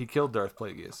 He killed Darth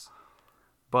Plagueis.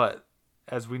 But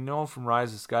as we know from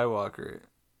Rise of Skywalker,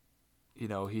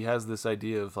 he has this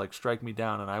idea of like, strike me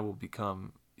down and I will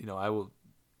become, I will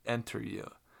enter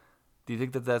you. Do you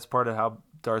think that that's part of how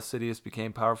Darth Sidious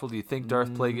became powerful? Do you think Darth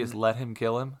Plagueis let him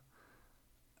kill him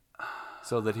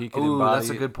so that he could embody that's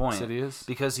a good point. Sidious?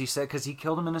 Because he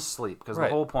killed him in his sleep. Because the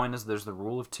whole point is there's the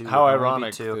rule of two. How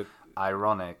ironic.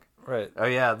 Ironic. Right. Oh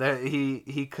yeah,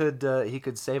 he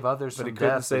could save others but from he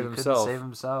couldn't death, save but he himself. couldn't save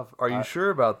himself. Are you sure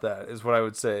about that? Is what I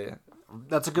would say.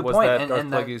 That's a good was point. That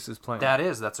Darth Plagueis' plan?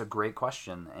 That's a great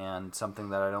question, and something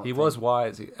that I don't. He was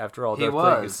wise. After all, Darth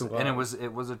Plagueis was, and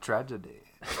it was a tragedy.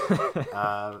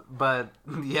 But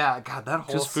yeah, God, that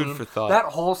whole just food scene, for thought. That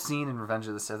whole scene in Revenge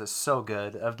of the Sith is so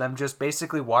good. Of them just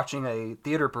basically watching a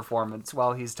theater performance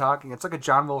while he's talking. It's like a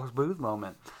John Wilkes Booth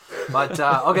moment. But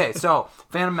okay, so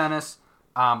Phantom Menace.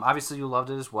 Obviously you loved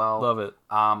it as well. Love it.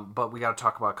 But we got to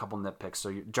talk about a couple nitpicks.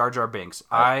 So Jar Jar Binks,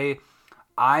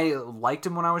 I liked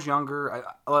him when I was younger.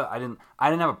 I didn't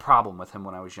have a problem with him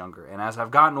when I was younger. And as I've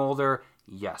gotten older,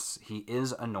 yes, he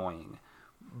is annoying.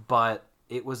 But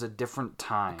it was a different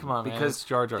time. Come on, because man. It's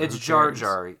Jar Jar. It's Jar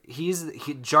Jar.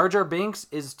 Jar Jar Binks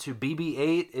is to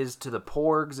BB-8, is to the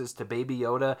Porgs, is to Baby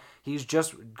Yoda. He's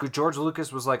just, George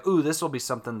Lucas was like, ooh, this will be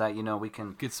something that, we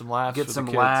can get some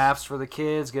laughs for the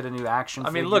kids, get a new action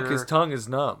figure. I mean, look, his tongue is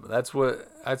numb. That's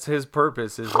his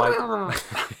purpose. Is like when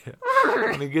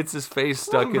he gets his face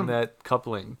stuck in that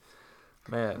coupling.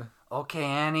 Man. Okay,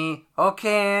 Annie. Jar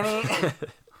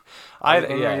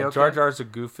Jar Jar's a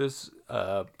goofus,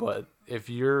 but if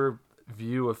your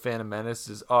view of Phantom Menace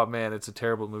is, oh man, it's a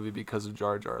terrible movie because of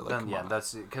Jar Jar, like, then,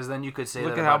 that's because then you could say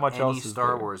look that at about how much any else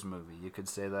Star Wars movie. You could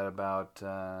say that about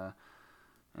the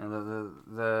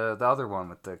other one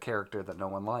with the character that no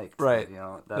one liked, right?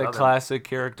 That classic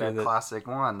character, that classic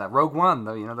one, that Rogue One,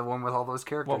 the one with all those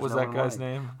characters. What was that guy's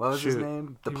name? What was his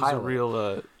name? The pilot.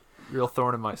 Was a real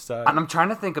thorn in my side. And I'm trying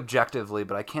to think objectively,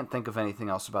 but I can't think of anything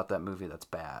else about that movie that's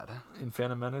bad. In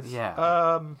Phantom Menace?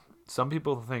 Yeah. Some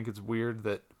people think it's weird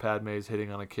that Padme is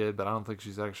hitting on a kid, but I don't think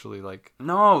she's actually like...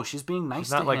 No, she's being nice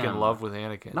to him. She's not like in love with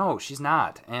Anakin. No, she's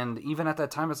not. And even at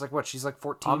that time, it's like, what, she's like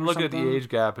 14 I'm looking something? at the age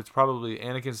gap. It's probably...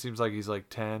 Anakin seems like he's like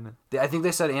 10. I think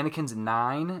they said Anakin's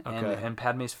 9 and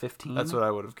Padme's 15. That's what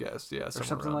I would have guessed, yeah. Or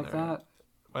something like that.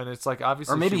 And it's like,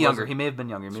 obviously... Or maybe younger. He may have been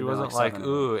younger. She wasn't like,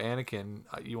 ooh, Anakin,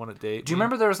 you want to date Do you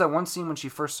remember there was that one scene when she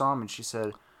first saw him and she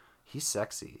said... He's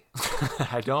sexy.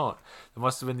 I don't. It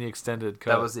must have been the extended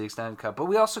cut. That was the extended cut. But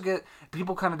we also get...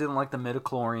 People kind of didn't like the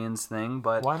midichlorians thing,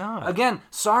 but... Why not? Again,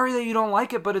 sorry that you don't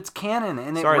like it, but it's canon,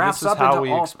 and it wraps up into this is how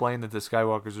we explain that the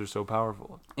Skywalkers are so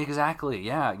powerful. Exactly,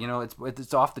 yeah.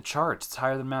 It's off the charts. It's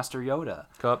higher than Master Yoda.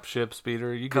 Cup, ship,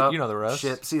 speeder. You know the rest.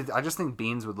 Ship. See, I just think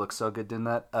Beans would look so good in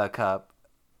that cup.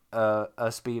 A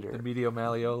speeder. The Medio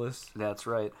Malleolus. That's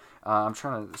right. I'm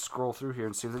trying to scroll through here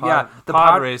and see. The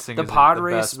pod racing. The is pod the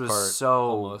race best was part, so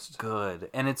almost. good,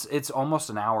 and it's almost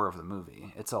an hour of the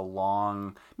movie. It's a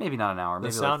long, maybe not an hour. The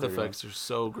Maybe sound like 30 effects are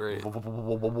so great. Ben all have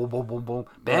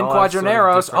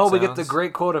Quadraneros. sort of We get different the sounds.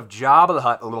 great quote of Jabba the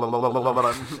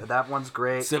Hutt. That one's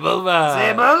great.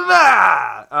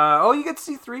 Sibylva. Oh, you get to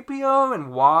see 3PO and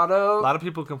Watto. A lot of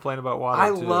people complain about Watto I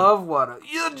too. love Watto.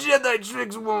 Your Jedi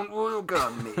tricks won't work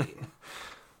on me.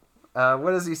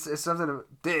 What does he say? Something about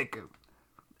Dick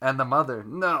and the mother.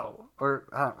 No. Or,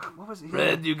 what was it?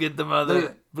 Red, you get the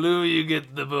mother. Blue, you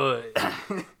get the boy.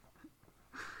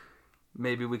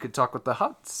 Maybe we could talk with the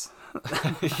Hutts.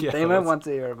 Yeah, They might want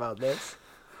to hear about this.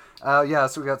 Yeah,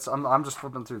 so we got. I'm just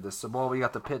flipping through this. So, well, we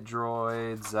got the pit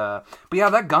droids. But yeah,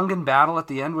 that Gungan battle at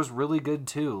the end was really good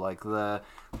too. Like the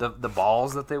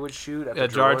balls that they would shoot at the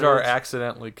Jar Jar droids.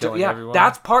 accidentally killing everyone.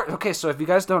 That's part. Okay, so if you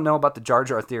guys don't know about the Jar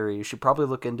Jar theory, you should probably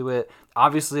look into it.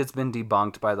 Obviously, it's been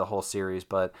debunked by the whole series,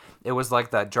 but it was like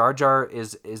that Jar Jar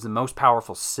is the most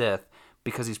powerful Sith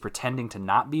because he's pretending to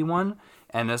not be one,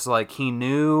 and it's like he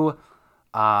knew.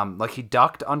 Like he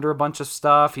ducked under a bunch of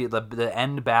stuff. The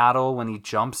end battle when he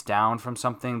jumps down from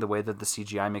something, the way that the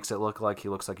CGI makes it look like he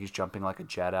looks like he's jumping like a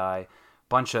Jedi.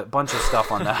 Bunch of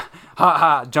stuff on that. Ha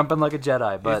ha, jumping like a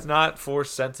Jedi. But he's not force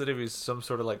sensitive. He's some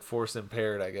sort of like force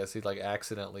impaired. I guess he like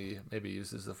accidentally maybe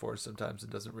uses the force sometimes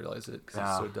and doesn't realize it because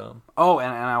he's so dumb. Oh,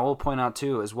 and I will point out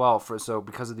too as well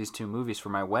because of these two movies for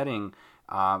my wedding.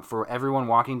 For everyone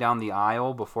walking down the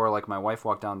aisle before, like my wife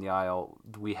walked down the aisle,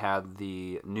 we had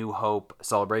the New Hope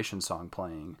celebration song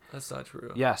playing. That's not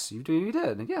true. Yes, you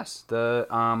did. Yes, the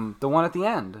one at the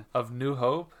end Of New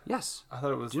Hope. Yes, I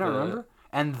thought it was. do you not remember?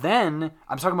 And then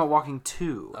I'm talking about Walking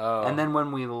 2. Oh. And then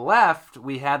when we left,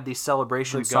 we had the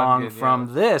celebration The song Gungan,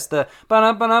 from this. The what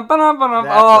I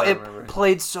it remember.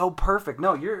 played so perfect.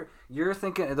 No, you're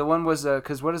thinking the one was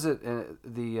because what is it?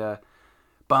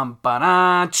 Bum ba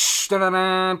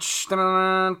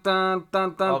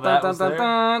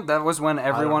that was when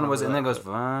everyone was, and then it goes.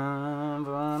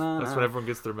 That's when everyone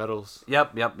gets their medals.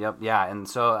 Yep, yeah, and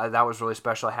so that was really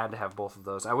special. I had to have both of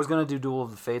those. I was gonna do Duel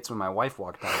of the Fates when my wife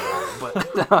walked down the aisle,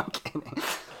 but no, I'm kidding.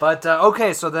 But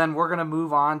okay, so then we're gonna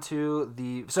move on to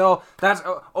the. So that's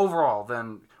overall.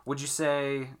 Then would you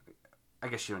say? I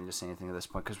guess you don't need to say anything at this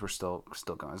point because we're still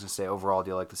going. I was gonna say overall,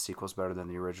 do you like the sequels better than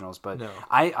the originals? But No.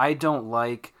 I don't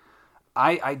like.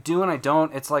 I do and I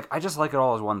don't. It's like I just like it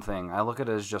all as one thing. I look at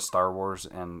it as just Star Wars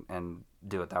and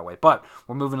do it that way. But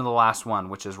we're moving to the last one,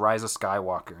 which is Rise of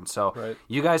Skywalker. And so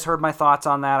You guys heard my thoughts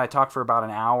on that. I talked for about an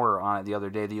hour on it the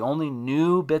other day. The only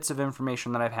new bits of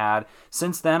information that I've had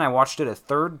since then, I watched it a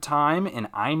third time in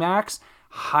IMAX.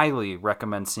 Highly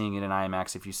recommend seeing it in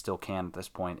IMAX if you still can at this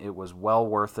point. It was well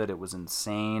worth it. It was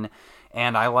insane.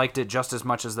 And I liked it just as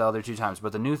much as the other two times.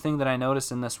 But the new thing that I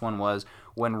noticed in this one was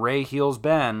when Rey heals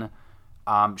Ben,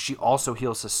 she also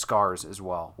heals his scars as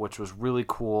well, which was really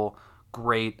cool.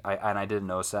 Great. I didn't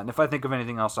notice that. And if I think of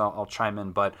anything else, I'll chime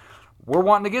in. But we're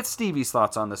wanting to get Stevie's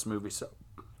thoughts on this movie. So,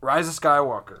 Rise of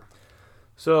Skywalker.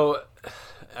 So,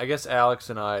 I guess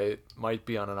Alex and I might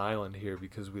be on an island here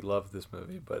because we love this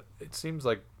movie, but it seems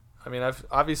like, I mean, I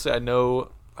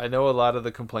know a lot of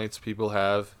the complaints people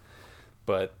have,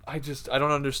 but I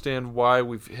don't understand why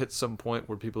we've hit some point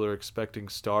where people are expecting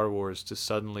Star Wars to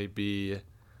suddenly be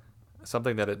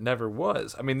something that it never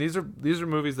was. I mean, these are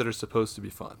movies that are supposed to be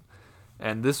fun,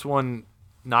 and this one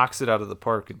knocks it out of the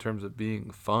park in terms of being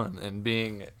fun and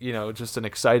being, just an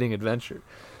exciting adventure.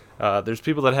 There's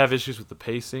people that have issues with the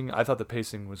pacing. I thought the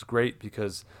pacing was great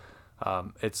because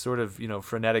it's sort of,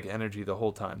 frenetic energy the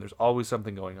whole time. There's always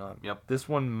something going on. Yep. This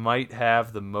one might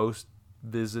have the most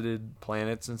visited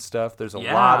planets and stuff. There's a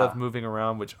lot of moving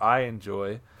around, which I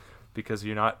enjoy because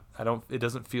it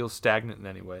doesn't feel stagnant in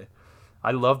any way.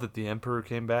 I love that the Emperor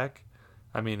came back.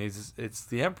 I mean, it's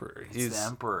the Emperor. He's the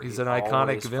Emperor. He's He an iconic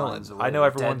always villain. finds a way I know to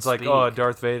everyone's dead like, speak. oh,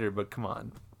 Darth Vader, but come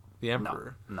on. The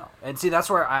Emperor. No. And see, that's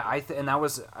where and that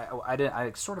was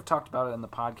I sort of talked about it in the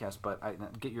podcast, but I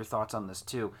get your thoughts on this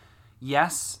too.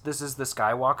 Yes, this is the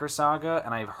Skywalker saga,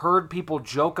 and I've heard people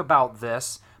joke about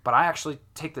this, but I actually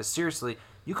take this seriously.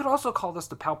 You could also call this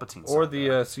the Palpatine saga. Or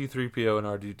the C-3PO and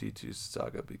R2-D2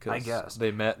 saga because I guess they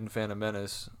met in Phantom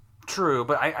Menace. True,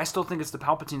 but I still think it's the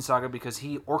Palpatine saga because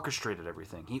he orchestrated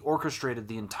everything. He orchestrated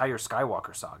the entire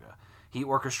Skywalker saga. He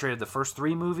orchestrated the first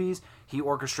 3 movies. He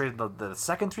orchestrated the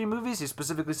second 3 movies. He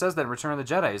specifically says that in Return of the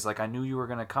Jedi. He's like, I knew you were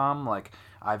going to come. Like,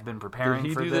 I've been preparing for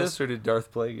this. Did he do this, or did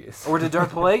Darth Plagueis? Or did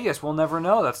Darth Plagueis? We'll never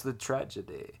know. That's the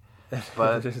tragedy.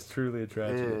 But it is truly a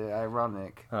tragedy.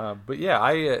 Ironic. But yeah,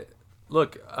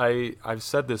 I've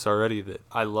said this already that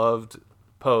I loved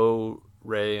Poe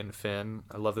Rey and Finn.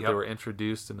 I love that they were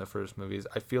introduced in the first movies.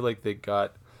 I feel like they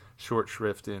got short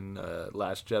shrift in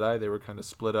Last Jedi. They were kind of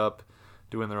split up,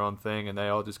 doing their own thing, and they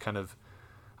all just kind of...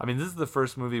 I mean, this is the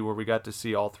first movie where we got to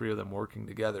see all three of them working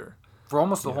together. For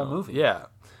almost the whole movie. Yeah.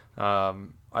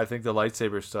 I think the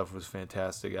lightsaber stuff was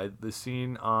fantastic. The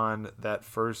scene on that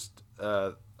first...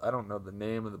 I don't know the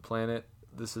name of the planet.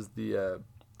 This is the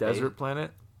desert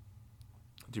planet.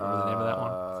 Do you remember the name of that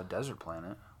one? Desert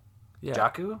planet. Yeah.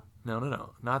 Jakku?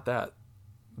 No. Not that.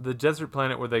 The desert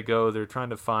planet where they go, they're trying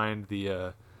to find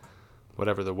the...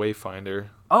 whatever, the Wayfinder.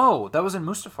 Oh, that was in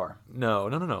Mustafar. No.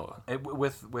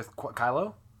 With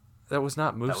Kylo? That was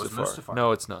not Mustafar. That was Mustafar.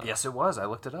 No, it's not. Yes, it was. I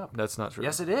looked it up. That's not true.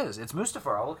 Yes, it is. It's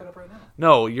Mustafar. I'll look it up right now.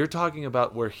 No, you're talking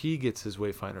about where he gets his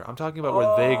Wayfinder. I'm talking about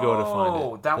where they go to find it.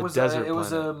 Oh, that the was desert it was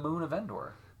planet. a moon of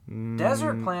Endor.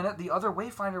 Desert planet. The other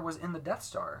Wayfinder was in the Death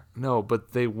Star. No,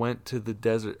 but they went to the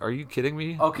desert. Are you kidding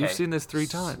me? Okay. You've seen this 3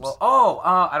 times. Well,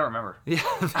 I don't remember. Yeah.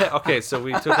 Okay, so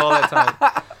we took all that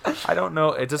time. I don't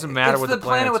know. It doesn't matter what the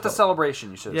planet with the called.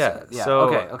 celebration. You should have said. Yeah. So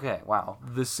Okay. Wow.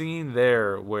 The scene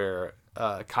there where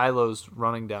Kylo's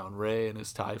running down Rey and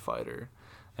his TIE fighter,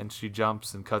 and she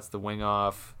jumps and cuts the wing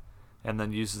off, and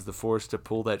then uses the Force to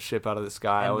pull that ship out of the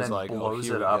sky. And I was then like, blows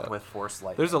here it we up go. with Force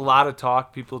lightning. There's a lot of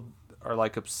talk. People are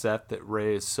like upset that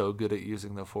Rey is so good at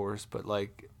using the Force, but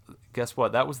like, guess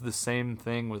what? That was the same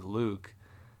thing with Luke.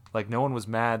 Like, no one was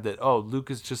mad that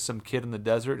Luke is just some kid in the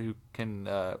desert who can,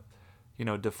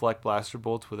 deflect blaster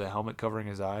bolts with a helmet covering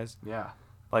his eyes. Yeah.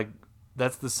 Like,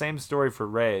 that's the same story for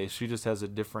Rey. She just has a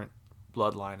different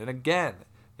bloodline. And again,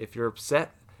 if you're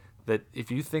upset that if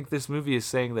you think this movie is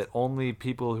saying that only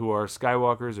people who are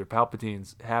Skywalkers or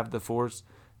Palpatines have the Force,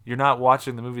 you're not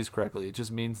watching the movies correctly. It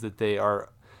just means that they are,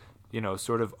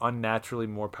 sort of unnaturally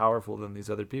more powerful than these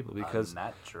other people, because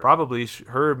probably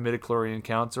her midichlorian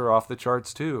counts are off the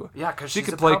charts too. Yeah, because she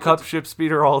could play cup ship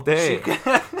speeder all day.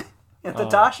 At the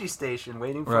Dashi station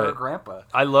waiting for her grandpa.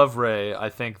 I love Rey. I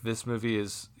think this movie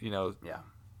is,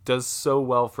 does so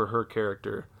well for her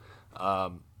character.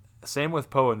 Same with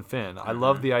Poe and Finn. I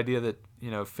love the idea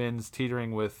that, Finn's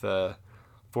teetering with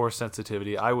Force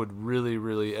sensitivity. I would really,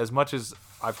 really, as much as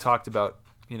I've talked about,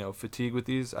 fatigue with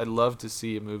these, I'd love to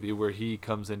see a movie where he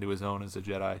comes into his own as a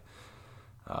Jedi.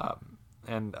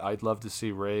 And I'd love to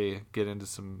see Rey get into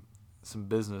some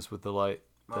business with the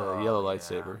yellow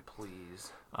lightsaber.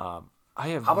 Please. I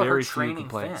have How about very her few training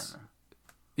complaints. Finn?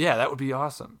 Yeah, that would be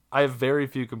awesome. I have very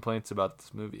few complaints about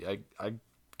this movie. I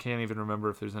can't even remember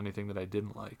if there's anything that I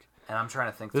didn't like. And I'm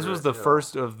trying to think. This was the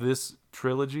first of this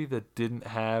trilogy that didn't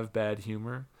have bad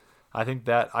humor. I think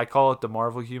that I call it the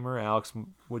Marvel humor. Alex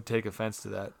would take offense to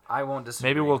that. I won't disagree.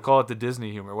 Maybe we'll call it the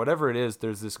Disney humor. Whatever it is,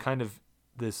 there's this kind of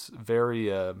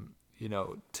very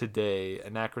today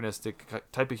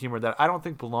anachronistic type of humor that I don't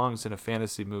think belongs in a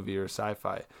fantasy movie or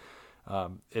sci-fi.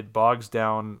 It bogs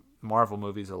down Marvel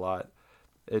movies a lot.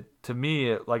 To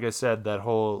me, like I said, that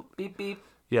whole beep beep.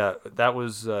 Yeah, that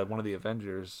was one of the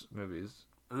Avengers movies.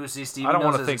 Ooh, see, Stevie I don't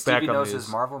knows want to think back on his these.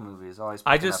 Marvel movies. Always.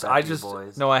 I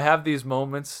have these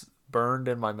moments burned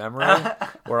in my memory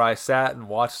where I sat and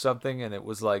watched something and it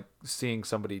was like seeing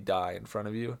somebody die in front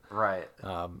of you. Right.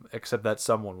 Except that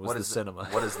someone was the cinema.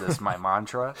 What is this? My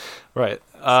mantra. Right.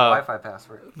 Wi-Fi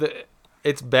password.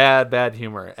 It's bad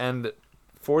humor, and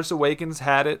Force Awakens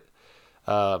had it.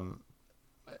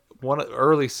 One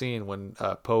early scene when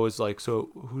Poe is like, "So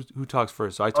who talks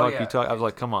first?" So I talk, you talk. I was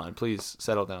like, "Come on, please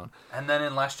settle down." And then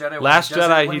in Last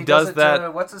Jedi, he does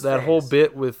that whole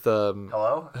bit with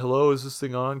hello, is this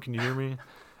thing on? Can you hear me?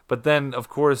 But then, of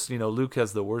course, Luke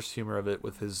has the worst humor of it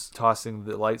with his tossing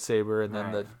the lightsaber and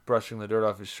then the brushing the dirt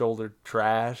off his shoulder.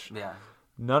 Trash. Yeah.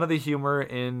 None of the humor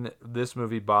in this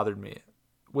movie bothered me,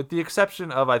 with the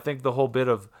exception of I think the whole bit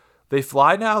of they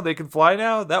fly now, they can fly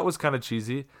now. That was kind of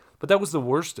cheesy. But that was the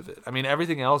worst of it. I mean,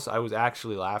 everything else, I was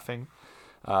actually laughing.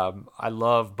 I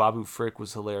love Babu Frick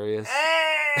was hilarious.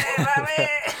 Hey,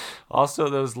 also,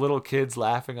 those little kids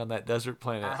laughing on that desert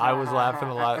planet. I was laughing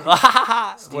a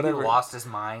lot. Stevie lost his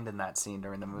mind in that scene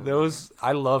during the movie.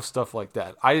 I love stuff like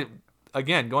that.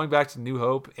 Again, going back to New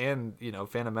Hope and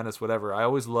Phantom Menace, whatever. I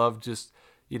always love just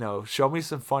show me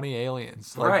some funny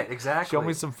aliens. Right, exactly. Show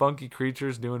me some funky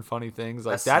creatures doing funny things.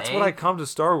 Like that's what I come to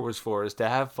Star Wars for, is to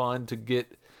have fun, to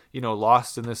get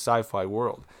lost in this sci-fi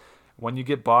world. When you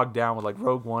get bogged down with like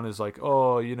Rogue One is like,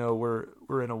 we're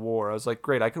in a war. I was like,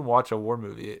 great, I can watch a war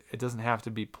movie. It doesn't have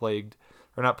to be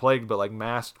not plagued, but like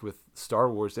masked with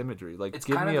Star Wars imagery. Like,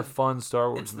 give me a fun Star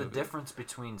Wars movie. It's the difference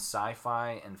between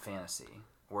sci-fi and fantasy,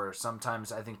 where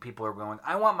sometimes I think people are going,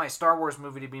 I want my Star Wars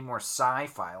movie to be more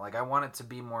sci-fi. Like, I want it to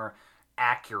be more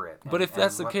accurate. But if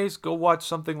that's the case, go watch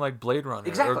something like Blade Runner,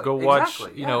 Exactly, or go watch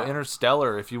yeah.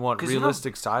 Interstellar if you want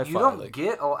realistic sci-fi. You don't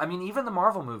get. I mean, even the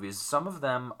Marvel movies, some of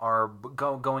them are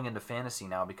going into fantasy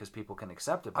now because people can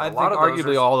accept it. But I think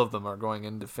arguably all of them are going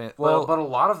into fantasy. Well, but a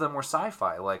lot of them were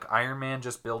sci-fi. Like Iron Man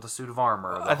just built a suit of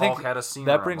armor. The Hulk had a serum.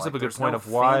 That brings up a good point of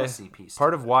why.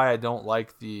 Part of why I don't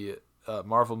like the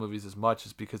Marvel movies as much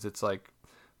is because it's like,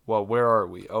 well, where are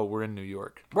we? Oh, we're in New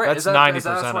York. Right. That's 90%.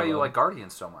 That's why you like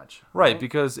Guardians so much. Right,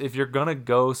 because if you're gonna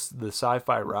go the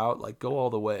sci-fi route, like go all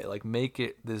the way, like make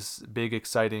it this big,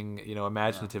 exciting,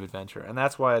 imaginative adventure, and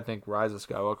that's why I think Rise of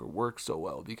Skywalker works so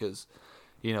well because,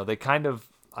 they kind of,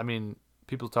 I mean,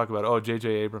 people talk about, oh, J.J.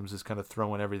 Abrams is kind of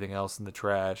throwing everything else in the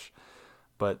trash,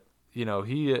 but he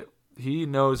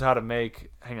knows how to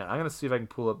make. Hang on, I'm gonna see if I can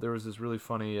pull up. There was this really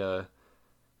funny. It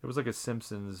was like a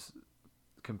Simpsons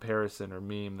comparison or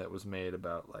meme that was made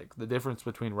about like the difference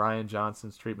between Rian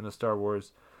Johnson's treatment of Star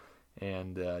Wars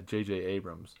and J.J.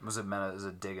 Abrams. Was it meant as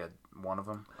a dig at one of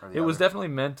them? Or the it other? Was definitely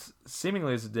meant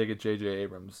seemingly as a dig at J.J.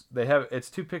 Abrams. It's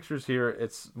two pictures here.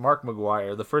 It's Mark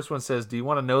McGuire. The first one says, "Do you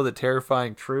want to know the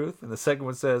terrifying truth?" And the second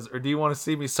one says, "Or do you want to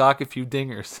see me sock a few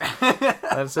dingers?"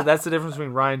 And so that's the difference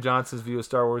between Rian Johnson's view of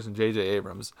Star Wars and J.J.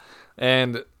 Abrams.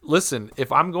 And listen,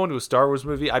 if I'm going to a Star Wars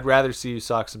movie, I'd rather see you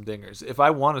sock some dingers. If I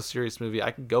want a serious movie,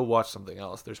 I can go watch something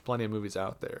else. There's plenty of movies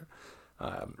out there.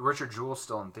 Richard Jewell's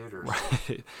still in theaters.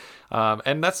 Right.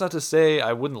 And that's not to say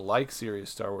I wouldn't like serious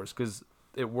Star Wars because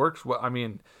it works well. I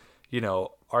mean,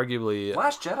 arguably...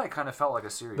 Last Jedi kind of felt like a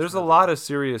serious There's movie. a lot of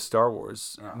serious Star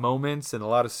Wars moments and a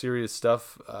lot of serious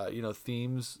stuff,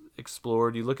 themes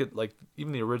explored. You look at, like,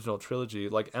 even the original trilogy,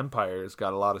 like Empire has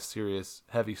got a lot of serious,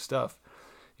 heavy stuff,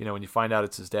 when you find out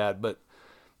it's his dad. But,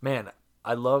 man,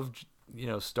 I loved,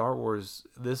 Star Wars.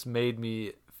 This made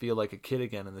me feel like a kid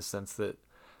again in the sense that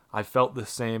I felt the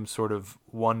same sort of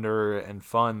wonder and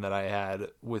fun that I had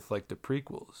with like the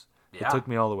prequels. Yeah. It took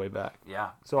me all the way back.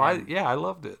 Yeah. So I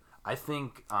loved it. I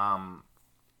think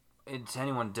to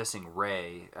anyone dissing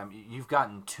Rey, you've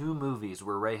gotten 2 movies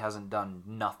where Rey hasn't done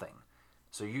nothing.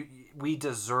 So we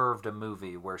deserved a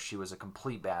movie where she was a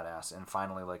complete badass and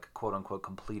finally like quote unquote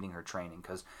completing her training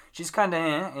because she's kind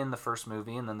of in the first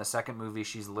movie and then the second movie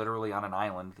she's literally on an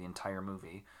island the entire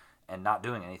movie and not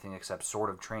doing anything except sort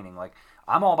of training. Like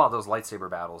I'm all about those lightsaber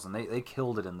battles and they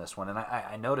killed it in this one. And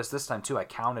I noticed this time too, I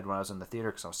counted when I was in the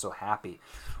theater because I was so happy.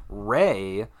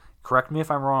 Rey, correct me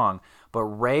if I'm wrong, but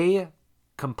Rey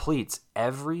completes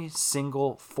every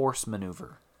single force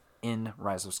maneuver in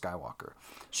Rise of Skywalker.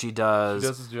 She does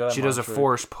a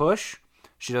force push.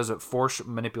 She does a force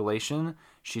manipulation.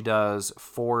 She does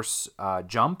force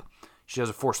jump. She does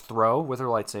a force throw with her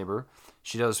lightsaber.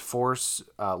 She does force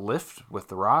lift with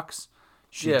the rocks.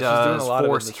 She does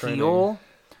force heal.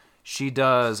 She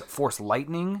does force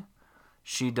lightning.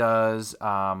 She does.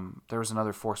 There was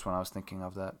another force one I was thinking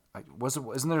of that.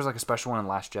 Isn't there like a special one in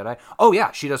Last Jedi? Oh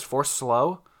yeah, she does force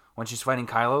slow when she's fighting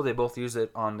Kylo. They both use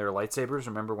it on their lightsabers.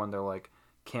 Remember when they're like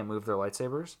can't move their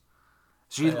lightsabers?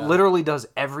 She literally does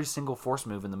every single force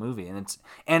move in the movie,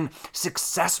 and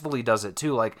successfully does it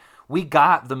too. Like we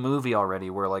got the movie already,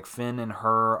 where like Finn and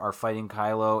her are fighting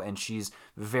Kylo, and she's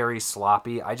very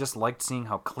sloppy. I just liked seeing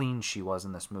how clean she was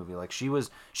in this movie. Like she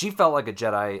felt like a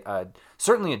Jedi,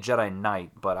 certainly a Jedi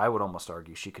Knight, but I would almost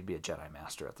argue she could be a Jedi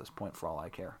Master at this point, for all I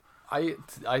care.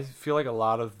 I feel like a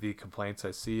lot of the complaints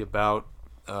I see about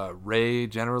Rey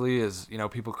generally is,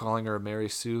 people calling her a Mary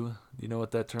Sue. You know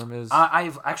what that term is?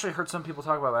 I've actually heard some people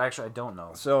talk about it, but actually I don't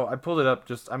know. So I pulled it up.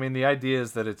 The idea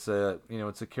is that it's a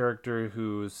character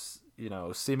who's,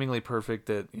 seemingly perfect,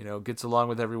 that, gets along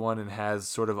with everyone and has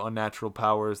sort of unnatural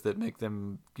powers that make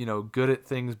them, good at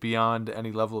things beyond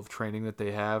any level of training that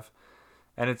they have.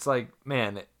 And it's like,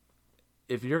 man,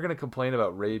 if you're going to complain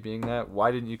about Rey being that,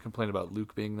 why didn't you complain about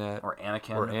Luke being that? Or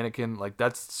Anakin. Like,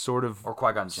 that's sort of... Or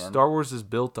Qui-Gon Jinn. Star Wars is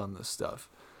built on this stuff.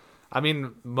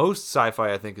 Most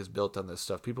sci-fi, I think, is built on this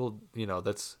stuff. People,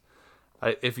 that's...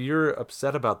 if you're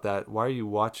upset about that, why are you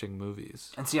watching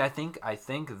movies? And see, I think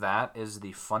that is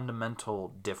the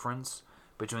fundamental difference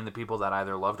between the people that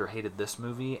either loved or hated this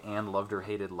movie and loved or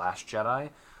hated Last Jedi.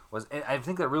 I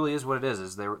think that really is what it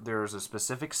is there's a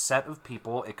specific set of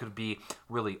people. It could be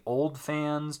really old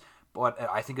fans, but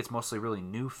I think it's mostly really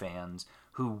new fans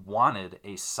who wanted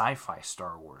a sci-fi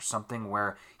Star Wars. Something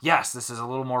where, yes, this is a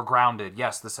little more grounded.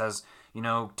 Yes, this has,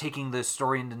 taking the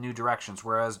story into new directions.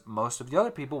 Whereas most of the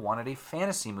other people wanted a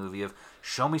fantasy movie of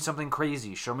show me something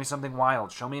crazy, show me something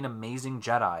wild, show me an amazing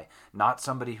Jedi, not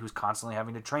somebody who's constantly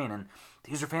having to train. And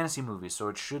these are fantasy movies, so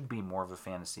it should be more of a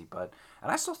fantasy.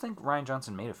 And I still think Rian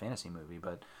Johnson made a fantasy movie,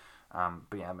 but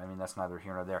But yeah, I mean, that's neither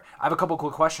here nor there. I have a couple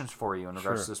quick questions for you in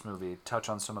regards Sure. to this movie. Touch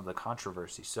on some of the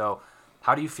controversy. So,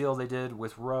 how do you feel they did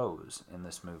with Rose in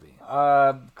this movie?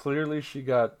 Clearly, she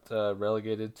got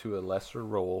relegated to a lesser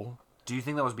role. Do you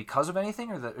think that was because of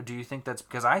anything, or do you think that's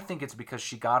because I think it's because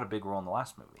she got a big role in the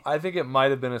last movie? I think it might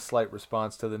have been a slight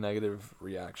response to the negative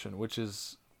reaction, which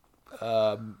is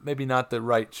maybe not the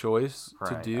right choice to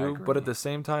Right, I do. agree. But at the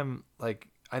same time, like,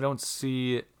 I don't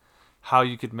see how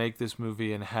you could make this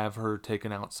movie and have her take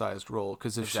an outsized role.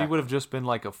 Because if she Exactly. would have just been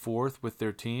like a fourth with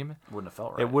their team, Wouldn't have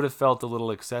felt right. it would have felt a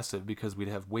little excessive because we'd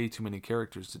have way too many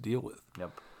characters to deal with.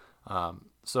 Yep.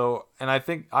 So, and I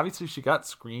think obviously she got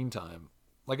screen time.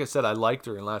 Like I said, I liked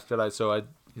her in Last Jedi, so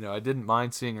I didn't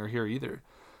mind seeing her here either.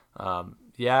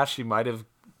 Yeah, she might have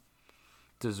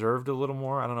deserved a little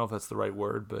more. I don't know if that's the right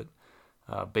word, but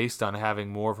based on having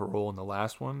more of a role in the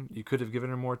last one, you could have given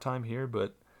her more time here.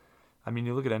 But I mean,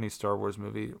 you look at any Star Wars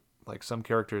movie, like some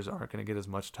characters aren't going to get as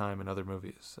much time in other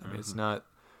movies. I mean, it's not.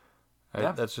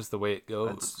 Yeah. That's just the way it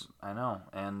goes. I know,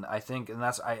 and I think, and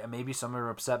that's maybe some are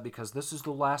upset because this is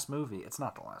the last movie. It's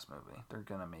not the last movie. They're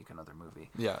gonna make another movie.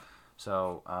 Yeah.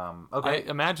 So, I okay.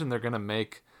 imagine they're going to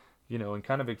make, and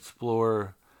kind of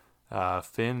explore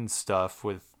Finn's stuff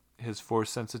with his force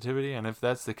sensitivity. And if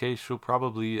that's the case, she'll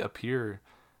probably appear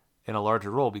in a larger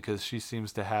role because she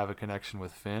seems to have a connection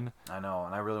with Finn. I know,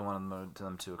 and I really wanted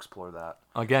them to explore that.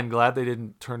 Again, glad they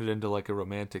didn't turn it into like a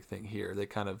romantic thing here. They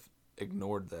kind of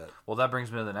ignored that. Well, that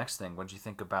brings me to the next thing. What do you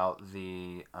think about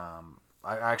the?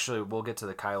 We'll get to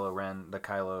the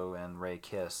Kylo and Rey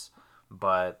kiss,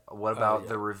 but what about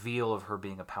the reveal of her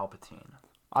being a Palpatine?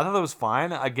 I thought that was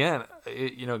fine. Again,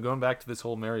 going back to this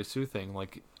whole Mary Sue thing,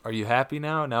 like, are you happy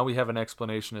now? Now we have an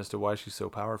explanation as to why she's so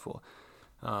powerful.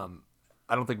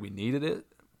 I don't think we needed it,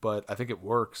 but I think it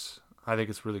works. I think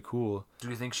it's really cool. Do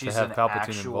you think she's have an Palpatine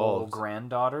actual involved.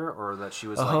 granddaughter, or that she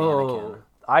was like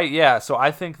Anakin? So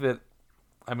I think that,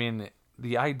 I mean,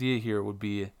 the idea here would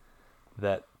be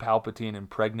that Palpatine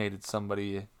impregnated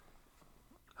somebody,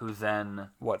 Who then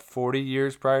 40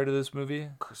 years prior to this movie?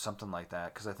 something like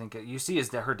that? Because I think you see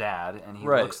her dad, and he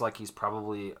Right. looks like he's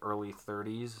probably early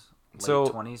 30s, late So-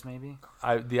 20s maybe.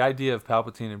 The idea of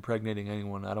Palpatine impregnating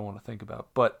anyone, I don't want to think about,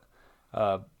 but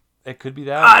it could be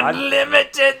that.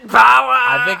 Unlimited power.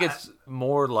 I think it's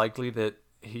more likely that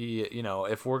he,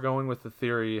 if we're going with the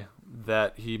theory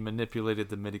that he manipulated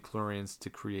the midichlorians to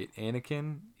create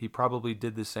Anakin, he probably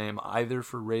did the same either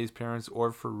for Rey's parents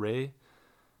or for Rey.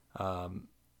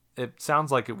 It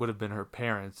sounds like it would have been her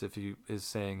parents if he is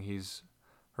saying he's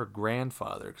her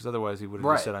grandfather, because otherwise he would have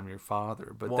just Right. said, "I'm your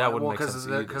father." But that wouldn't make sense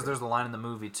either. Because there's the line in the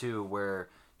movie too where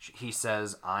he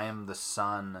says, "I am the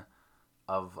son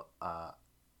of a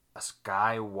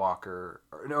Skywalker."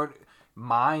 Or,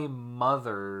 my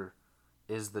mother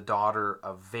is the daughter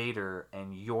of Vader,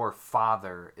 and your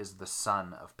father is the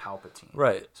son of Palpatine.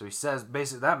 Right. So he says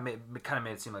basically that kind of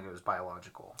made it seem like it was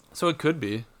biological. So it could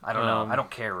be. I don't know. I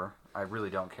don't care. I really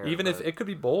don't care. Even if it could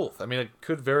be both. I mean, it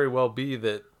could very well be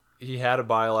that he had a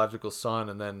biological son,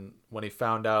 and then when he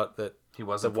found out that He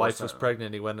wasn't the wife forced was to-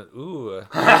 pregnant, he went, "Ooh, here's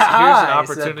an He said,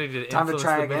 opportunity to "Time to influence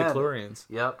try the again." midichlorians."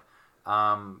 Yep.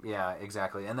 Yeah,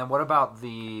 exactly. And then what about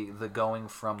the going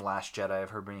from Last Jedi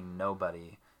of her being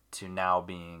nobody to now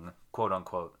being quote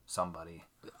unquote somebody?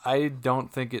 I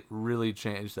don't think it really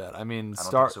changed that. I mean, I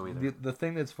don't think so either. the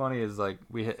thing that's funny is like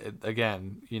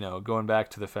again, going back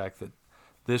to the fact that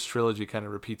this trilogy kind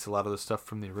of repeats a lot of the stuff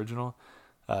from the original.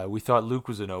 We thought Luke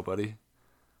was a nobody.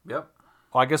 Yep.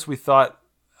 Well, I guess we thought,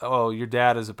 oh, your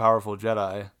dad is a powerful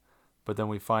Jedi, but then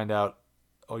we find out,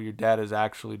 oh, your dad is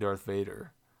actually Darth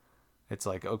Vader. It's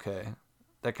like, okay,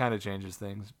 that kind of changes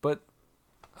things. But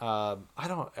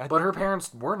But her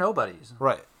parents were nobodies.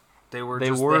 right. They were They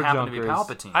just were they happened to be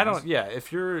Junkers. Palpatines. Yeah,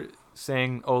 if you're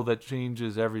saying, oh, that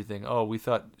changes everything. Oh, we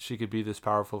thought she could be this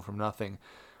powerful from nothing.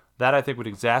 That I think would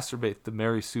exacerbate the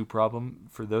Mary Sue problem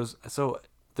for those. So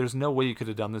there's no way you could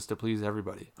have done this to please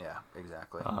everybody. Yeah,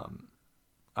 exactly.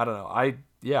 I don't know. I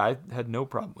had no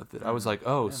problem with it. I was like,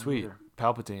 oh, sweet, neither.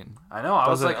 Palpatine. I know. I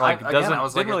was Doesn't like,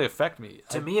 didn't really affect me.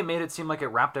 To me, it made it seem like it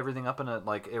wrapped everything up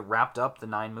it wrapped up the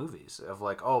 9 movies of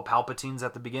like, oh, Palpatine's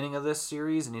at the beginning of this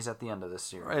series and he's at the end of this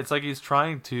series. It's like he's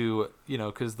trying to,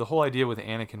 because the whole idea with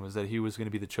Anakin was that he was going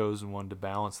to be the chosen one to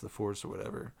balance the Force or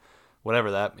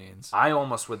whatever that means. I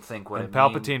almost would think And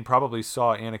Palpatine probably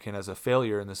saw Anakin as a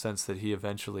failure in the sense that he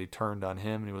eventually turned on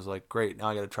him and he was like, great, now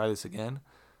I got to try this again.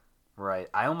 Right.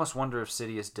 I almost wonder if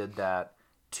Sidious did that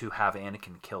to have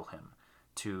Anakin kill him,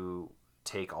 to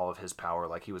take all of his power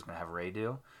like he was going to have Rey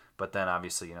do. But then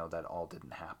obviously, that all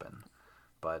didn't happen.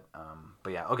 But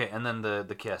yeah, okay. And then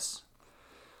the kiss.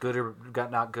 Good or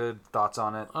not good? Thoughts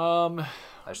on it? I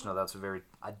just know that's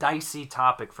a dicey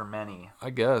topic for many. I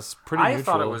guess pretty. I neutral.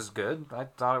 thought it was good. I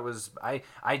thought it was. I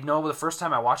know the first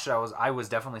time I watched it, I was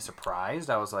definitely surprised.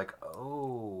 I was like,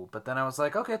 oh, but then I was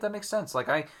like, okay, that makes sense.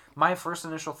 Like my first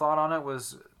initial thought on it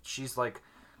was she's like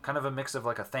kind of a mix of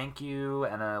like a thank you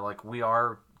and a like we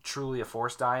are truly a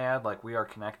Force dyad. Like we are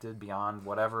connected beyond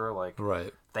whatever. Like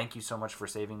right. Thank you so much for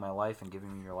saving my life and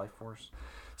giving me your life force.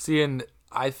 See, and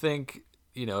I think,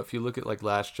 if you look at like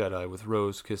Last Jedi with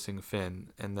Rose kissing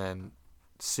Finn and then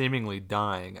seemingly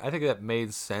dying, I think that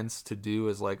made sense to do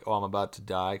as like, oh, I'm about to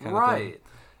die kind of thing. Right.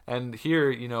 And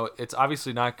here, it's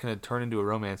obviously not going to turn into a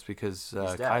romance because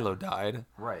Kylo died.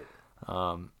 Right.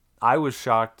 I was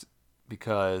shocked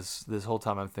because this whole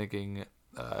time I'm thinking,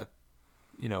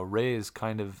 Rey is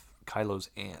kind of Kylo's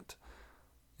aunt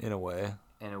in a way.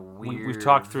 In a weird, we've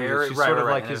talked through this. She's sort of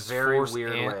like his very Force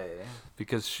weird aunt way.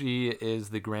 Because she is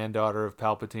the granddaughter of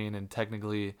Palpatine, and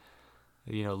technically,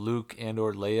 Luke and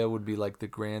or Leia would be like the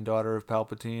granddaughter of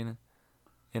Palpatine,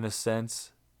 in a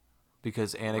sense,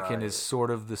 because Anakin is sort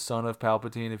of the son of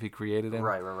Palpatine if he created him.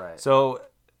 Right. So,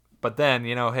 but then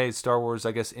hey, Star Wars,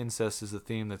 I guess incest is a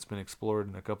theme that's been explored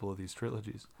in a couple of these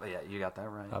trilogies. But yeah, you got that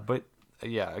right. But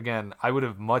yeah, again, I would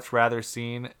have much rather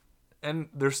seen. And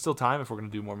there's still time if we're going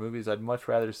to do more movies. I'd much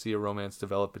rather see a romance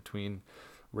develop between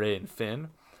Rey and Finn.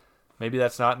 Maybe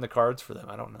that's not in the cards for them.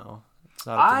 I don't know. It's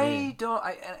not up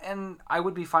to me. I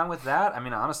would be fine with that. I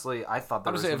mean, honestly, I thought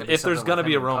there was going to be if there's going to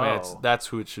be a romance, Poe. That's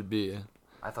who it should be.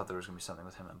 I thought there was going to be something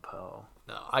with him and Poe.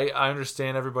 No, I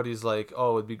understand everybody's like,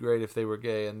 oh, it'd be great if they were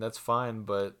gay, and that's fine,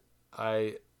 but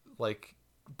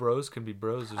bros can be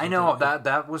bros. I know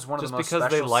that was one of the most special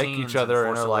just because they like each other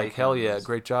and are like, hell yeah, Awakens.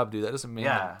 great job, dude. That doesn't mean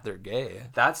that they're gay.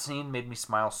 That scene made me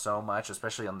smile so much,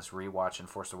 especially on this rewatch in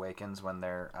Force Awakens when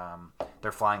they're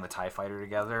flying the TIE fighter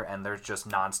together and there's just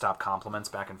nonstop compliments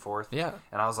back and forth. Yeah,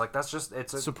 and I was like, that's just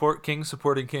Kings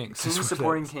supporting Kings. Kings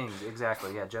supporting Kings,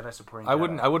 exactly. Yeah, Jedi supporting. I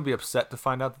wouldn't be upset to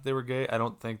find out that they were gay. I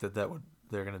don't think they're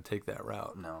going to take that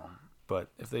route. No, but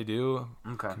if they do,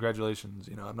 okay, congratulations.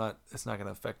 It's not going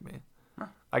to affect me.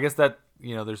 I guess that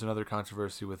there's another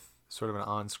controversy with sort of an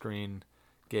on-screen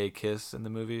gay kiss in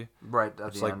the movie. Right.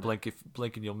 It's like blink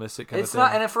and you'll miss it kind of thing.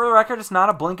 Not, and for the record, it's not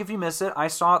a blink if you miss it. I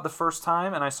saw it the first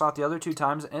time and I saw it the other two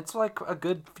times. And it's like a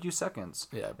good few seconds.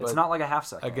 Yeah, it's not like a half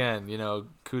second. Again,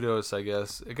 kudos. I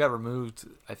guess it got removed.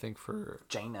 I think for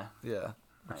Jaina. Yeah,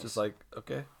 which is like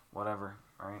okay, whatever.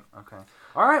 Right. Okay.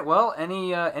 All right. Well,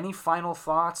 any final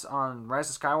thoughts on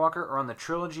Rise of Skywalker or on the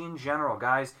trilogy in general,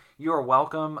 guys? You are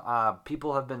welcome.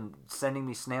 People have been sending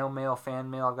me snail mail,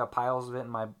 fan mail. I've got piles of it in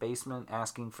my basement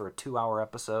asking for a 2-hour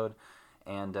episode,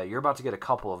 and you're about to get a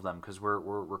couple of them because we're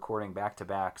recording back to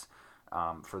backs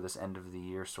for this end of the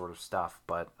year sort of stuff.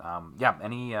 But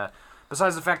yeah,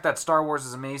 besides the fact that Star Wars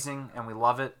is amazing and we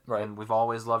love it, right, and we've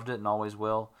always loved it and always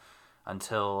will.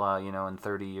 Until, in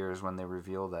 30 years when they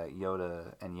reveal that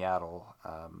Yoda and Yaddle,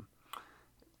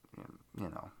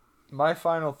 My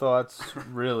final thoughts,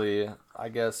 really, I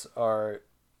guess, are...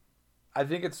 I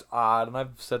think it's odd, and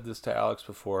I've said this to Alex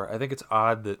before, I think it's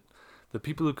odd that the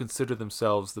people who consider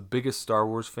themselves the biggest Star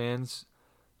Wars fans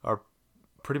are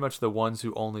pretty much the ones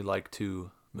who only like 2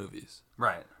 movies.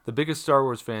 Right. The biggest Star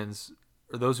Wars fans,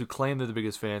 or those who claim they're the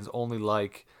biggest fans, only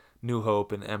like New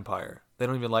Hope and Empire. They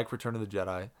don't even like Return of the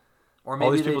Jedi. Or maybe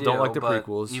all these people do, don't like the but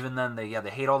prequels. Even then, they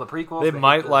hate all the prequels. They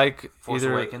might like Force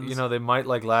either, Awakens. they might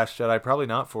like Last Jedi, probably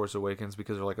not Force Awakens,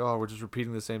 because they're like, oh, we're just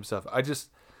repeating the same stuff.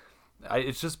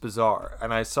 It's just bizarre.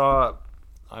 And I saw,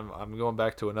 I'm going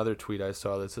back to another tweet I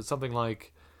saw that said something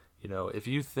like, if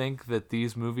you think that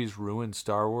these movies ruin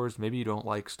Star Wars, maybe you don't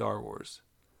like Star Wars.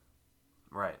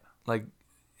 Right. Like,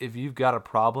 if you've got a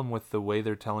problem with the way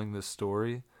they're telling this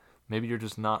story, maybe you're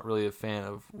just not really a fan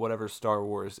of whatever Star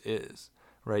Wars is.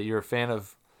 Right, you're a fan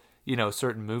of,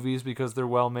 certain movies because they're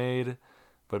well made,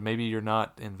 but maybe you're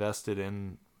not invested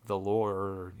in the lore,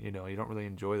 or you don't really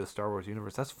enjoy the Star Wars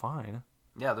universe. That's fine.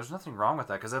 Yeah, there's nothing wrong with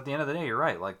that because at the end of the day, you're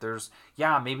right. Like,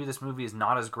 maybe this movie is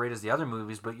not as great as the other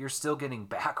movies, but you're still getting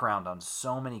background on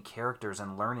so many characters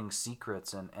and learning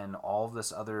secrets and all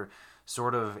this other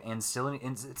sort of ancillary.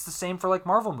 It's the same for like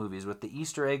Marvel movies with the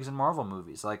Easter eggs in Marvel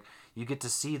movies. Like, you get to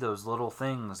see those little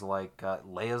things like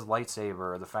Leia's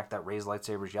lightsaber, or the fact that Rey's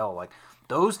lightsaber is yellow. Like,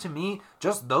 those to me,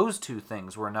 just those 2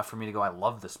 things were enough for me to go, I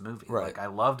love this movie. Right. Like, I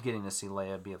loved getting to see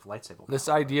Leia be a lightsaber. This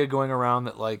idea going around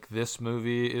that like this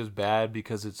movie is bad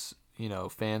because it's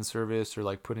fan service, or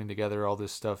like putting together all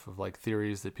this stuff of like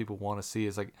theories that people want to see,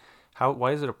 is like,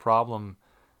 why is it a problem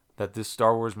that this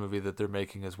Star Wars movie that they're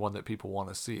making is one that people want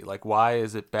to see? Like, why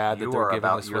is it bad that they're giving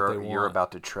us what they want? You're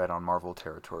about to tread on Marvel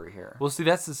territory here. Well, see,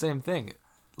 that's the same thing.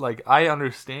 like I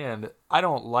understand. I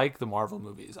don't like the Marvel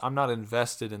movies. I'm not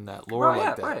invested in that lore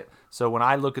like that. Right. So when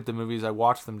I look at the movies, I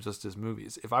watch them just as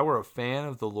movies. If I were a fan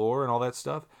of the lore and all that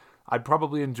stuff, I'd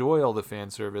probably enjoy all the fan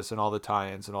service and all the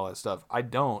tie-ins and all that stuff. I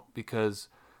don't because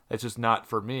it's just not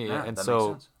for me. Yeah, and that so,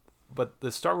 makes sense. but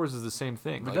the Star Wars is the same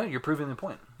thing. But Like, no, you're proving the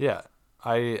point. yeah,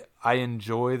 I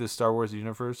enjoy the Star Wars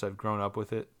universe. I've grown up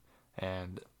with it,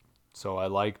 and so I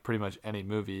like pretty much any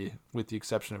movie with the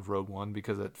exception of Rogue One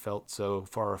because it felt so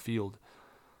far afield.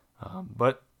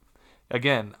 But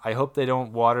again, I hope they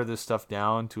don't water this stuff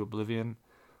down to oblivion.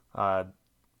 I'd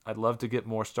love to get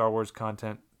more Star Wars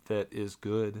content that is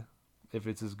good. If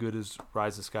it's as good as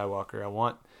Rise of Skywalker, I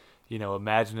want,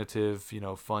 imaginative,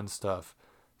 fun stuff.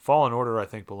 Fallen Order, I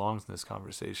think, belongs in this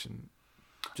conversation.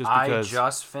 Just because I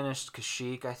just finished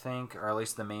Kashyyyk, I think, or at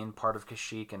least the main part of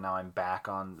Kashyyyk, and now I'm back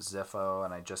on Zipho,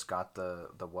 and I just got the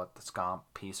Scomp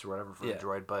piece or whatever for the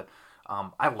droid. But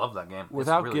I love that game.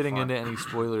 Without really getting fun. into any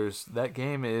spoilers, that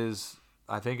game is,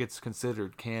 I think it's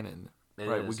considered canon. It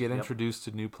right? is, We get yep. introduced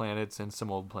to new planets and some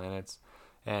old planets.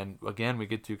 And again, we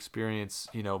get to experience,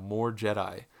 more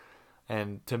Jedi.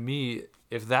 And to me,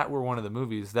 if that were one of the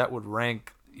movies, that would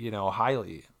rank,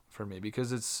 highly for me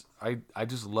because I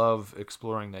just love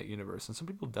exploring that universe. And some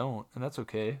people don't, and that's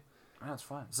okay. That's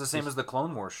fine. It's the same as the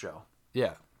Clone Wars show.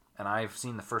 Yeah. And I've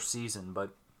seen the first season,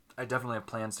 but I definitely have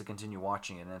plans to continue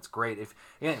watching it, and it's great. If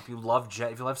you love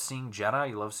seeing Jedi,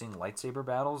 you love seeing lightsaber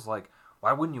battles, like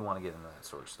why wouldn't you want to get into that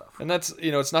sort of stuff? And that's,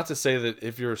 it's not to say that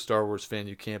if you're a Star Wars fan,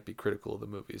 you can't be critical of the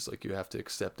movies. Like, you have to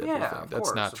accept everything. of That's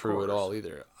course, not of true at course. all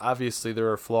either. Obviously,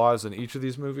 there are flaws in each of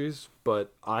these movies,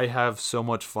 but I have so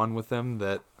much fun with them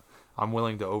that I'm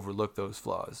willing to overlook those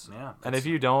flaws. Yeah, And if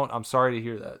you don't, I'm sorry to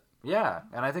hear that. Yeah,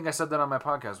 and I think I said that on my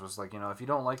podcast, was like, if you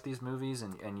don't like these movies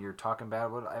and you're talking bad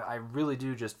about it, I really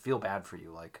do just feel bad for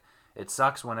you. Like, it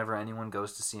sucks whenever anyone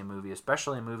goes to see a movie,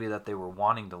 especially a movie that they were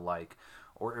wanting to like,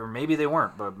 or maybe they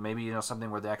weren't, but maybe,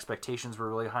 something where the expectations were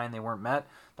really high and they weren't met.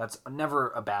 That's never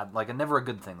a bad, never a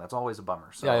good thing. That's always a bummer.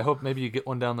 So Yeah, I hope maybe you get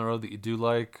one down the road that you do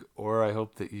like, or I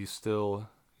hope that you still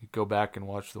go back and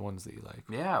watch the ones that you like.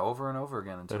 Yeah, over and over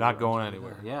again. They're not going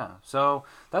anywhere. Yeah, so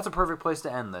that's a perfect place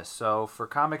to end this. So for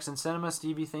Comics and Cinema,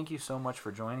 Stevie, thank you so much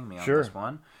for joining me on this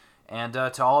one. And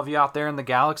to all of you out there in the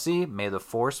galaxy, may the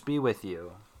Force be with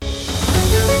you.